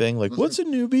Amy thing, like, what's a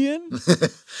Nubian?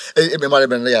 it might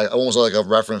have been, almost like a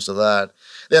reference to that.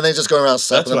 Then they just go around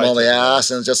slapping them on the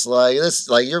ass, and it's just like this,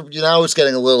 like you're now it's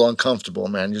getting a little uncomfortable,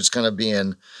 man. You're just kind of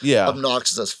being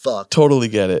obnoxious as fuck. Totally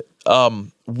get it.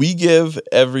 We give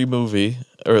every movie,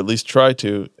 or at least try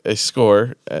to, a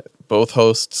score. Both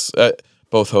hosts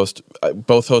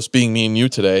being me and you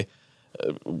today.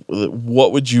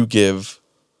 What would you give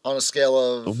on a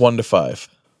scale of 1 to 5?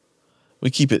 We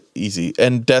keep it easy.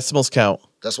 And decimals count.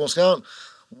 Decimals count?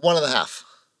 1.5.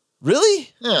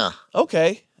 Really? Yeah.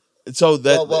 Okay. So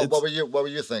that what were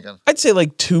you thinking? I'd say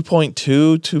like 2.2,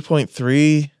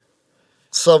 2.3.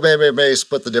 So maybe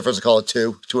split the difference and call it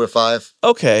 2 or 5.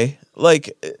 Okay.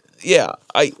 Like, yeah,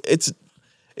 it's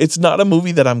not a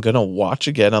movie that I'm gonna watch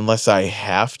again unless I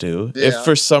have to. Yeah. If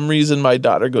for some reason my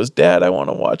daughter goes, Dad, I want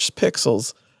to watch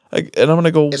Pixels. And I'm going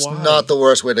to go, it's why? Not the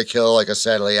worst way to kill like a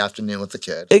Saturday afternoon with the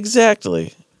kid.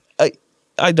 Exactly.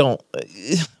 I don't.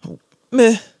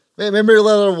 Meh. Maybe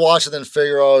let her watch it and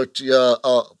figure out,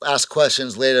 ask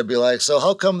questions later. Be like, so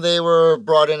how come they were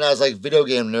brought in as like video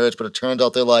game nerds, but it turned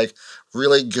out they're like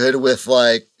really good with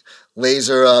like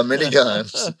laser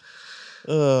miniguns?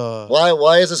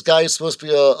 Why is this guy supposed to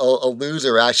be a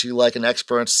loser actually like an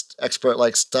expert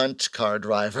like stunt car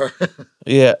driver?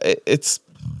 Yeah, it's.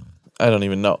 I don't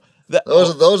even know. Those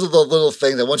are the little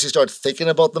things that once you start thinking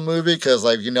about the movie, because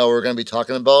like we're going to be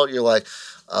talking about, you're like,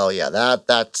 oh yeah,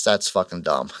 that's fucking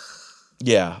dumb.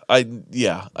 Yeah, I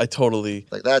totally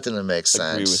like that didn't make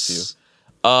sense. Agree with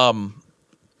you.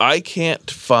 I can't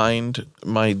find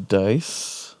my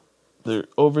dice. They're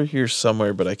over here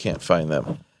somewhere, but I can't find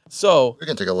them. So we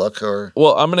can take a look.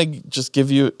 Well, I'm gonna just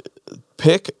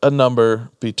pick a number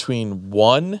between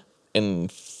 1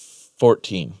 and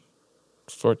 14.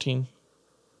 14?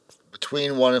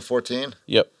 Between 1 and 14?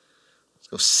 Yep. Let's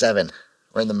go 7.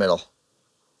 Right in the middle.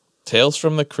 Tales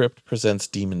from the Crypt presents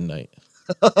Demon Knight.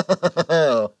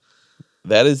 Have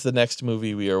That is the next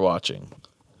movie we are watching.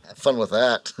 fun with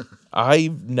that.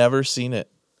 I've never seen it.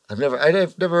 I've never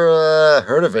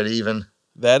heard of it even.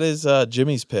 That is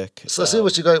Jimmy's pick. So let's see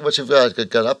what you've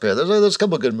got up here. There's a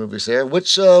couple of good movies here.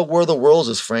 Which War of the Worlds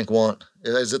does Frank want?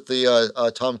 Is it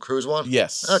the Tom Cruise one?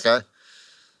 Yes. Okay.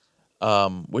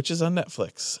 Which is on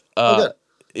Netflix. Good.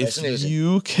 If Nice and easy.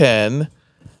 you can,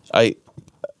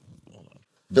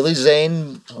 Billy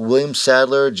Zane, William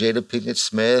Sadler, Jada Pinkett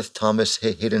Smith, Thomas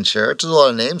Hayden Church. There's a lot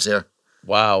of names here.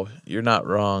 wow, you're not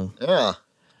wrong. Yeah.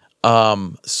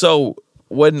 So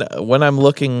when I'm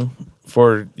looking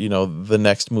for, the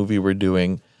next movie we're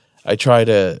doing, I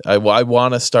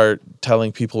want to start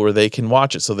telling people where they can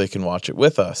watch it so they can watch it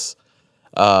with us.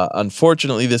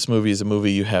 Unfortunately, this movie is a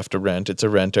movie you have to rent. It's a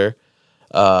renter.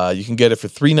 You can get it for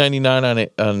 $3.99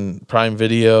 on Prime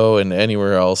Video and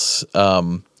anywhere else.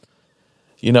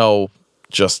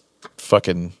 Just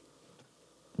fucking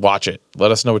watch it.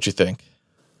 Let us know what you think.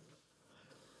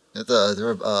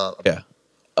 Yeah.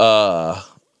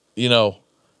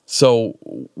 So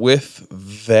with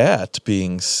that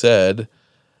being said,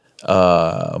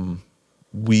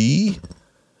 we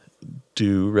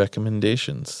do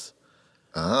recommendations.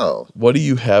 Oh. What do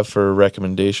you have for a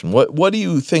recommendation? What do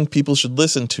you think people should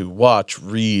listen to, watch,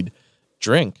 read,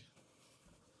 drink?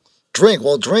 Drink.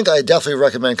 Well, drink, I definitely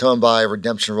recommend coming by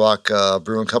Redemption Rock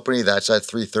Brewing Company. That's at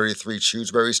 333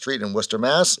 Shrewsbury Street in Worcester,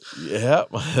 Mass. Yeah,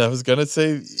 I was going to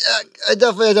say. Yeah, I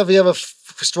definitely have a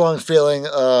strong feeling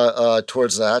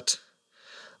towards that.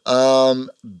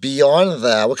 Beyond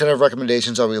that, what kind of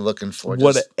recommendations are we looking for?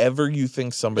 Whatever you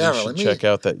think somebody should check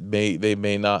out that they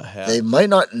may not have. They might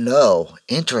not know.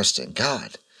 Interesting.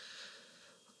 God.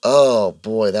 Oh,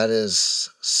 boy, that is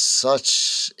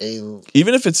such a...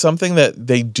 Even if it's something that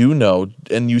they do know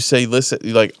and you say, listen,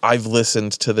 like, I've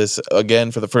listened to this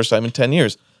again for the first time in 10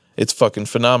 years. It's fucking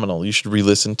phenomenal. You should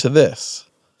re-listen to this.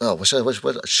 Oh, what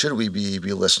should we be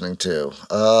listening to?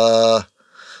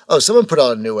 Someone put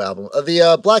out a new album.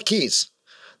 The Black Keys.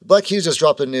 The Black Keys just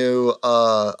dropped a new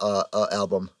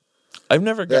album. I've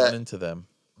never gotten into them.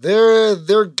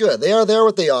 They're good. They are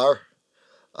what they are.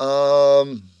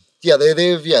 Yeah,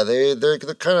 they're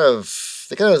kind of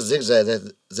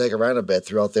zigzag around a bit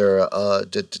throughout their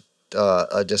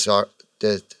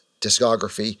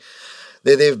discography.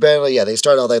 They've been they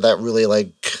started out like that really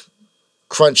like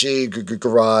crunchy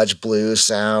garage blues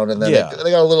sound, and then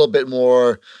they got a little bit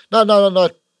more not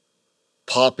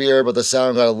poppier, but the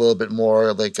sound got a little bit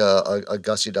more like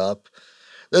gussied up.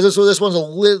 This one's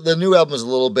the new album is a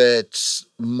little bit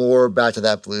more back to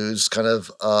that blues kind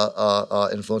of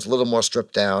influence, a little more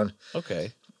stripped down.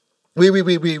 Okay. We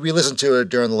listened to it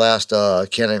during the last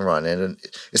canning run, and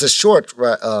it's a short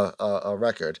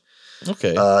record.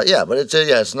 Okay. But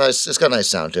it's nice. It's got a nice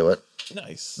sound to it.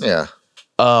 Nice. Yeah.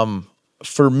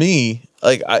 For me,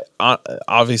 like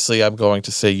obviously I'm going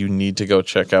to say you need to go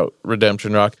check out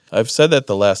Redemption Rock. I've said that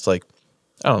the last 6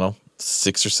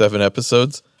 or 7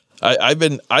 episodes. I've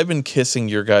been kissing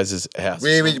your guys' ass.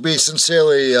 We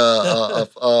sincerely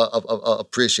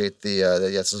appreciate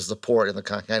the support and the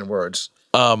kind words.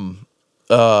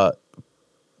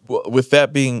 With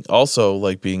that being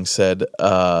said,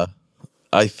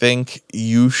 I think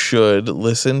you should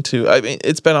listen to. I mean,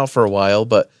 it's been out for a while,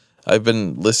 but I've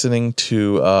been listening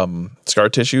to Scar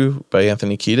Tissue by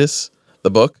Anthony Kiedis,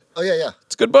 the book. Oh yeah.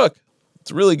 It's a good book.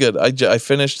 It's really good. I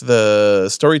finished The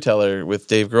Storyteller with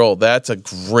Dave Grohl. That's a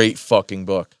great fucking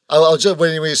book. I was just,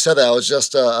 when you said that, I was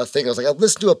just thinking. I was like, I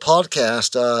listened to a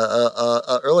podcast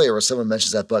earlier where someone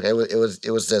mentions that book. It was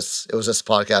this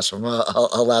podcast from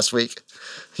last week.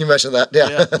 You mentioned that,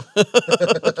 yeah.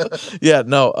 Yeah,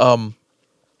 no.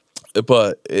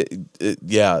 But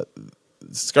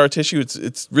Scar Tissue.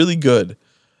 It's really good.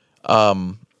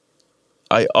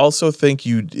 I also think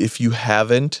if you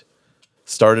haven't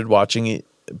started watching it,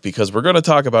 because we're going to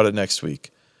talk about it next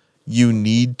week, you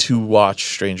need to watch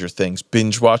Stranger Things.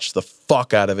 Binge watch the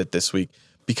fuck out of it this week,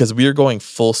 because we are going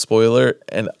full spoiler,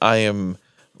 and I am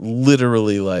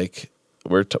literally like,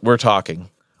 we're talking.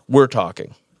 With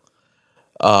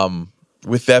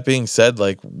that being said,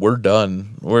 like, we're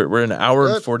done. We're an hour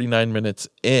and 49 minutes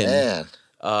in. Man.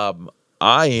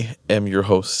 I am your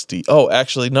host, Steve. Oh,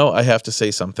 actually, no, I have to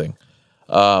say something.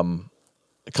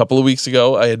 A couple of weeks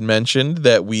ago, I had mentioned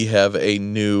that we have a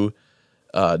new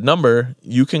number.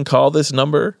 You can call this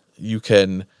number. You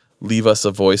can leave us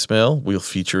a voicemail. We'll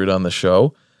feature it on the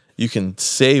show. You can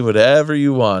say whatever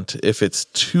you want. If it's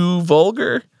too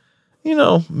vulgar,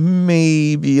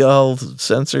 maybe I'll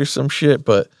censor some shit,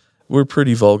 but we're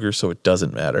pretty vulgar, so it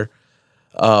doesn't matter.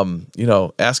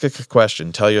 Ask a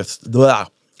question.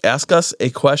 Ask us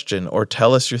a question or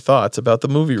tell us your thoughts about the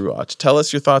movie we watched. Tell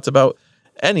us your thoughts about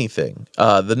anything.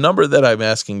 The number that I'm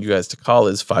asking you guys to call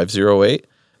is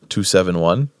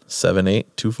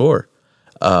 508-271-7824.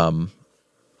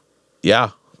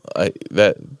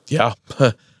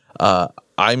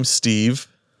 I'm Steve.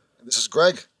 This is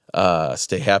Greg.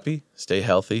 Stay happy, stay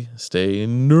healthy, stay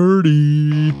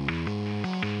nerdy.